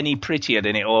look any prettier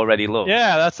than it already looks.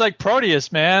 Yeah, that's like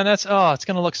Proteus, man. It's going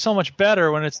to look so much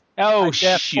better when it's like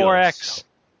 4X.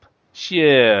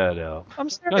 Shut up. I'm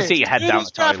serious. Don't sit your head down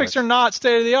These the graphics toilet. are not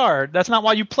state-of-the-art. That's not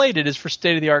why you played it, is for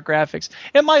state-of-the-art graphics.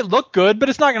 It might look good, but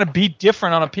it's not going to be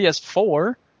different on a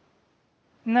PS4.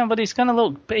 No, but it's going to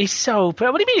look... It's so... What do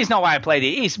you mean it's not why I played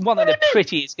it? It's one of the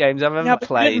prettiest games I've ever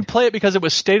played. You didn't play it because it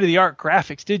was state-of-the-art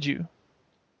graphics, did you?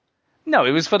 No,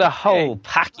 it was for the whole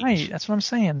package. Right, that's what I'm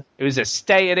saying. It was a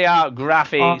state-of-the-art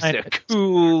graphics, the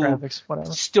cool graphics,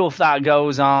 whatever. stuff that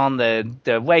goes on,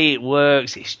 the way it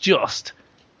works. It's just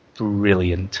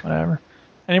brilliant. Whatever.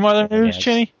 Any more other news,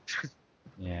 Chinny?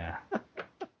 Yeah.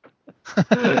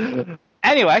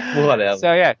 Anyway, whatever.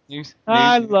 So yeah, news.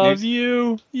 I love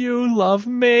you. You love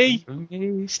me.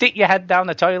 Stick your head down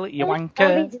the toilet, you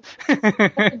wanker.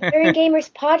 Veteran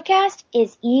Gamers podcast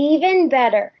is even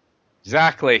better.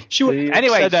 Exactly. She would have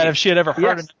said that if she had ever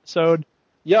heard an episode.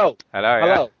 Yo. Hello.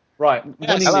 Hello. Right.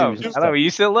 Yes. Hello. News. Hello. Are you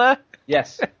still there?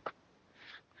 Yes.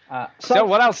 So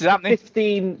what else is happening?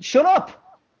 15. Shut up.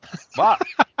 What?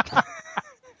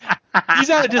 He's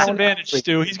at a disadvantage,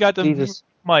 Stu. He's got the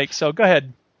mic, so go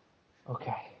ahead.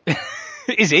 Okay.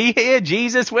 Is he here?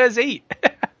 Jesus, where's he?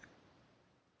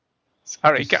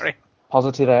 Sorry, Gary.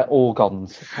 Positive air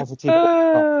organs. Positive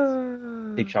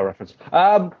organs. Big show reference.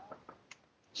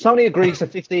 Sony agrees to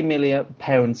 £15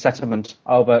 million settlement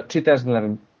over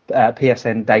 2011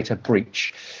 PSN data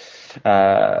breach.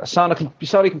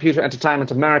 Sony Computer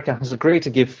Entertainment America has agreed to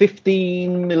give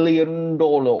 $15 million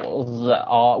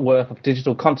worth of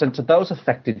digital content to those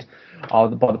affected by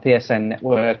the PSN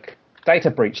network data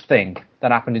breach thing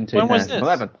that happened in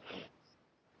 2011.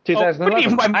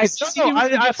 2011. I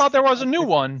thought there was a new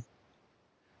one.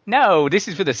 No, this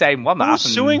is for the same one that Who's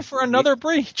happened. suing for another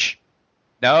breach?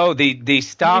 No, they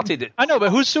started... I know, but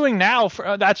who's suing now?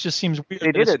 That just seems weird.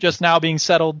 They did it's just now being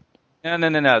settled.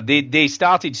 No. They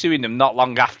started suing them not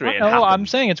long after it happened. I'm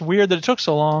saying it's weird that it took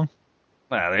so long.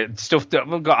 Well, stuff that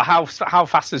we've got. How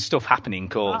fast is stuff happening in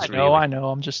courts? I know.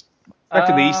 I'm just... Back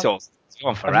to these sorts. It's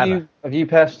going forever. Have you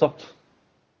stopped?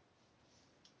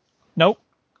 Nope.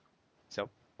 So,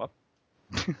 what?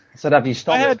 I said, have you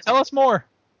stopped? Go ahead, tell us more.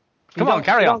 Come on,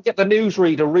 carry on. You don't get the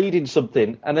newsreader reading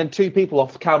something and then two people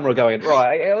off camera going,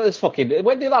 right, let's fucking...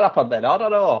 When did that happen then? I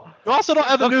don't know. You also don't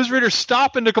have the newsreader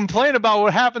stopping to complain about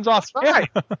what happens off camera.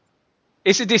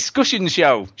 It's a discussion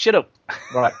show. Shut up.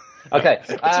 Right. Okay. It's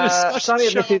a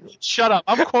discussion show. Shut up.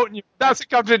 I'm quoting you. That's a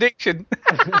contradiction.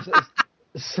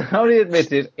 Sony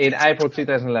admitted in April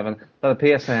 2011 that the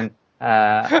PSN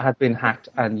had been hacked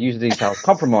and user details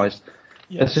compromised.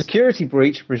 Yes. The security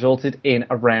breach resulted in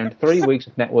around 3 weeks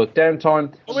of network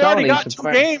downtime. Well, we already got 2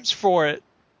 games for it.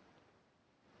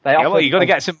 You've got to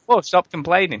get some more. Stop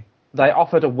complaining. They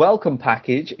offered a welcome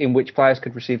package in which players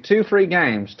could receive 2 free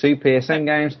games, 2 PSN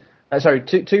games,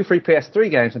 two free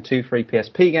PS3 games and 2 free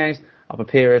PSP games of a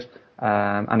period,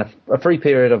 and a free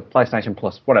period of PlayStation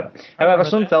Plus, whatever. However,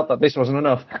 some felt that this wasn't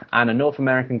enough, and a North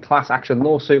American class action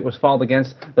lawsuit was filed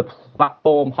against the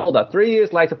platform holder. 3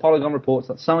 years later, Polygon reports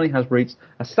that Sony has reached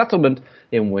a settlement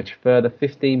in which further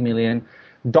 $15 million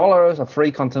of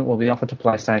free content will be offered to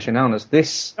PlayStation owners.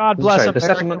 God bless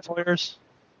American lawyers.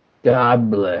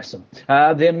 God bless them.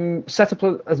 The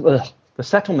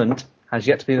settlement has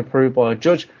yet to be approved by a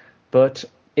judge, but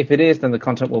if it is, then the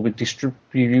content will be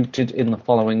distributed in the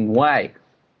following way.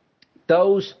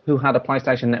 Those who had a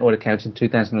PlayStation Network account in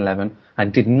 2011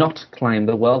 and did not claim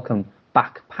the welcome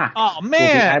back pack will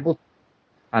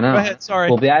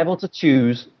be able to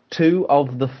choose 2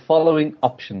 of the following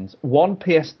options: 1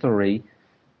 PS3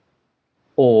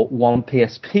 or 1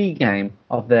 PSP game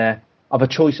of a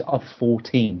choice of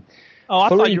 14. Oh, I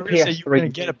thought you were going to say you were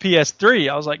going to get a PS3.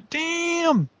 I was like,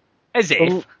 damn. As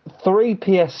if 3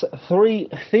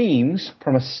 PS3 themes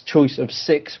from a choice of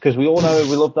 6, because we all know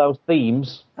we love those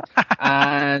themes,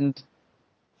 and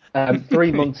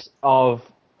 3 months of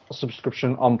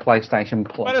subscription on PlayStation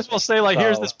Plus. Might as well say, like,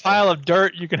 here's this pile of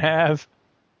dirt you can have.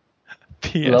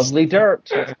 PS. Lovely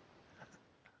dirt.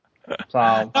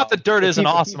 So, not that dirt isn't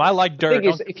awesome. I like dirt. The thing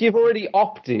is, if you've already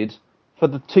opted for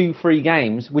the 2 free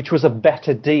games, which was a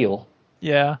better deal,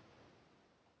 yeah,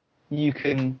 you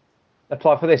can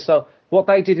apply for this. So what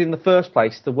they did in the first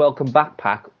place, the Welcome Back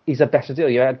Pack, is a better deal.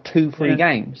 You had 2 free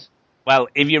games. Well,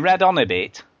 if you read on a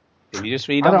bit, if you just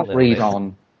read on a little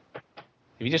bit.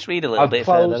 If you just read a little bit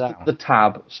further down. I've closed the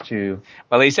tab, Stu.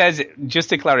 Well, he says, just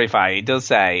to clarify, it does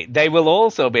say, they will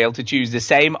also be able to choose the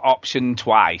same option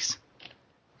twice.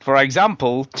 For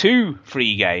example, 2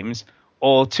 free games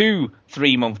or 2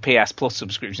 3-month PS Plus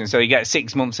subscriptions. So you get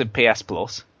 6 months of PS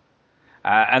Plus.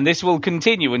 And this will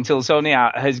continue until Sony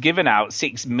has given out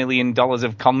 $6 million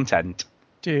of content.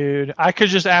 Dude, I could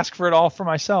just ask for it all for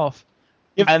myself.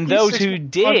 And those who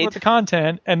did with the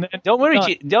content, and don't worry,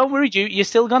 Jude, you're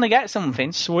still gonna get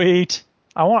something. Sweet.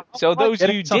 So those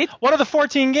who did. What are the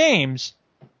 14 games?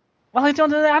 Well, I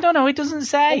don't know. It doesn't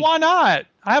say. Well, why not?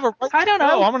 I have a. I don't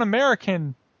know. I'm an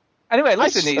American. Anyway,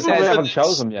 listen. It says we haven't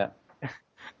chosen them yet.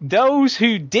 Those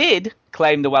who did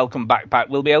claim the Welcome Backpack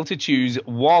will be able to choose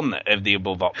one of the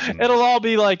above options. It'll all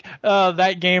be like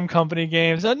that game company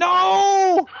games.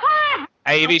 No.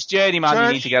 Hey, if it's Journeyman,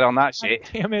 you need to get on that shit.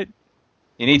 Damn it.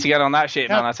 You need to get on that shit,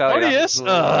 man. I tell you.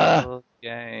 Good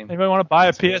game. Anybody want to buy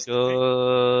a PS?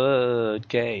 Good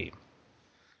game.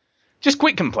 Just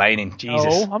quit complaining,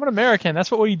 Jesus. No, I'm an American.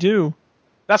 That's what we do.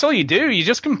 That's all you do. You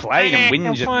just complain and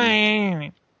whinge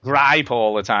and gripe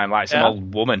all the time like some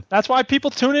old woman. That's why people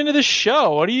tune into this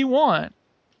show. What do you want?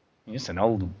 You're just an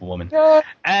old woman.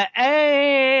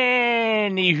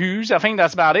 Anywho's, I think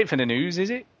that's about it for the news, is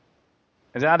it?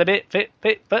 Is that a bit fit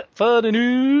for the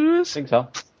news? I think so.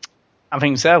 I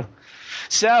think so.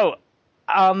 So,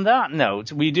 on that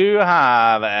note, we do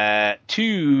have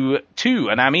two,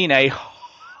 and I mean a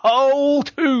whole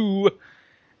 2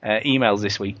 emails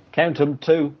this week. Count them,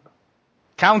 2.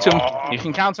 Count them. You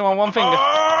can count them on one finger.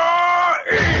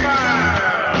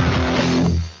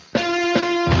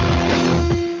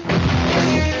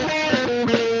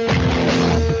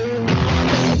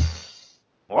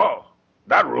 Whoa,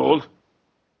 that ruled.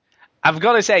 I've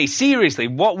got to say, seriously,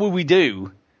 what would we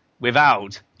do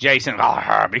without Jason?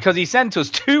 Because he sent us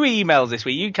 2 emails this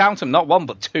week. You count them, not 1,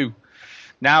 but 2.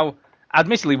 Now,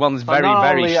 admittedly, one's very, not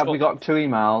very only short. have we got 2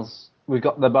 emails,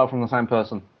 they're both from the same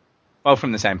person. Both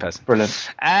from the same person. Brilliant.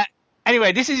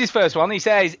 Anyway, this is his first one. He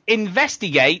says,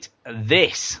 investigate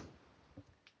this.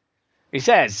 He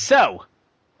says, so,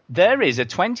 there is a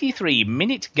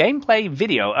 23-minute gameplay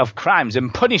video of crimes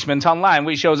and punishment online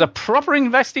which shows a proper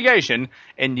investigation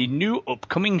in the new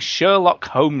upcoming Sherlock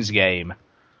Holmes game.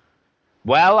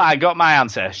 Well, I got my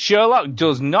answer. Sherlock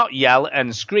does not yell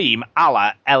and scream a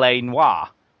la L.A.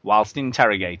 Noire whilst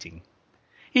interrogating.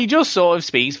 He just sort of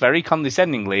speaks very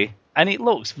condescendingly, and it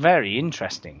looks very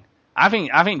interesting. I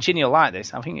think Chinny will like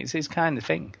this. I think it's his kind of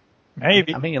thing.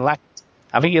 Maybe. I think you'll like it.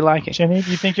 I think you'll like it. Chinny, do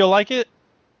you think you'll like it?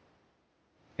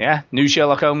 Yeah, new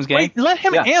Sherlock Holmes game. Wait, let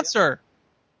him answer.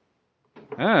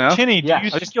 I don't know. Chinny, do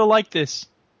you think you'll like this?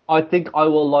 I think I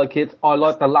will like it. I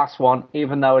like the last one,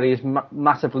 even though it is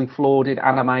massively flawed in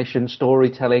animation,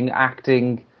 storytelling,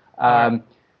 acting,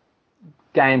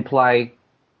 gameplay,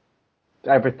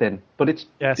 everything. But it's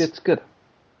good.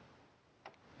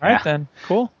 All right, then.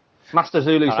 Cool. Master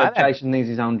Zulu said Jason needs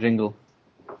his own jingle.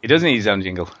 He does need his own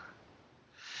jingle.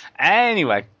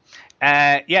 Anyway,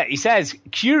 he says,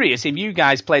 curious if you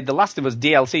guys played The Last of Us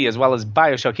DLC as well as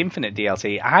Bioshock Infinite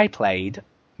DLC. I played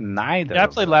neither. Yeah, I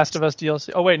played Last of Us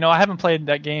DLC. Oh, wait, no, I haven't played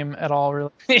that game at all,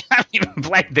 really. You haven't even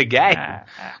played the game,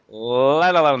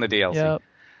 let alone the DLC.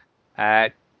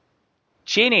 Yep.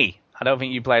 Chinny, I don't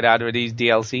think you played either of these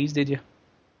DLCs, did you?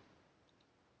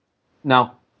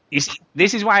 No. You see,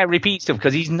 this is why I repeat stuff,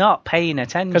 because he's not paying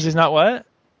attention. Because he's not what?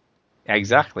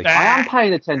 Exactly. I am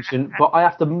paying attention, but I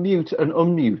have to mute and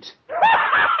unmute.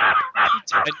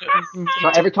 So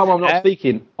every time I'm not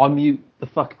speaking, I mute the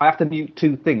fuck. I have to mute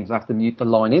 2 things. I have to mute the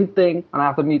line in thing, and I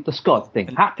have to mute the Scott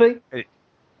thing. Happy?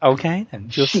 Okay, then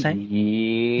just say.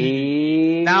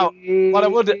 Now, what I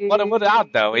would add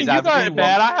though is you got it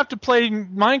bad. I have to play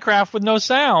Minecraft with no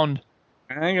sound.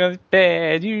 I got it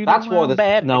bad. That's why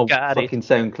there's no fucking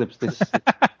sound clips. This.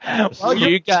 Well,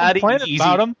 you got it easy.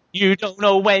 About you don't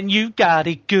know when you got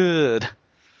it good.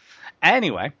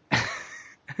 Anyway,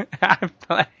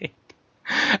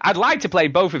 I'd like to play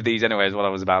both of these anyway, is what I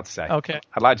was about to say. Okay.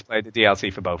 I'd like to play the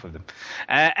DLC for both of them.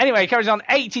 Anyway, it carries on.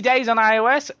 80 days on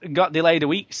iOS. Got delayed a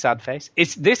week. Sad face.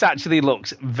 This actually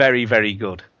looks very, very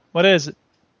good. What is it?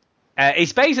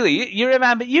 It's basically, you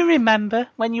remember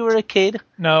when you were a kid?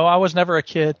 No, I was never a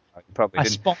kid. Probably I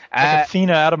didn't. spawned like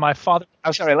Athena out of my father.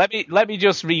 I'm sorry. Let me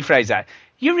just rephrase that.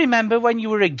 You remember when you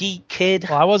were a geek kid?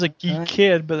 Well, I was a geek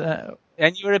kid, but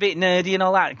and you were a bit nerdy and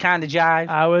all that kind of jive.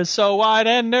 I was so wide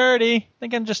and nerdy. I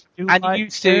think I'm just too and white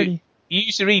you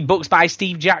used to read books by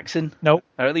Steve Jackson. Nope.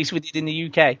 Or at least we did in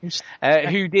the UK.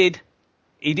 Who did?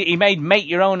 He made Make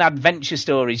Your Own Adventure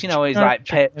Stories. You know, he's like...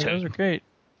 those are great.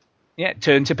 Yeah,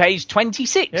 turn to page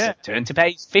 26. Yeah. Turn to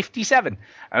page 57.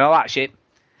 And all that shit.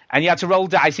 And you had to roll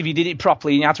dice if you did it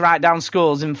properly. And you had to write down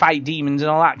scores and fight demons and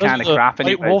all that kind of crap.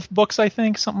 White Wolf books, I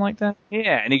think. Something like that.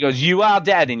 Yeah, and he goes, you are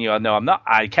dead. And you go, no, I'm not.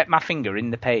 I kept my finger in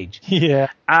the page. Yeah.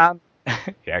 Yeah,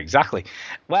 exactly.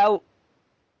 Well,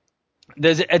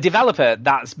 there's a developer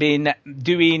that's been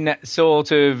doing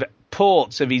sort of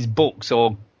ports of his books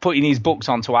or putting his books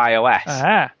onto iOS.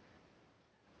 Ah.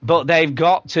 But they've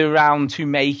got to around to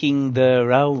making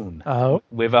their own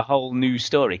with a whole new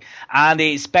story. And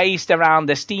it's based around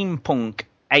the steampunk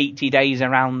 80 Days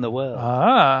Around the World.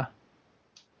 Ah.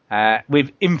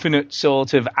 With infinite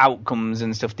sort of outcomes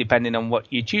and stuff depending on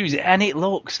what you choose. And it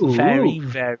looks very,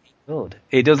 very good.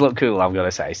 It does look cool, I've got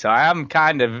to say. So I am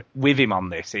kind of with him on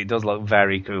this. It does look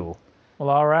very cool. Well,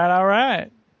 all right.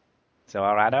 So,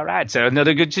 all right. So,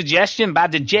 another good suggestion.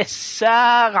 Bad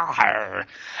sir.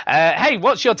 Hey,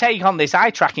 what's your take on this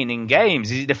eye tracking in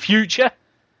games? Is it the future?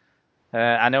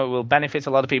 I know it will benefit a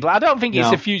lot of people. I don't think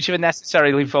it's the future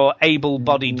necessarily for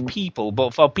able-bodied people,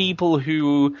 but for people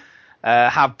who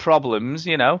have problems,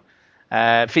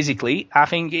 physically, I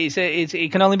think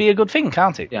it can only be a good thing,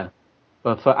 can't it? Yeah.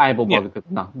 But for able-bodied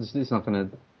people, no, it's not going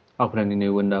to open any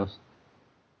new windows.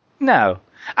 No.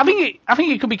 I think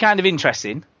it could be kind of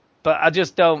interesting. But I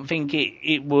just don't think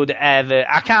it would ever...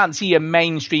 I can't see a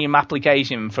mainstream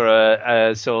application for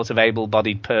a sort of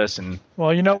able-bodied person.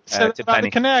 Well, said about the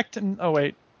Kinect. Oh,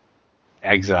 wait.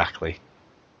 Exactly.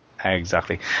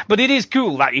 But it is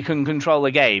cool that you can control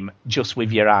a game just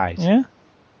with your eyes. Yeah.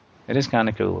 It is kind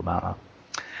of cool about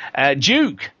that.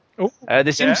 Duke.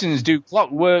 The Simpsons do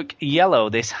Clockwork Yellow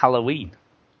this Halloween.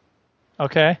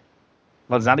 Okay.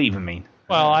 What does that even mean?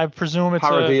 Well, I presume it's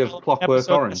parody of Clockwork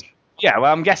Orange. Yeah,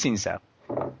 well, I'm guessing so.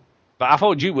 But I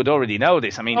thought Duke would already know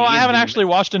this. I mean, I haven't actually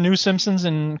watched a new Simpsons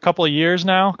in a couple of years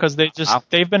now because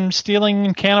they've been stealing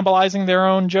and cannibalizing their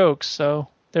own jokes. So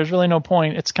there's really no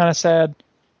point. It's kind of sad.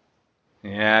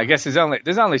 Yeah, I guess there's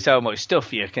only so much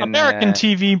stuff you can. American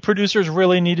TV producers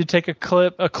really need to take a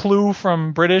clue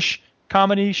from British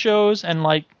comedy shows and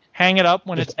hang it up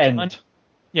when it's done.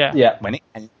 Yeah. When it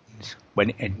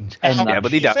ends. And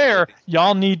but they don't. Fair,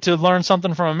 y'all need to learn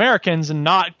something from Americans and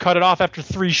not cut it off after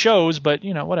 3 shows, but,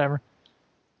 whatever.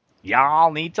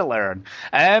 Y'all need to learn.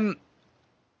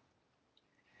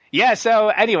 Yeah, so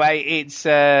anyway, it's,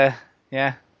 I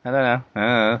don't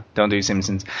know. Don't do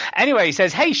Simpsons. Anyway, he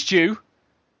says, hey, Stu,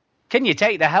 can you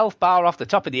take the health bar off the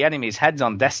top of the enemy's heads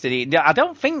on Destiny? I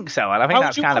don't think so, and I think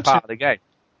that's kind of part of the game.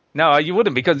 No, you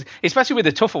wouldn't, because, especially with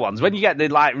the tougher ones, when you get the,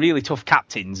 really tough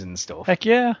captains and stuff. Heck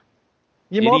yeah.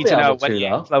 You might need be to know able when to, you're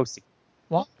though. close.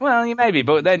 What? Well, you maybe,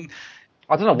 but then...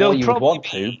 I don't know what you would want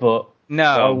to, but...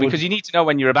 No, because you need to know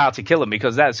when you're about to kill them,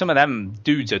 because some of them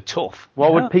dudes are tough. Why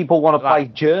would people want to play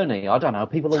Journey? I don't know,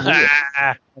 people are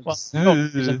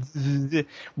weird.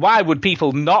 Why would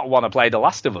people not want to play The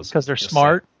Last of Us? Because they're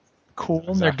smart, cool,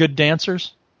 and they're good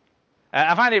dancers.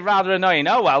 I find it rather annoying.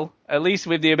 Oh, well, at least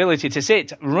with the ability to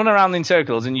sit, run around in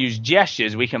circles, and use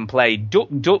gestures, we can play Duck,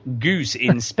 Duck, Goose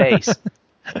in space.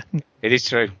 It is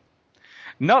true.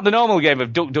 Not the normal game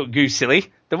of Duck, Duck, Goose,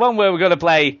 silly. The one where we're going to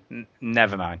play...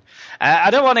 Never mind. I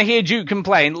don't want to hear Duke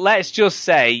complain. Let's just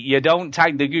say you don't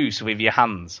tag the goose with your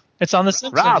hands. It's on The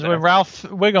Simpsons when Ralph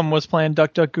Wiggum was playing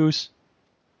Duck, Duck, Goose.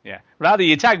 Yeah. Rather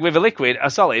you tag with a liquid, a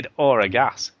solid, or a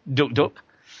gas. Duck, duck.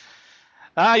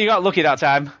 You got lucky that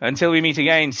time. Until we meet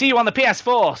again. See you on the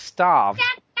PS4. Starved.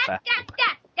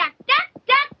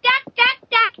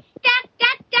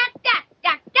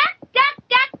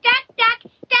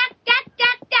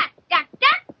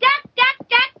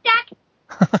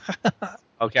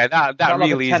 Okay, that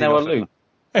really is a 10-hour loop.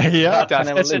 Yeah,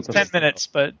 it's 10 minutes,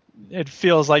 but it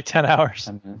feels like 10 hours.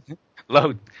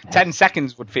 10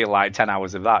 seconds would feel like 10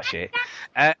 hours of that shit.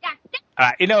 All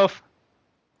right, enough.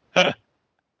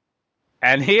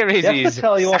 And here is his... You have to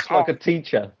tell you off like a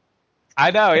teacher. I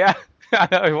know, yeah. I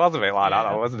know, it was a bit like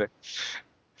that, wasn't it?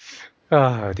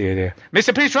 Oh, dear.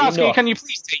 Mr. Petrovsky, can you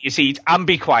please take your seat and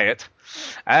be quiet?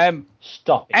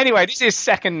 Stop it. Anyway, this is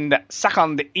second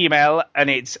email, and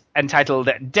it's entitled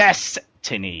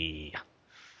Destiny.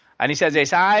 And he says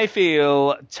this: I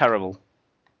feel terrible.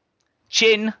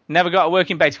 Chin never got a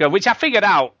working beta code, which I figured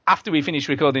out after we finished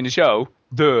recording the show.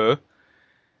 Duh.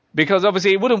 Because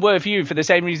obviously it wouldn't work for you for the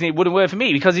same reason it wouldn't work for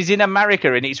me, because it's in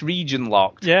America and it's region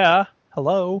locked. Yeah.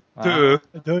 Hello.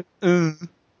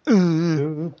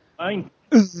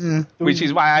 Which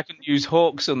is why I couldn't use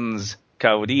Hawkson's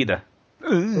code either.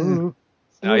 Oh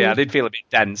yeah, I did feel a bit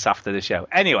dense after the show.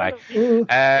 Anyway. And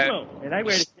I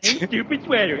wear the same stupid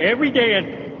sweater every day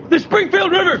at the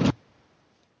Springfield River.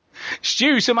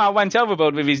 Stu somehow went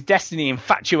overboard with his Destiny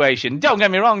infatuation. Don't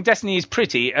get me wrong, Destiny is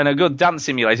pretty and a good dance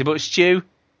simulator, but Stu,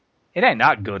 it ain't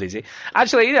that good, is it?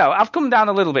 Actually, I've come down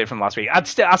a little bit from last week.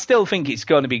 I still think it's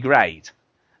going to be great.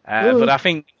 But I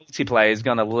think multiplayer is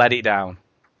going to let it down.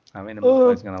 I mean, the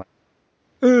multiplayer is going to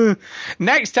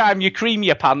next time you cream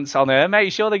your pants on her,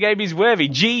 make sure the game is worthy.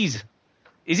 Jeez.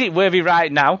 Is it worthy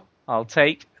right now? I'll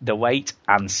take the wait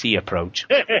and see approach.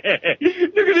 Look at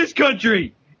this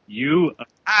country. You.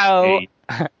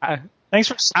 Thanks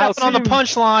for stepping on the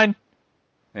punchline.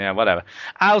 Yeah, whatever.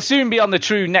 I'll soon be on the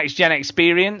true next-gen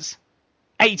experience.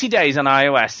 80 days on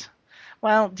iOS.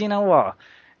 Well, do you know what?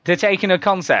 They're taking a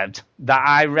concept that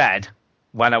I read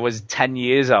when I was 10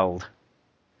 years old,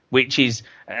 which is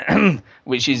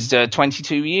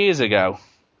 22 years ago.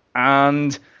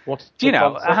 And what's do you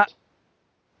know?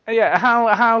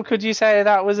 How could you say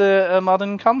that was a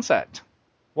modern concept?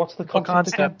 What's the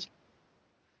concept?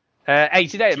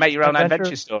 80 days, make your own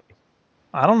adventure story.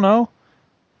 I don't know.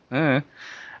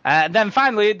 Then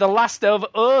finally, The Last of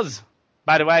Us.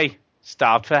 By the way,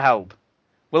 starved for help.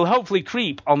 Will hopefully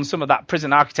creep on some of that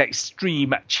Prison Architect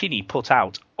stream Chinny put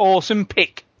out. Awesome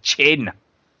pick, Chin.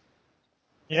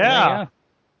 Yeah.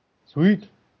 Sweet.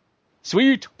 So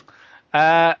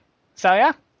that's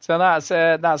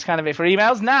kind of it for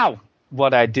emails. Now,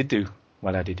 what I did do.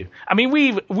 I mean,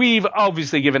 we've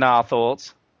obviously given our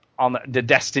thoughts on the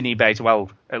Destiny beta.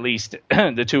 Well, at least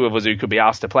the two of us who could be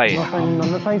asked to play it. On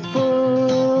the Facebook,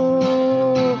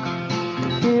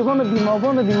 you wanna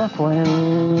be my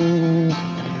friend.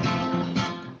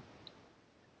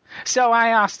 So I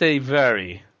asked a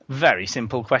very, very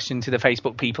simple question to the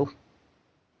Facebook people.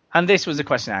 And this was the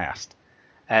question I asked.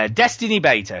 Destiny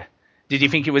beta, did you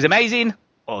think it was amazing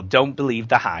or don't believe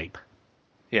the hype?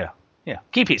 Yeah.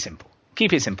 Keep it simple. Don't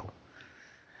believe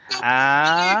the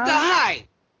hype.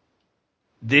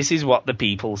 This is what the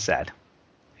people said.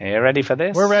 Are you ready for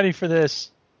this? We're ready for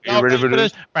this.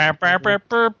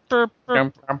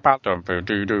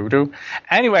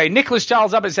 Anyway, Nicholas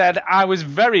Charles Abbott said, I was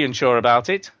very unsure about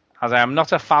it, as I am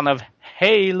not a fan of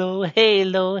Halo.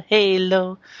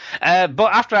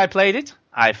 But after I played it,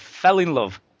 I fell in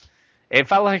love. It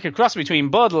felt like a cross between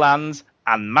Borderlands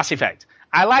and Mass Effect.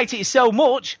 I liked it so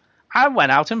much, I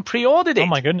went out and pre-ordered it. Oh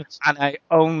my goodness. And I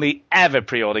only ever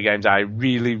pre-order games I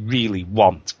really, really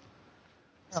want.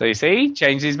 So you see,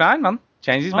 changed his mind, man.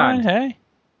 Changed his mind. Hey.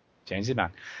 Changed his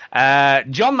mind.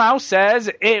 John Mouse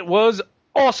says, it was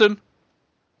awesome.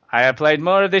 I have played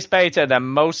more of this beta than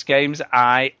most games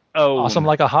I own. Awesome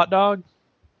like a hot dog?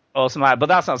 Awesome like, but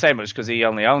that's not saying much because he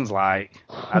only owns I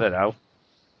don't know.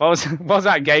 What was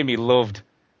that game he loved?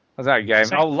 What was that game?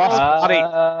 Lost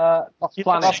Planet.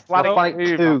 Lost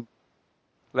Planet 2.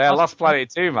 Yeah, Lost Planet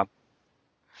 2, man.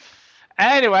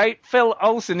 Anyway, Phil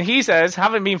Olsen, he says,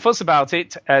 haven't been fussed about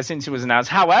it since it was announced.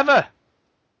 However,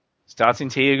 starting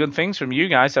to hear good things from you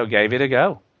guys, so gave it a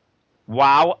go.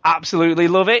 Wow, absolutely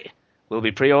love it. We'll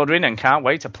be pre-ordering and can't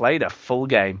wait to play the full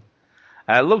game.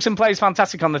 Looks and plays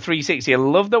fantastic on the 360. I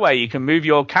love the way you can move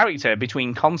your character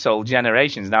between console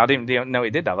generations. Now, I didn't know it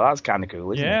did that, but that's kind of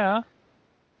cool, isn't it? Yeah.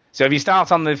 So if you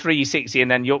start on the 360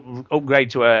 and then you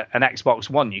upgrade to an Xbox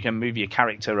One, you can move your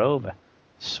character over.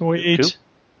 Sweet.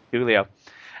 Coolio.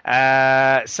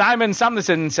 Simon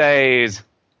Sanderson says,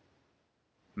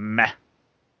 meh.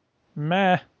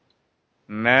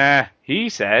 He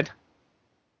said,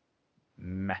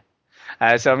 meh.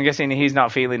 So I'm guessing he's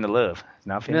not feeling the love. He's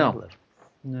not feeling the love.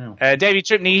 No. David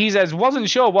Tripney, he says, wasn't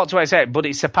sure what to expect, but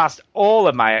it surpassed all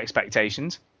of my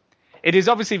expectations. It is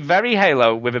obviously very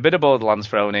Halo with a bit of Borderlands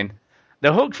thrown in.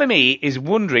 The hook for me is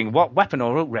wondering what weapon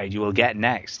or upgrade you will get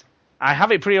next. I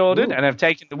have it pre-ordered and have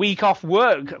taken the week off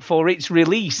work for its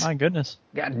release. My goodness.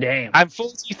 God damn. I'm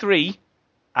 43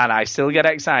 and I still get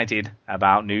excited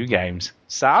about new games.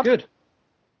 Sad? Good.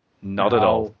 Not at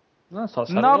all. No, it's not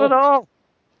sad Not at all.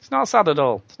 It's not sad at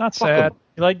all. It's not sad.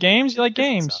 You like games? You like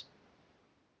games.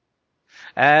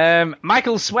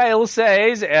 Michael Swale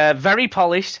says, very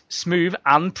polished, smooth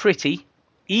and pretty,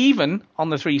 even on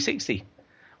the 360.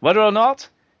 Whether or not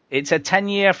it's a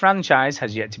 10-year franchise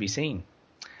has yet to be seen.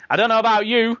 I don't know about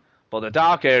you, but the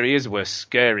dark areas were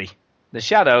scary. The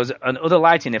shadows and other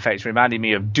lighting effects reminded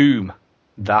me of Doom,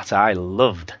 that I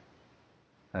loved.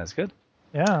 That's good.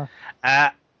 Yeah.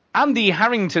 Andy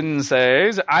Harrington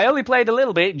says, I only played a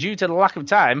little bit due to the lack of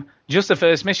time, just the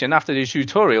first mission after the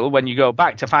tutorial when you go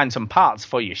back to find some parts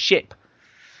for your ship.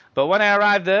 But when I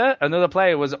arrived there, another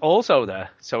player was also there,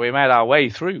 so we made our way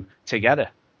through together.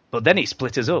 But then it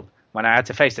split us up when I had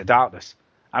to face the darkness.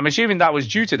 I'm assuming that was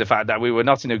due to the fact that we were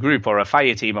not in a group or a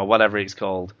fire team or whatever it's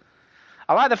called.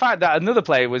 I like the fact that another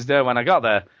player was there when I got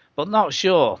there, but not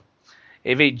sure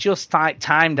if it just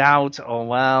timed out or,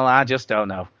 well, I just don't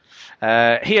know.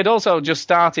 He had also just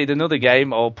started another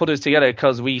game or put us together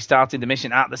because we started the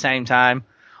mission at the same time.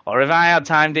 Or if I had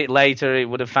timed it later, it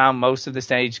would have found most of the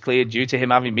stage cleared due to him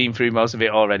having been through most of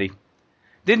it already.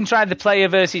 Didn't try the player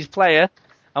versus player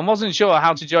and wasn't sure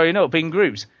how to join up in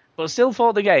groups, but still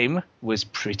thought the game was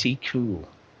pretty cool.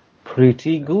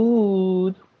 Pretty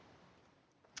good.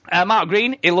 Mark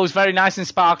Green, it looks very nice and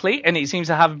sparkly, and it seems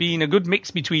to have been a good mix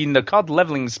between the COD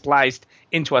leveling spliced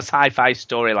into a sci-fi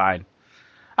storyline.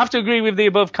 I have to agree with the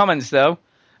above comments, though,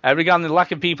 regarding the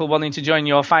lack of people wanting to join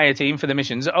your fire team for the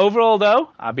missions. Overall, though,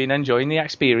 I've been enjoying the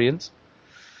experience.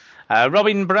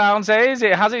 Robin Brown says,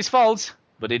 it has its faults,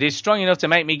 but it is strong enough to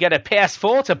make me get a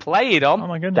PS4 to play it on. Oh,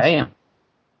 my goodness.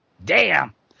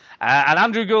 Damn. And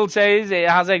Andrew Gould says, it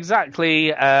has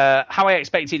exactly how I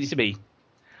expected it to be.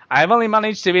 I have only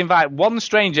managed to invite one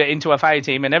stranger into a fire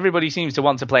team, and everybody seems to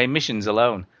want to play missions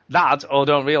alone. That, or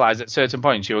don't realise at certain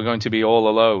points you are going to be all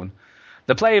alone.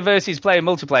 The player versus player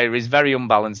multiplayer is very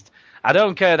unbalanced. I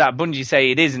don't care that Bungie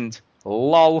say it isn't.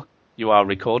 LOL. You are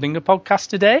recording a podcast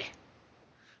today?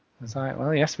 It's like,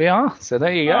 well, yes, we are. So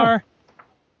there you go.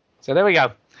 So there we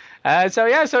go. So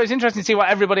it's interesting to see what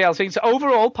everybody else thinks.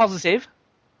 Overall, positive.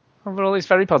 Overall, it's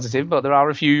very positive, but there are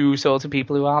a few sort of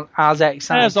people who aren't as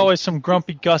excited. There's always some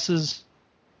grumpy Gusses.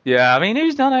 Yeah, I mean,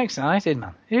 who's not excited,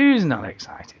 man? Who's not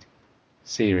excited?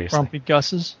 Seriously. Grumpy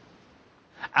Gusses.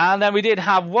 And then we did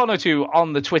have one or two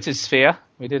on the Twitter sphere.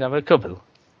 We did have a couple.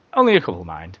 Only a couple,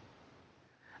 mind.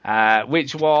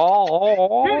 Which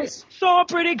was... Saw a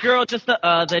pretty girl just the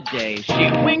other day.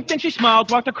 She winked and she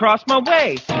smiled, walked across my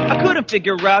way. I couldn't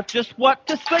figure out just what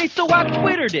to say, so I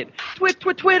twittered it.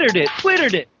 Twittered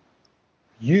it.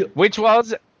 Yeah. Which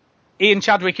was Ian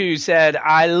Chadwick, who said,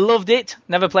 I loved it.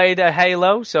 Never played a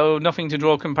Halo, so nothing to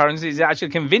draw comparisons. It actually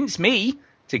convinced me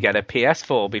to get a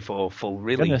PS4 before full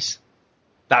release. Goodness.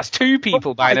 That's two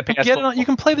people buying a PS4. You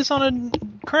can play this on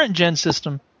a current gen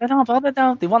system. They don't bother,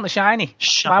 though. They want the shiny.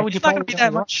 Why would you it's not going to be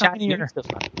that much shinier.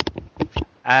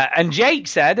 And Jake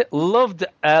said, looked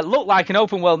like an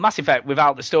open world Mass Effect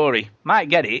without the story. Might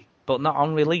get it, but not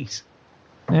on release.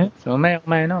 Yeah. So may or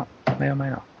may not.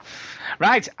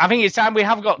 Right, I think it's time. We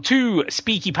have got two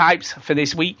speaky pipes for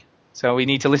this week, so we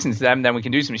need to listen to them, then we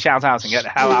can do some shout-outs and get the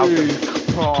hell out of them.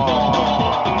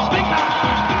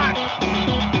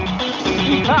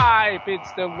 Speaky pipe!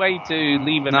 It's the way to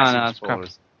leave a message for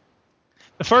us.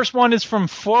 The first one is from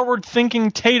Forward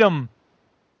Thinking Tatum.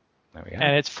 There we go.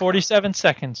 And it's 47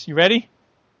 seconds. You ready?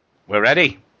 We're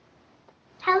ready.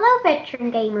 Hello,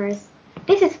 veteran gamers.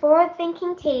 This is Forward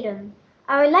Thinking Tatum.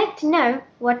 I would like to know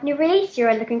what new release you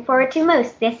are looking forward to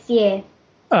most this year.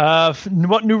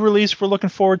 What new release we're looking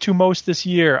forward to most this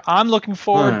year? I'm looking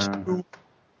forward to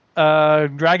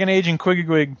Dragon Age and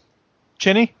Quiggy.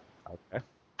 Chinny? Okay.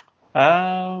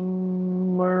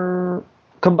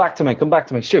 Come back to me.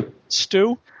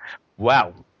 Stu?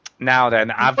 Well, now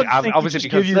then, I've obviously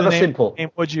because it's never simple.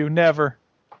 Game, would you? Never.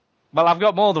 Well, I've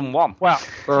got more than one. Wow.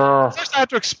 First, I have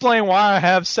to explain why I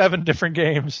have 7 different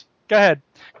games. Go ahead.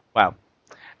 Well,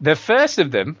 the first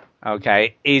of them,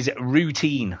 okay, is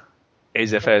Routine.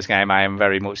 Is the first game I am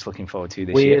very much looking forward to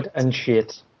this year. Weird and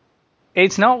shit.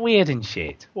 It's not weird and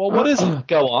shit. Well, what is it?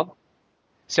 Go on.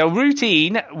 So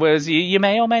Routine was, you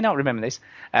may or may not remember this,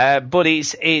 but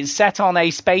it's set on a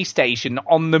space station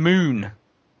on the moon.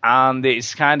 And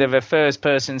it's kind of a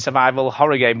first-person survival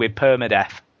horror game with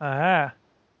permadeath. Ah.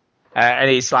 And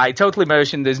it's like total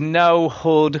immersion. There's no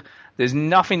HUD. There's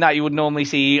nothing that you would normally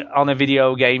see on a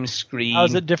video game screen. How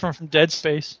is it different from Dead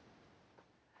Space?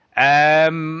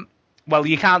 Well,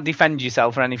 you can't defend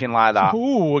yourself or anything like that.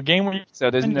 Ooh, a game where you so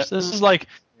there's this is like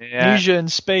Amnesia in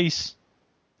space.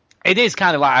 It is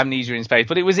kind of like Amnesia in space,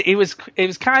 but it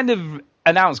was kind of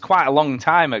announced quite a long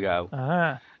time ago.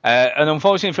 Ah. And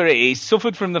unfortunately for it, it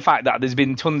suffered from the fact that there's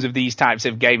been tons of these types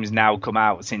of games now come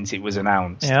out since it was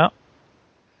announced. Yeah.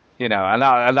 You know,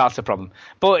 and that's a problem.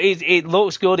 But it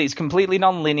looks good. It's completely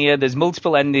non-linear. There's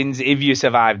multiple endings if you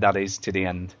survive, that is, to the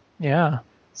end. Yeah.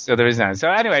 So there is no. So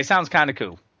anyway, it sounds kind of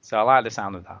cool. So I like the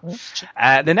sound of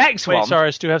that. The next one. Wait, sorry,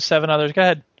 I still have 7 others. Go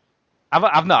ahead.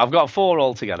 I've got 4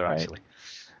 altogether, actually. Right.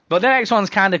 But the next one's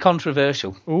kind of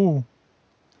controversial. Ooh.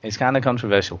 It's kind of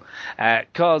controversial.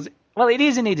 Because, Well, it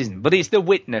is and it isn't, but it's The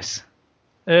Witness.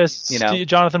 It's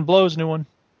Jonathan Blow's new one.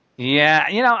 Yeah,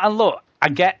 and look, I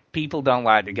get people don't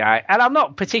like the guy, and I'm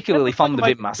not particularly fond of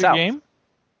him myself. Game.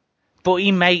 But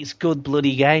he makes good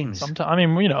bloody games. Sometimes, I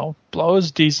mean, Blow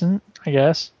is decent, I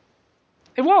guess.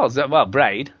 It was,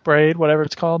 Braid, whatever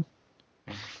it's called.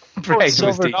 Braid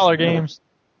Silver Dollar Games.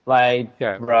 Blade,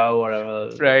 Bro,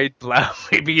 whatever. Braid, Blow.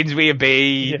 It begins with a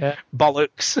B. Yeah.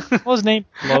 Bollocks. Well, his name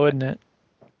Blow, isn't it?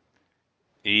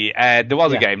 There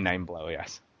was a game named Blow,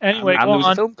 yes. Anyway, and there was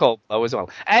a film called Blow as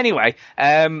well. Anyway,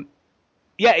 yeah,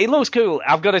 it looks cool.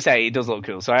 I've got to say, it does look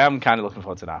cool. So I am kind of looking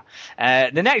forward to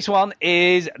that. The next one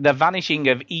is The Vanishing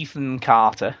of Ethan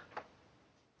Carter.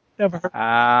 Never heard.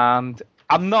 And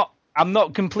I'm not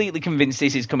completely convinced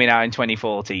this is coming out in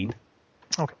 2014.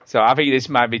 Okay. So I think this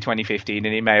might be 2015,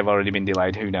 and it may have already been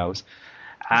delayed. Who knows? Is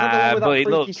that the one with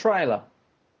that freaky trailer?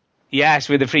 Yes,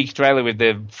 with the freaky trailer with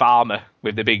the farmer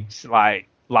with the big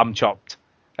lamb chopped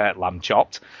lamb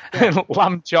chopped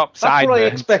sideburns. That's what I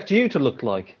expect you to look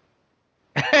like.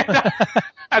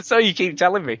 So you keep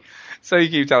telling me.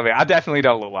 I definitely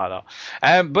don't look like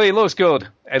that. But it looks good.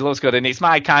 And it's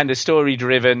my kind of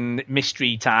story-driven,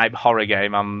 mystery-type horror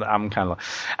game. I'm kind of,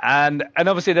 and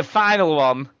obviously the final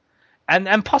one,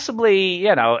 and possibly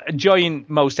joint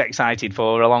most excited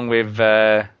for, along with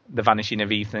The Vanishing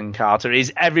of Ethan Carter,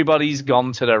 is Everybody's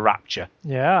Gone to the Rapture.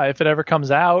 Yeah, if it ever comes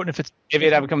out, if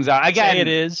it ever comes out again, it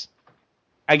is.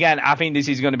 Again, I think this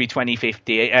is going to be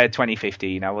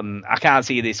 2015. I can't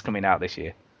see this coming out this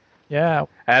year. Yeah.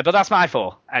 But that's my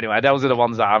 4. Anyway, those are the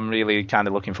ones that I'm really kind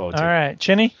of looking forward to. All right.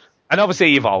 Chinny? And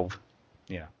obviously Evolve.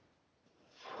 Yeah.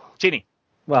 Chinny?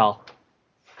 Well,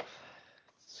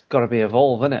 it's got to be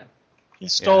Evolve, isn't it? You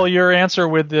stole your answer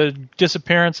with the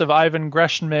disappearance of Ivan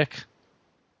Greshnik.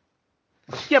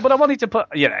 Yeah, but I wanted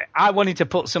to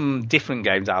put some different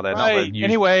games out there. Right.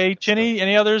 Anyway, Chinny,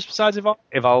 any others besides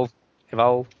Evolve?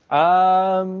 Evolve.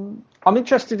 I'm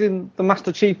interested in the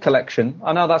Master Chief Collection.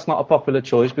 I know that's not a popular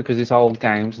choice because it's old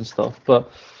games and stuff,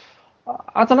 but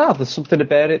I don't know. There's something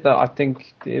about it that I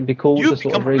think it'd be cool to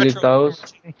sort of relive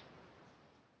those.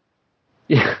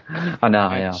 Yeah, I know.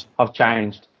 I have. I've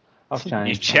changed.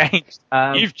 You've changed.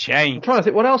 You've changed. I'm trying to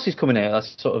think what else is coming out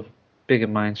that's sort of big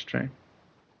and mainstream.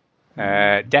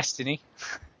 Destiny.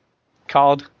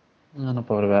 COD. I'm not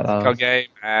bothered about that. COD game.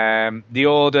 The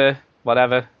Order.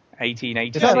 Whatever.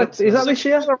 1886. Is that this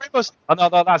year? Oh, no,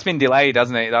 that's been delayed,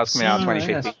 hasn't it? That's coming out in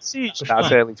 2015. Siege.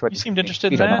 That's early 2015. You seemed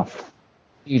interested in that.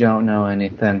 You don't know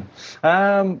anything.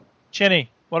 Chinny,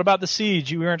 what about the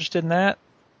Siege? You were interested in that?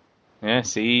 Yeah,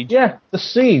 Siege. Yeah, the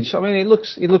Siege. I mean, it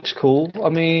looks cool. I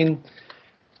mean,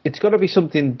 it's got to be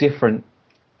something different.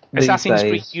 Assassin's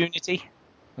Creed Unity.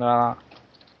 Yeah.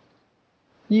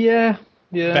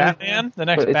 Batman? The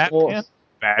next Batman?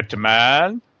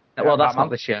 Batman. Well, that's not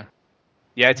this year.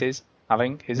 Yeah, it is. I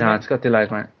think. Isn't No, it? it's got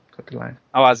delayed, mate.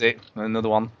 Oh, has it? Another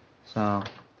one. So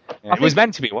it was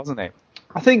meant to be, wasn't it?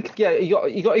 I think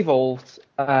you got Evolved,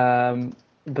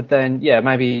 but then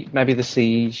maybe the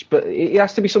Siege, but it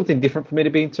has to be something different for me to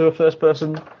be into a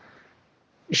first-person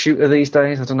shooter these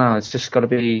days. I don't know. It's just got to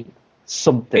be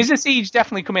something. Is the Siege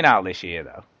definitely coming out this year,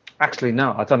 though? Actually,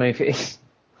 no. I don't know if it is.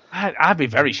 I'd be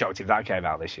very shocked if that came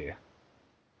out this year.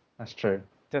 That's true.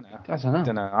 I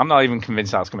don't know. I'm not even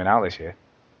convinced that's coming out this year.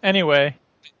 Anyway.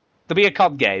 There'll be a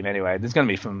COD game anyway. There's going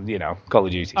to be from, Call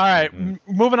of Duty. All right,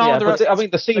 moving on. The rest. I mean,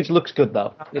 the Siege looks good,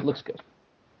 though. It looks good.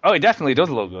 Oh, it definitely does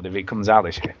look good if it comes out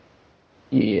this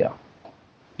year.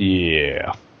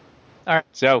 Yeah. All right.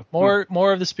 So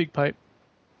more of the speak pipe.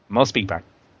 More speak pipe.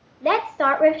 Let's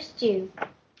start with Stu.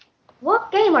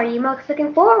 What game are you most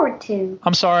looking forward to?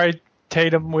 I'm sorry,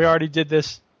 Tatum. We already did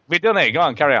this. We've done it. Go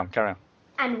on, carry on.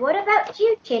 And what about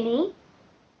you, Chinny?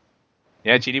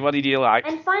 Yeah, Chinny, what did you like?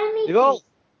 And finally,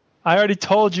 I already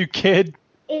told you, kid.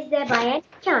 Is there by any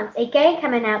chance a game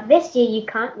coming out this year you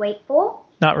can't wait for?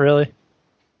 Not really.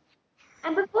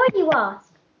 And before you ask,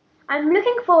 I'm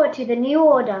looking forward to the New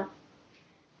Order.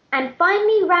 And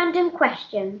finally, random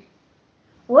question.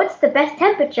 What's the best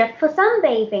temperature for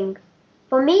sunbathing?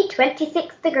 For me,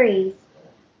 26 degrees.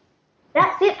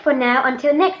 That's it for now.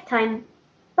 Until next time.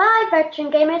 Bye,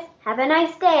 veteran gamers. Have a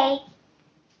nice day.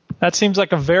 That seems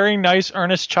like a very nice,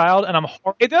 earnest child, and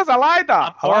it does. I like that.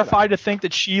 I'm horrified to think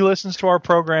that she listens to our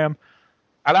program.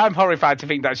 And I'm horrified to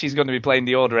think that she's going to be playing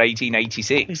the Order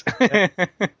 1886.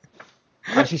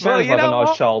 And she sounds like a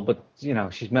nice child, but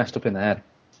she's messed up in the head.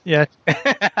 Yeah.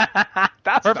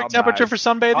 That's perfect temperature for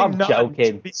sunbathing. I'm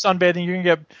joking. Be sunbathing, you're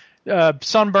gonna get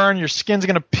sunburn. Your skin's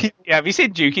gonna peel. Yeah, have you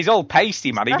seen Duke? He's all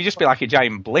pasty, man. He'd just be like a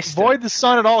giant blister. Avoid the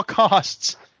sun at all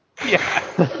costs.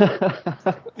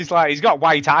 Yeah. He's got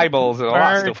white eyeballs and all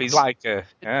that stuff. He's like,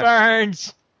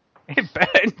 burns. It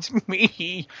burns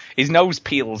me. His nose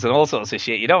peels and all sorts of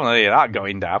shit. You don't want to hear that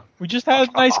going down. We just had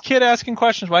a nice kid asking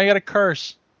questions. Why you got to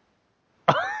curse?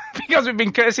 Because we've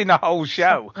been cursing the whole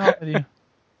show.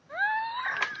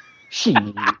 She.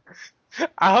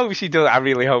 I hope she does. I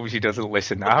really hope she doesn't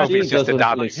listen. I hope it's just a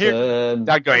dad.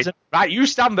 Dad going, right, you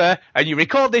stand there and you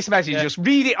record this message. Just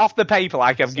read it off the paper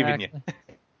like I've given you.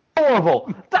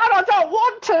 Horrible. Dad, I don't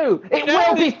want to. It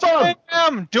will be fun.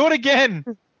 Do it again.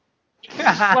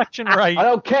 Reflection right. I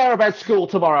don't care about school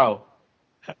tomorrow.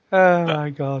 Oh,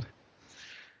 my God.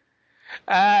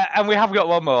 And we have got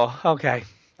one more. Okay.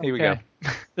 Here we go.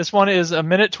 This one is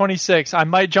 1:26. I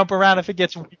might jump around if it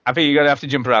gets weak. I think you're going to have to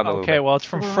jump around a little bit. Okay, well, it's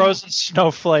from Frozen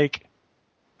Snowflake.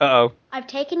 Uh-oh. I've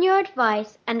taken your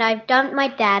advice and I've dumped my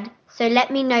dad, so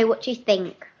let me know what you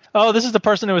think. Oh, this is the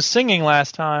person who was singing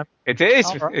last time. It is.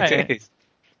 All right. It is.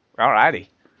 Alrighty.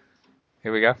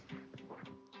 Here we go.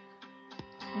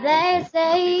 There's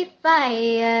a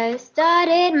fire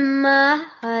started in my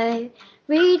heart,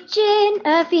 reaching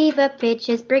a fever pitch,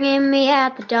 is bringing me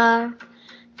out the dark.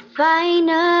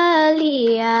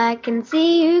 Finally, I can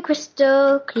see you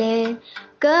crystal clear.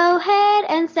 Go ahead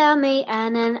and sell me,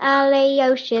 and then I'll lay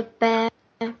your ship bare.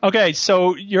 Okay,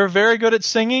 so you're very good at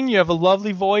singing. You have a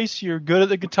lovely voice. You're good at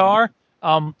the guitar.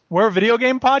 We're a video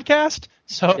game podcast,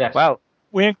 so well,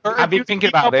 we encourage you to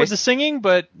keep up with the singing,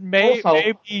 but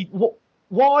maybe...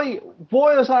 Why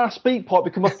has our speak pipe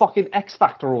become a fucking X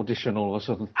Factor audition all of a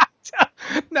sudden?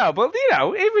 No, but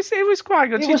it was quite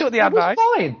good. She took the advice. It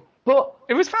was fine, but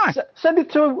it was fine. Send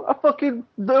it to a fucking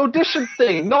audition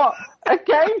thing, not a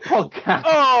game podcast.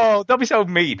 Oh, don't be so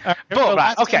mean. But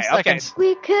right, okay.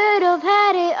 We could have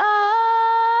had it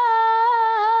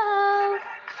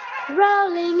all,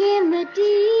 rolling in the deep.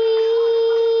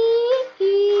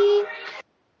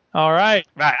 All right.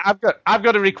 Right, I've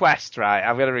got a request, right?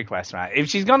 If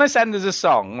she's gonna send us a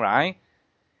song, right,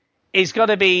 it's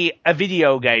gotta be a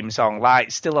video game song,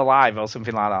 like Still Alive or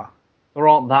something like that. There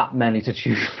aren't that many to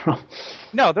choose from.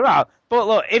 No, there are. But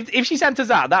look, if she sent us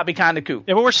that'd be kind of cool.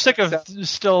 Yeah, but we're sick of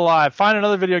Still Alive. Find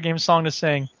another video game song to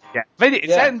sing. Yeah. Wait,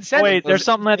 there's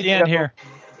something at the end here.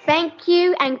 Thank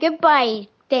you and goodbye,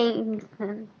 Dayton.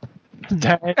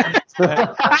 Thank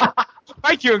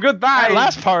you and goodbye. That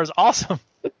last part is awesome.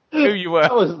 Who you were.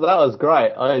 That was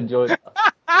great. I enjoyed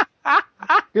that.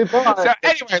 Goodbye. So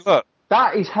anyway, look.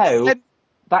 That is how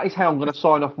I'm going to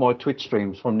sign off my Twitch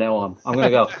streams from now on. I'm going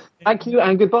to go, thank you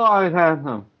and goodbye.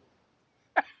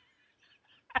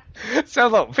 So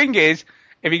look, thing is,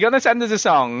 if you're going to send us a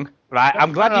song, right,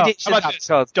 I'm glad you ditched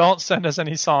that. Don't send us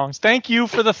any songs. Thank you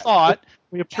for the thought.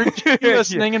 We appreciate you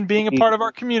listening and being a part of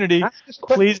our community.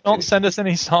 Please don't send us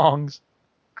any songs.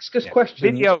 Ask us questions.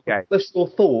 Video games. List your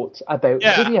thoughts about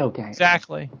video games.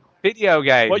 Exactly. Video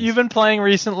games. What you've been playing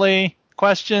recently,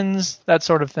 questions, that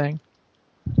sort of thing.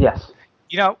 Yes.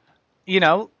 You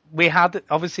know, we had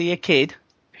obviously a kid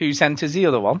who sent us the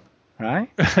other one,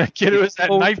 right? A kid who was at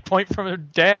knife point from her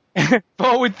dad.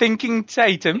 Forward-thinking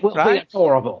Tatum, right? It's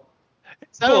horrible.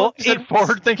 It's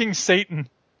forward-thinking Satan.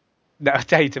 No,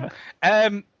 Tatum.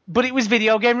 But it was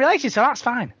video game related, so that's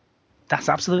fine. That's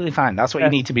absolutely fine. That's what you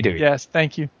need to be doing. Yes,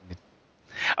 thank you.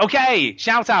 Okay,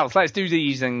 shout-outs. Let's do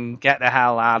these and get the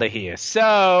hell out of here.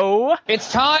 So... It's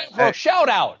time for a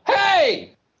shout-out.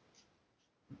 Hey!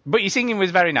 But your singing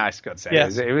was very nice, God say.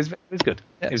 Yes. It was good.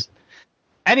 Yes.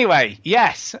 Anyway,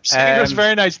 yes. Singing was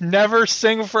very nice. Never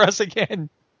sing for us again.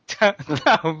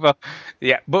 No,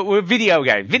 but we're video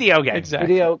games.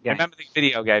 Exactly. Remember the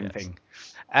video game thing.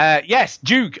 Yes,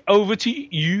 Duke, over to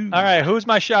you. All right, who's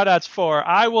my shout-outs for?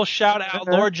 I will shout out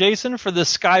Lord Jason for the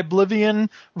Skyblivion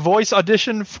voice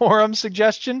audition forum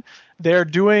suggestion. They're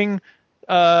doing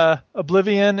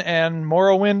Oblivion and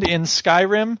Morrowind in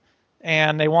Skyrim,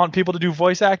 and they want people to do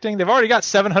voice acting. They've already got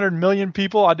 700 million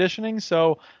people auditioning,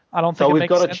 so I don't think it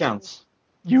makes sense. So we've got a chance.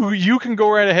 You can go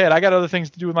right ahead. I got other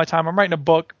things to do with my time. I'm writing a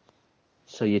book.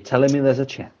 So you're telling me there's a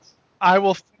chance? I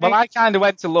will. Well, I kind of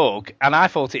went to look, and I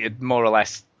thought it had more or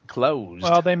less closed.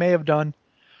 Well, they may have done.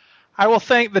 I will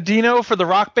thank the Dino for the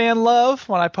Rock Band love.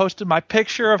 When I posted my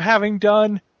picture of having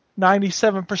done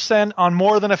 97% on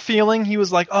More Than a Feeling, he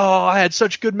was like, "Oh, I had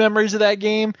such good memories of that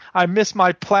game. I miss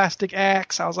my plastic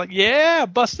axe." I was like, "Yeah,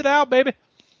 bust it out, baby."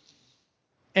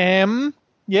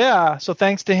 Yeah. So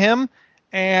thanks to him.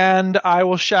 And I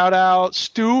will shout out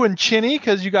Stu and Chinny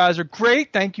because you guys are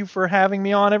great. Thank you for having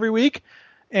me on every week.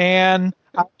 And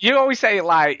You always say it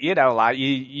like,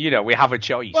 we have a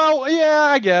choice. Well, yeah,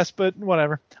 I guess, but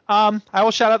whatever. I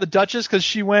will shout out the Duchess because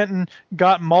she went and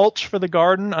got mulch for the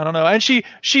garden. I don't know, and she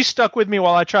stuck with me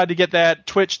while I tried to get that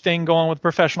Twitch thing going with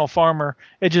Professional Farmer.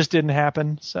 It just didn't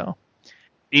happen. So,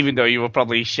 even though you were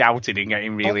probably shouting and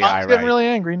getting really irate, I was getting really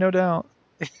angry, no doubt.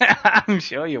 I'm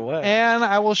sure you were. And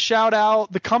I will shout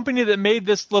out the company that made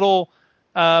this little.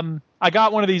 I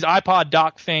got one of these iPod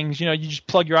dock things. You just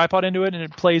plug your iPod into it and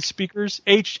it plays speakers.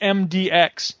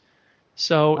 HMDX.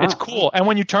 So it's cool. And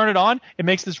when you turn it on, it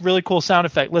makes this really cool sound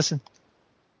effect. Listen.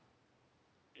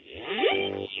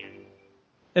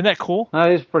 Isn't that cool?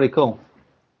 That is pretty cool.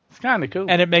 It's kind of cool.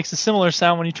 And it makes a similar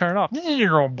sound when you turn it off.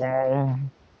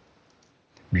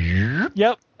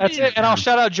 Yep, that's it. And I'll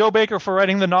shout out Joe Baker for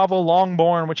writing the novel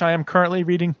Longborn, which I am currently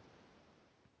reading.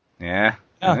 Yeah.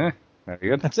 Very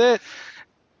good. That's it.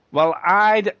 Well,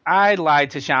 I'd like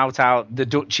to shout out the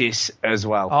Duchess as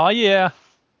well. Oh yeah.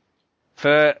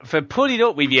 For putting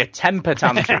up with your temper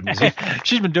tantrums.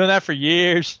 She's been doing that for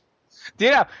years. Do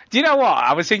you know what?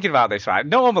 I was thinking about this, right?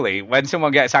 Normally, when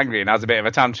someone gets angry and has a bit of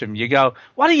a tantrum, you go,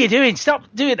 "What are you doing? Stop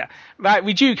doing that." Right,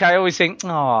 with Duke, I always think,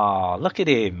 "Oh, look at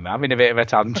him having a bit of a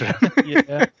tantrum."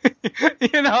 Yeah.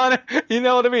 You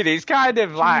know what I mean? It's kind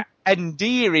of like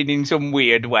endearing in some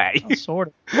weird way. Oh,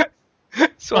 sort of.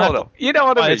 Sort of. You know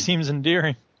what I mean? It seems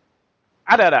endearing.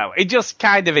 I don't know. It just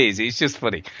kind of is. It's just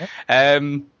funny.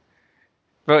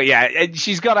 But yeah,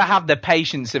 she's got to have the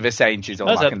patience of a saint. Is all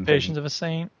I can think. The patience of a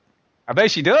saint. I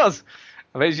bet she does.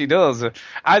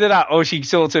 Either that or she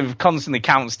sort of constantly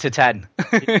counts to 10.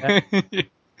 Yeah.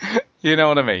 You know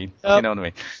what I mean?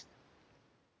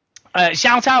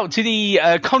 Shout out to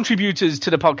the contributors to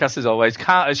the podcast as always.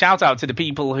 Shout out to the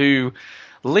people who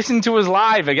listen to us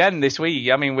live again this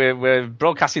week. I mean, we're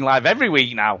broadcasting live every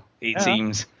week now, it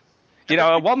seems.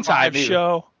 At one time...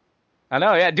 show. I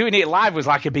know, yeah. Doing it live was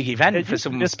like a big event for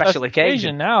some special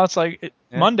occasion. Now it's like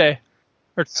Monday.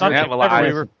 Or Sunday. Yeah,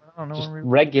 well,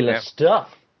 regular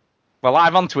stuff. Well,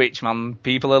 live on Twitch, man.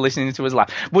 People are listening to us live.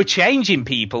 We're changing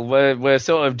people. We're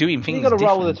sort of doing things different. You've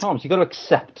got to roll with the times. You've got to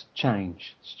accept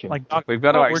change, Stuart. We've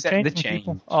got to accept the change.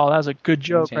 People. Oh, that was a good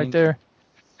joke right there.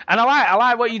 And I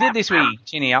like what you did this week,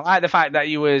 Ginny. I like the fact that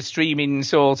you were streaming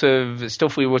sort of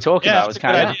stuff we were talking about. It's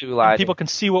kind of cool. Like, people can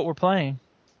see what we're playing.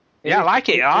 Yeah, I like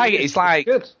it. It's like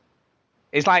good.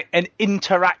 It's like an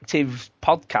interactive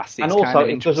podcast. It's and also, kind of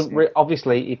it doesn't.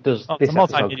 Obviously, it does this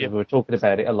episode because we were talking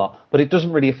about it a lot, but it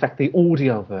doesn't really affect the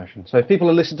audio version. So if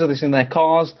people are listening to this in their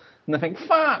cars and they think,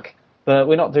 "Fuck," but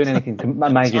we're not doing anything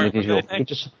amazingly visual. We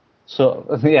just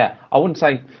I wouldn't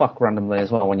say "fuck" randomly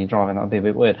as well when you're driving. That'd be a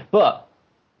bit weird, but.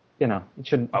 It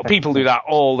shouldn't. Well, people do that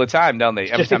all the time, don't they?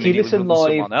 Every time if you listen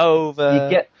live,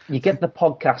 over. You get the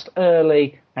podcast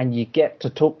early, and you get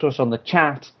to talk to us on the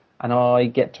chat, and I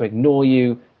get to ignore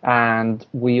you, and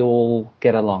we all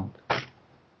get along.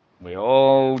 We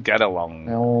all get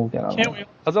along. Can't we?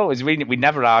 As always, we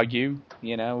never argue.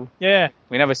 Yeah.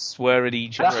 We never swear at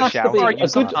each other. That has to be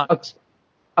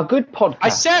a good podcast. I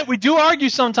said we do argue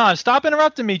sometimes. Stop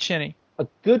interrupting me, Chinny. A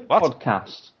good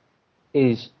podcast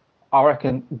is, I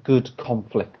reckon, good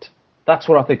conflict. That's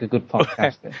what I think a good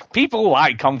podcast is. People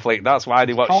like conflict. That's why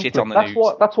they watch shit on the news.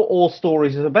 That's what all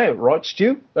stories is about, right,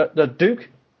 Stu? Duke?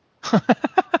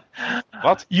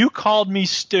 What? You called me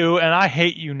Stu, and I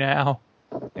hate you now.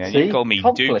 Yeah, you called me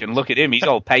Duke, and look at him. He's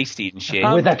all pasty and shit.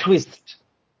 With a twist.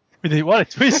 What a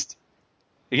twist.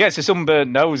 He gets a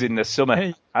sunburned nose in the summer.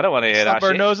 Hey, I don't want to hear that shit.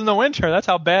 Sunburned nose in the winter. That's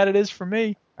how bad it is for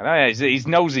me. I know, his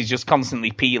nose is just constantly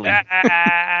peeling.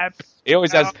 He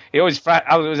always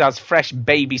has fresh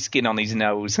baby skin on his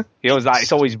nose.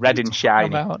 It's always red and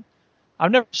shiny.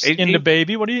 I've never skinned a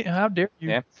baby. How dare you?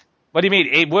 Yeah. What do you mean?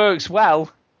 It works well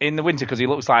in the winter because he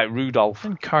looks like Rudolph.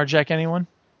 Didn't carjack anyone.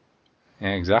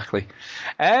 Yeah, exactly.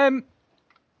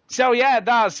 So yeah,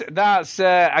 that's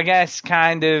I guess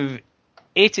kind of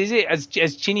it, is it? Has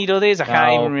Chinny done his? I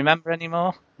can't even remember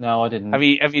anymore. No, I didn't.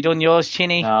 Have you done yours,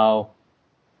 Chinny? No.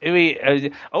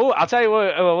 I'll tell you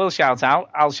what I will shout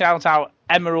out. I'll shout out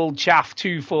Emerald Chaff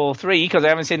 243 because I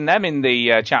haven't seen them in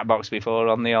the chat box before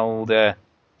on the old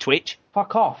Twitch.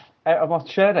 Fuck off! Out of my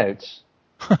shout outs.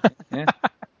 Yeah.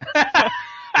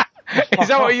 Is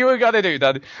that what you were going to do?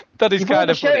 That is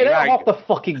kind of funny. Shout out off the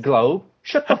fucking globe.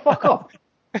 Shut the fuck up.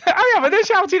 I haven't. They're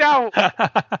shouting out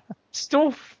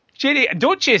stuff. Ginny,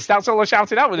 Duchess. That's all I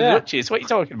shouted out with the Duchess. What are you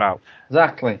talking about?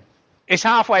 Exactly. It's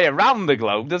halfway around the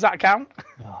globe. Does that count?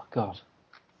 Oh, God.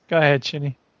 Go ahead,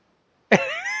 Chinny.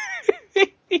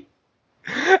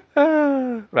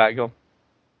 Right, go on.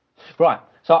 Right.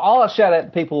 So I'll shout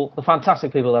out the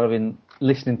fantastic people that have been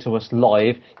listening to us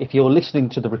live. If you're listening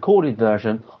to the recorded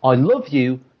version, I love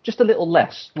you. just a little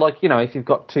less. Like, if you've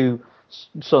got two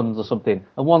sons or something,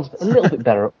 and one's a little bit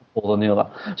better at football than the other.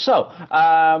 So,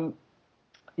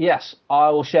 yes, I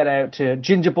will shout out to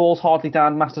Ginger Balls, Hardly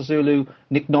Dan, Master Zulu,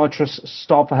 Nick Nitrous,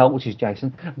 Starve for Help, which is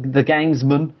Jason, The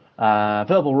Gangsman,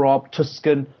 Verbal Rob,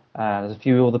 Tuscan, there's a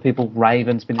few other people,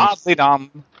 Raven's been...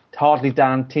 Hardly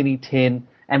Dan, Tinny Tin,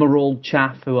 Emerald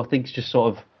Chaff, who I think's just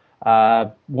sort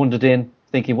of wandered in,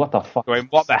 thinking, what the fuck?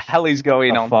 What the hell is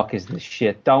going on? What the fuck is this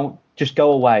shit? Don't, just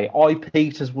go away. I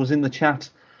Peters was in the chat.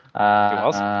 He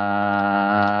was.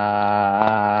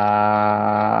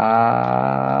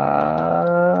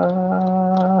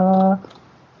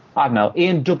 I don't know.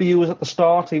 Ian W was at the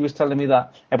start. He was telling me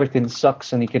that everything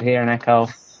sucks and he could hear an echo.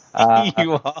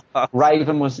 You are.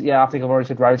 Raven was, I think I've already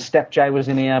said Raven. Step J was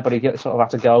in here, but he sort of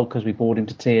had to go because we bored him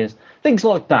to tears. Things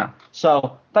like that.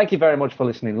 So, thank you very much for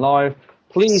listening live.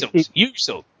 Please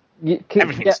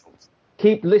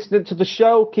keep listening to the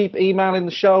show. Keep emailing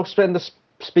the show. Spend the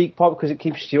speak pop because it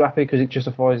keeps you happy because it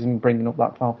justifies him bringing up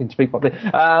that fucking speak pop.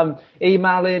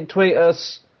 Email in, tweet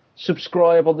us,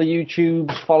 subscribe on the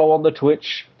YouTube, follow on the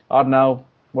Twitch. I don't know,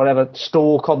 whatever.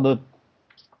 Stalk on the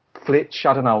Flitch,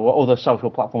 I don't know what other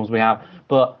social platforms we have,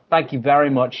 but thank you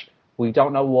very much. We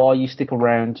don't know why you stick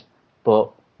around, but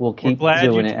we'll keep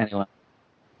doing it anyway.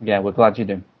 Yeah, we're glad you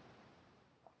do.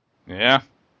 Yeah.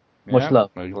 Much love.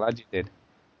 We're glad you did.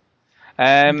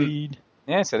 Indeed.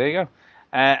 Yeah, so there you go.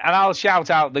 And I'll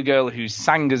shout out the girl who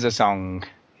sang us a song.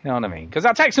 You know what I mean? Because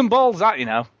that takes some balls, that,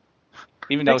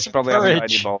 even though she probably hasn't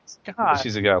got any balls. God.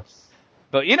 She's a girl.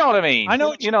 But you know what I mean. I know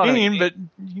what you mean, but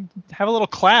you have a little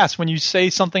class when you say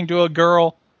something to a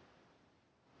girl.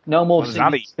 No more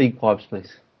speak pipes,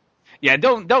 please. Yeah,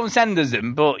 don't send us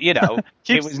them, but, it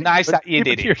was nice that you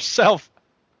did it. Yourself.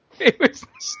 It was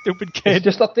stupid kid. It's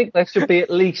just, I think they should be at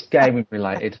least gaming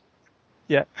related.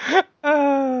 Yeah.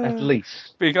 At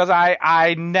least. Because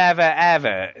I never,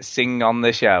 ever sing on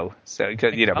the show. So,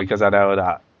 because I know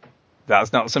that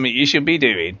that's not something you should be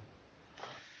doing.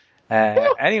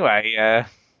 Anyway, yeah,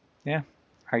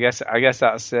 I guess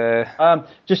that's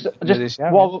just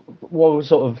while we're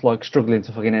sort of like struggling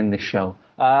to fucking end this show.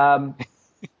 I'm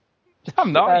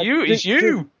not you. It's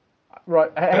you.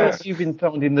 Right, how have you been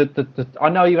finding the? I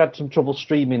know you had some trouble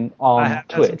streaming on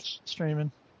Twitch.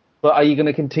 Streaming. But are you going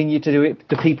to continue to do it?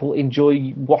 Do people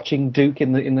enjoy watching Duke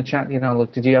in the chat?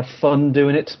 Did you have fun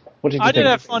doing it? What did you think? I did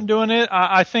have fun doing it.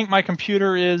 I think my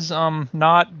computer is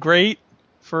not great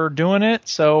for doing it,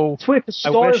 so it's weird.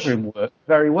 Skyrim worked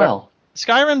very well.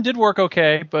 Skyrim did work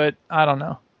okay, but I don't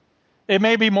know. It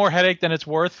may be more headache than it's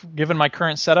worth given my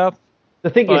current setup.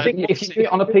 The thing is, if you do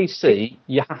it on a PC,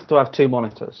 you have to have two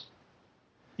monitors.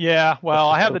 Yeah, well,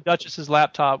 I have the Duchess's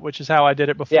laptop, which is how I did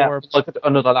it before. Yeah, like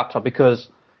another laptop, because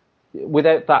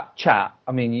without that chat,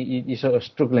 I mean, you're sort of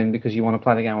struggling because you want to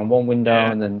play the game on one window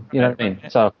and then, you know what I mean?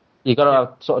 So you got to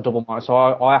have sort of double monitor. So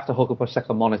I have to hook up a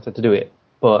second monitor to do it.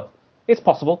 But it's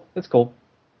possible. It's cool.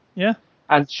 Yeah.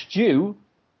 And Stu,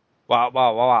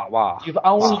 wow. You've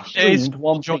only streamed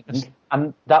one thing,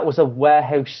 and that was a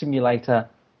warehouse simulator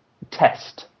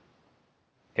test.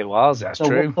 It was, that's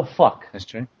true. What the fuck? That's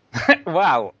true.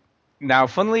 Well, now,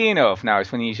 funnily enough, it's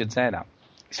funny you should say that.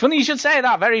 It's funny you should say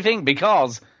that very thing,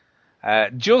 because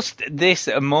just this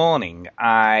morning,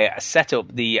 I set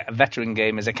up the Veteran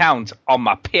Gamers account on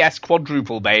my PS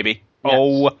Quadruple, baby. Yes.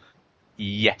 Oh,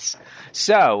 yes.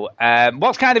 So,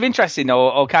 what's kind of interesting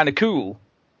or kind of cool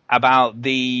about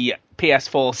the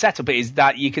PS4 setup is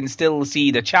that you can still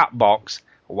see the chat box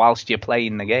whilst you're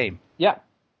playing the game. Yeah.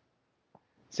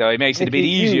 So it makes it a bit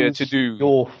easier to do.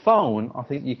 Your phone, I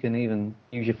think you can even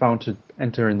use your phone to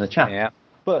enter in the chat. Yeah.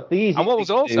 But the easiest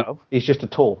thing to do is just to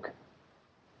talk.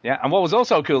 Yeah, and what was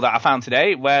also cool that I found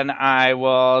today when I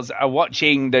was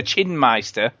watching the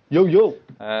Chinmeister.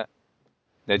 The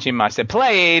Chinmeister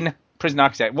playing Prison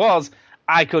Architect was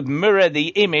I could mirror the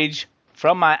image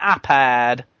from my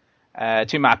iPad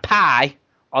to my Pi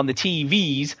on the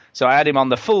TVs, so I had him on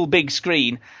the full big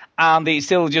screen, and it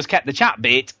still just kept the chat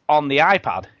bit on the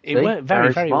iPad. It worked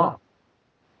very, very well.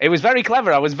 It was very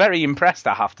clever. I was very impressed,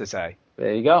 I have to say.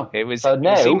 There you go. It was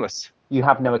now, seamless. You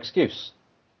have no excuse.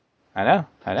 I know.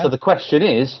 So the question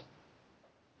is,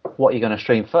 what are you going to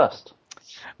stream first?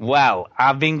 Well,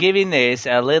 I've been giving this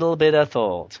a little bit of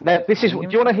thought. Now, do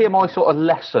you want to hear my sort of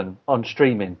lesson on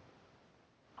streaming?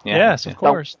 Yeah. Yes, of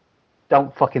course.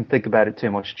 Don't fucking think about it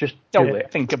too much. Just do it.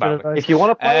 Think about it. If you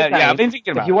want to play a game, I've been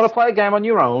thinking about if you want to play a game on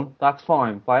your own, that's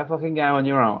fine. Play a fucking game on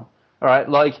your own. All right,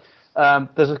 like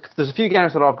there's a few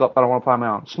games that I've got that I want to play on my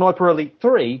own. Sniper Elite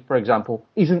 3, for example,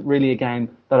 isn't really a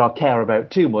game that I care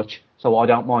about too much, so I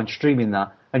don't mind streaming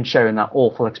that and sharing that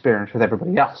awful experience with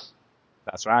everybody else.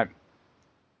 That's right.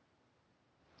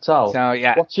 So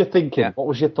yeah. what's your thinking? Yeah. What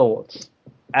was your thoughts?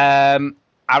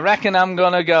 I reckon I'm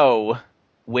going to go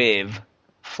with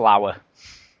flour.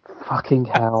 Fucking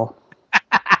hell.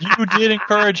 You did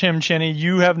encourage him, Chinny.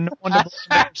 You have no one to blame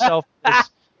but yourself for this.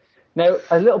 Now,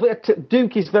 a little bit of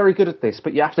Duke is very good at this,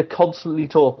 but you have to constantly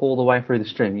talk all the way through the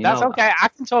stream. You That's know okay. that. I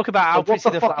can talk about how What pretty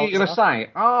the fuck are you flowers going to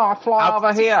say? Oh, I fly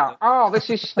over here. Oh, this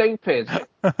is stupid.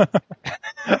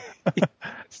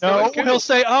 No, he'll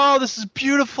say, "Oh, this is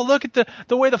beautiful. Look at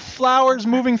the way the flowers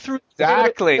moving through."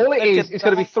 Exactly. All it is, it's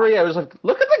going to be 3 hours of,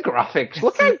 look at the graphics.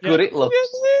 Look how good it looks.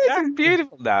 It's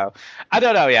beautiful now. I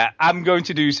don't know yet. I'm going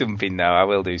to do something, though. I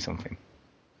will do something.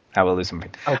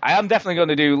 Okay. I am definitely going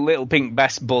to do Little Pink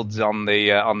Best Buds on the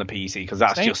PC, because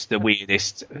that's just the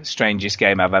weirdest, strangest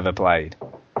game I've ever played.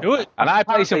 Do it. And I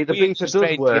play some the weird, beta does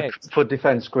strange work games. for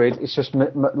Defense Grid. It's just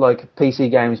like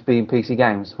PC games being PC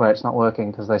games where it's not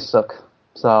working because they suck.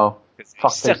 So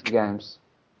fuck PC games.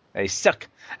 They suck.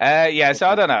 Yeah, so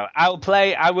I don't know.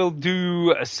 I will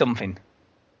do something.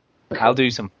 I'll do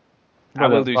some. I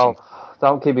will do something.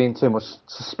 Don't keep me in too much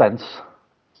suspense.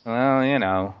 Well, you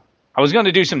know. I was going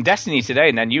to do some Destiny today,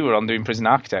 and then you were on doing Prison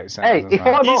Architect. So hey, if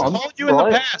I'm on... He's called you in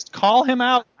the past. Call him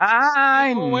out.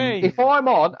 If I'm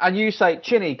on and you say,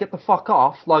 Chinny, get the fuck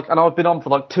off, and I've been on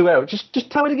for 2 hours, just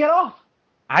tell me to get off.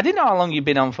 I didn't know how long you've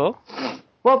been on for.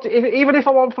 Well, even if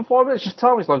I'm on for 5 minutes, just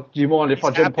tell me. It's do you mind if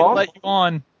I jump on? Let you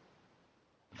on.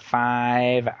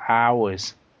 5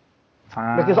 hours.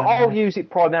 Because I'll use it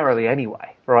primarily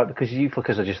anyway, right? Because you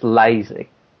fuckers are just lazy.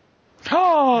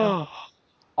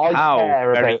 I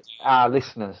care about our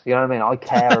listeners. You know what I mean? I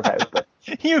care about them.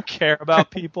 You care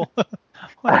about people.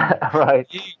 Right.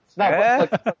 No,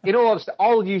 but, in all honesty,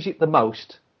 I'll use it the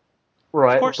most.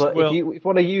 Right. Of course but you will. if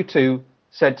one of you two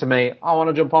said to me, I want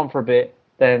to jump on for a bit,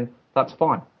 then that's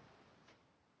fine.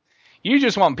 You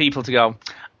just want people to go,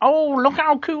 oh, look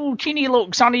how cool Chinny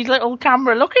looks on his little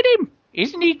camera. Look at him.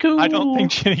 Isn't he cool? I don't think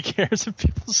Chinny cares if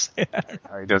people say that.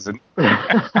 No, he doesn't.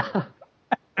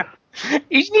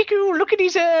 Isn't he cool? Look at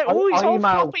his hair. Oh, he's all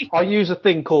floppy. I use a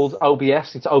thing called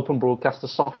OBS. It's Open Broadcaster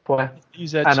Software.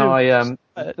 Use that and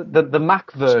too. The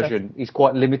Mac version is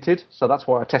quite limited, so that's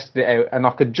why I tested it out. And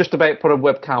I could just about put a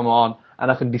webcam on, and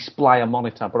I can display a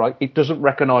monitor, but it doesn't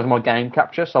recognise my game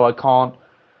capture, so I can't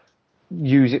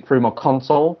use it through my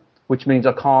console, which means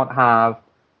I can't have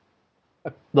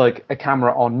a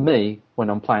camera on me when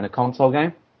I'm playing a console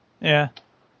game. Yeah.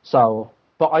 So,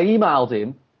 but I emailed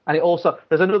him. And it also,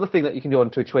 there's another thing that you can do on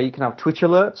Twitch where you can have Twitch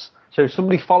alerts. So if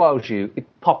somebody follows you, it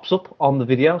pops up on the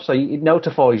video, so it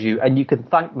notifies you, and you can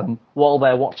thank them while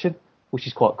they're watching, which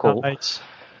is quite cool. Nice.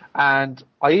 And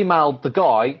I emailed the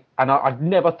guy, and I'd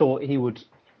never thought he would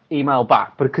email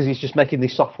back, but because he's just making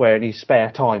this software in his spare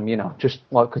time, just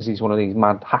because he's one of these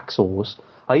mad hacksaws.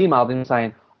 I emailed him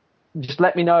saying, just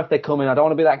let me know if they're coming. I don't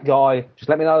want to be that guy. Just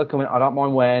let me know they're coming. I don't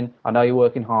mind when. I know you're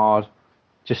working hard.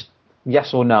 Just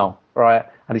yes or no, right?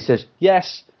 And he says,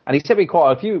 yes. And he sent me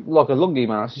quite a few, a long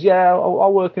email. I says, yeah,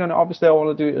 I'll work on it. Obviously, I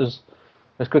want to do it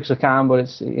as quick as I can, but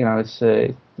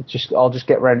I'll just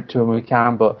get ready to it when we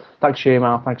can. But thanks for your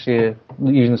email. Thanks for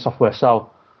using the software.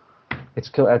 So it's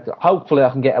hopefully I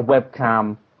can get a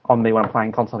webcam on me when I'm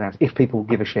playing console games, if people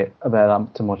give a shit about them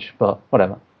too much. But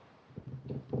whatever.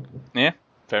 Yeah,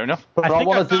 fair enough. But I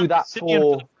want to do that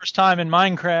for the first time in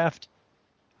Minecraft.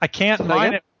 I can't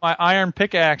mine it with my iron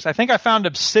pickaxe. I think I found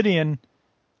obsidian.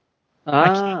 I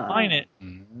can't mine it.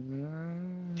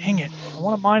 Dang it. I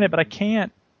want to mine it, but I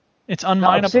can't. It's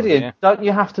unmineable. Obsidian, don't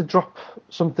you have to drop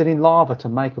something in lava to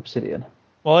make obsidian?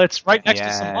 Well, it's right next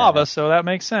to some lava, so that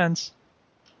makes sense.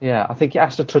 Yeah, I think it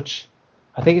has to touch...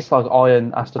 I think it's like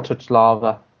iron has to touch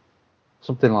lava.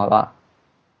 Something like that.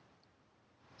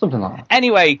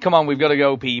 Anyway, come on, we've got to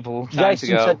go, people. Time Jason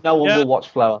to go. said no one will watch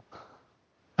Flower.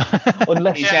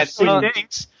 Unless he said,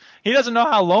 he doesn't know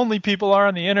how lonely people are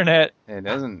on the internet. It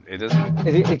doesn't.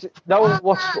 No one will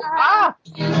watch... Ah!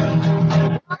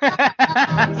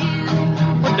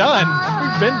 We're done.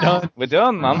 We've been done. We're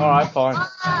done, man. All right, fine.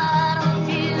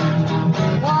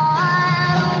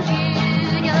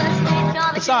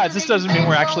 Besides, this doesn't mean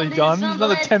we're actually done.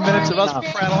 Another 10 minutes of us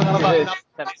prattling on about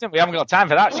nothing. We haven't got time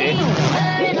for that shit.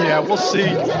 Yeah, we'll see.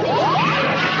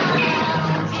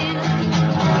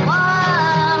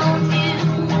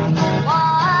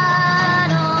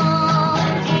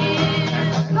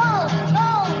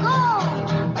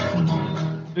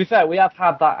 To be fair, we have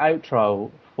had that outro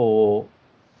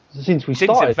since we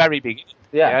started. Since the very beginning.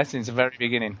 Yeah, since the very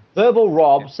beginning. Verbal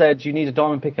Rob said you need a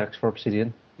diamond pickaxe for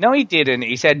obsidian. No, he didn't.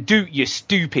 He said, "Dude, you're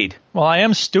stupid." Well, I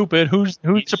am stupid. Who's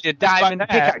a diamond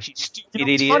pickaxe? You stupid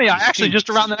idiot. It's funny. I actually just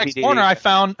around the next corner I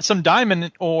found some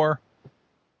diamond ore.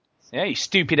 Yeah, you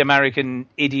stupid American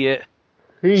idiot.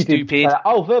 He Stupid. did.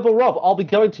 Verbal Rob, I'll be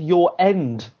going to your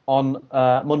end on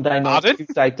Monday night, Pardon?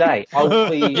 Tuesday day. I will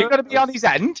be. You're going to be on his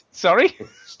end? Sorry?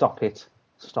 Stop it.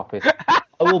 I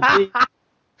will be.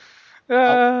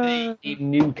 I'll be in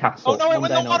Newcastle. Oh no, it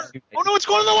went in the water. Oh no, it's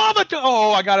going in the lava.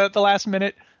 Oh, I got it at the last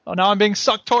minute. Oh, now I'm being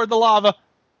sucked toward the lava.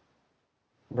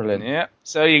 Brilliant. Yeah.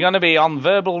 So you're going to be on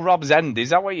Verbal Rob's end. Is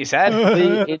that what you said? I'll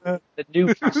be in the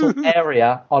Newcastle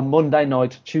area on Monday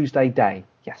night, Tuesday day.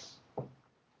 Yes.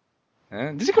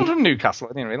 Does he come from Newcastle?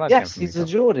 I didn't realise. Yes, he's a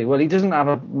Geordie. Well, he doesn't have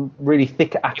a really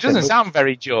thick accent. He doesn't sound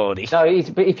very Geordie. No,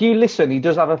 but if you listen, he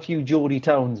does have a few Geordie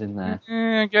tones in there.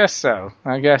 I guess so.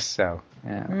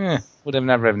 Yeah. Would have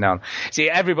never have known. See,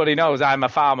 everybody knows I'm a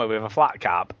farmer with a flat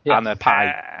cap and a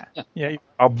pie. Yeah.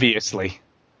 Obviously.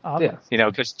 Yeah. You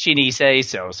know, because Chinny says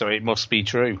so it must be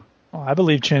true. Oh, I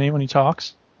believe Chinny when he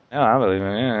talks. Oh, I believe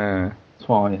it, yeah. That's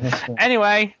why.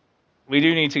 Anyway, we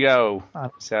do need to go.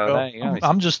 So there you go.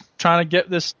 I'm just trying to get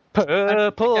this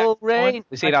purple rain.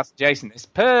 You see, that's Jason. This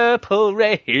purple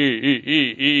rain.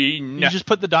 You just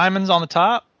put the diamonds on the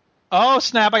top? Oh,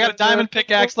 snap. I got a diamond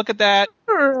pickaxe. Look at that.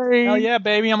 Hell yeah,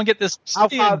 baby. I'm going to get this.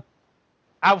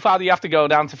 How far do you have to go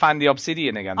down to find the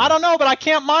obsidian again? I don't know, but I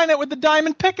can't mine it with the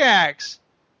diamond pickaxe.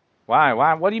 Why?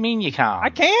 What do you mean you can't? I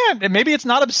can't. Maybe it's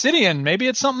not obsidian. Maybe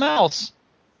it's something else.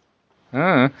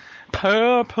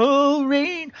 Purple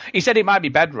rain. He said it might be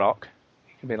bedrock.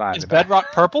 It could be like Is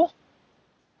bedrock purple?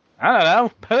 I don't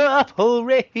know. Purple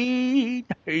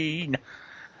rain.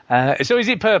 So is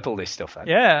it purple, this stuff? Then?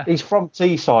 Yeah. He's from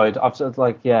Teesside. I've said,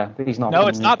 he's not. No,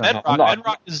 it's not bedrock.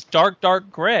 Bedrock is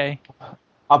dark grey.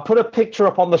 I put a picture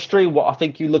up on the stream what I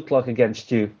think you look like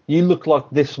against you. You look like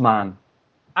this man.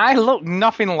 I look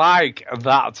nothing like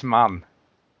that man.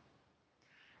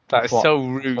 That is so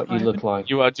rude. What you look like.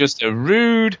 You are just a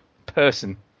rude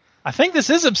person. I think this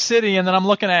is obsidian that I'm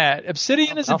looking at.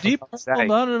 Obsidian is a deep purple,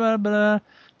 blah, blah, blah, blah,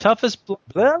 toughest blah,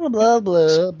 blah, blah,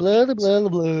 blah, blah, blah,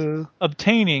 blah.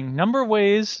 Obtaining. Number of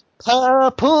ways.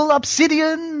 Purple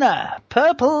obsidian.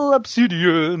 Purple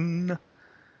obsidian.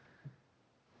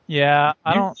 Yeah,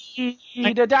 I don't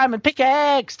need a diamond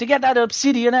pickaxe to get that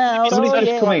obsidian out. Somebody's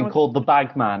just come in called the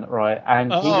Bagman, right?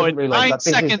 And he doesn't realise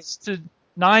that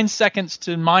 9 seconds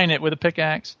to mine it with a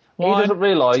pickaxe. He doesn't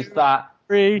realise that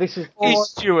 3, this is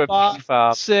 4,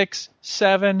 5, 6,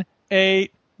 7,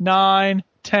 8, 9,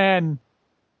 10.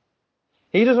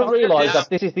 He doesn't realise that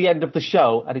this is the end of the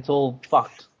show and it's all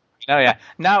fucked. Oh yeah.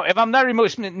 Now, if I'm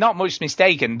not much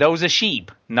mistaken, those are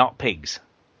sheep, not pigs.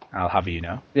 I'll have you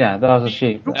know. Yeah, those are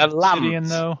sheep. Obsidian,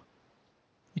 though.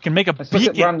 You can make a beacon.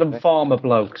 Look at random farmer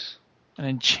blokes. An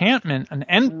enchantment, an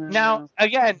end. Now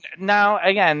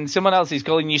again, someone else is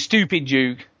calling you stupid,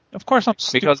 Duke. Of course I'm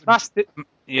stupid.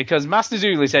 Because Master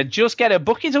Zulu said, just get a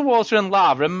bucket of water and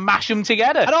lava and mash them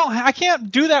together. I can't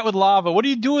do that with lava. What do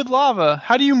you do with lava?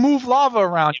 How do you move lava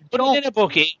around? You put it in a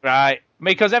bucket, right?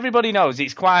 Because everybody knows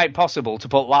it's quite possible to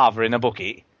put lava in a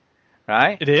bucket.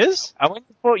 Right? It is? And when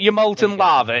you put your molten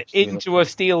lava into a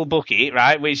steel bucket,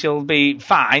 right, which will be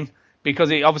fine,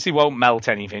 because it obviously won't melt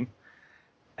anything,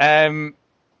 then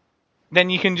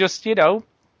you can just,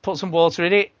 put some water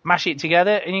in it, mash it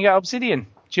together, and you get obsidian.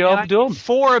 Job done.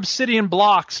 4 obsidian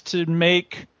blocks to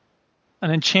make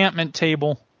an enchantment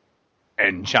table.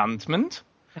 Enchantment?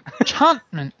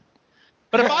 Enchantment.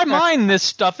 But if I mine this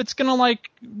stuff, it's going to,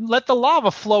 let the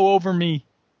lava flow over me.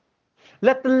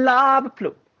 Let the lava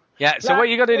flow. Yeah, so what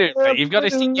you got to do, right, you've got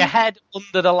to stick your head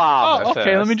under the lava okay,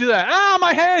 first. Let me do that. Ah,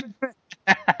 my head!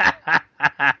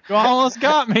 You almost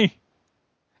got me.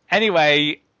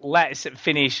 Anyway, let's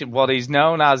finish what is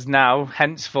known as now,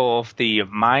 henceforth, the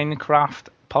Minecraft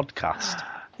podcast.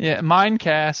 Yeah,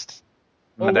 Minecast.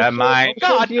 God,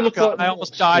 I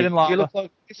almost died in lava. Do you look like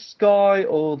this guy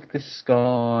or this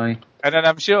guy? And then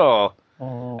I'm sure...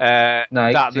 no,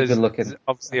 that he's good looking.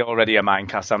 Obviously already a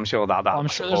Minecast. I'm sure I'm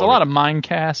sure there's a lot of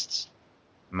Minecasts.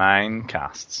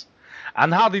 Minecasts.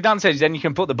 And Hardy Dan says then you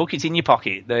can put the bucket in your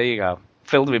pocket. There you go.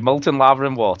 Filled with molten lava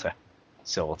and water.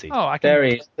 Sorted. Oh, I can. There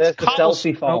he is. There's the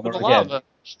selfie farmer again.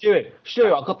 Stuart,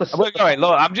 I've got the... We're going.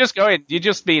 Look, I'm just going. You're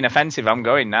just being offensive. I'm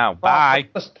going now. Bye.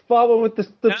 The farmer with the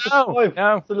No.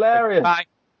 It's hilarious. Bye.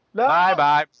 No.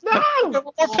 Bye. No.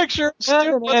 More picture.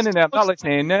 No, I'm not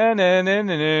listening. No.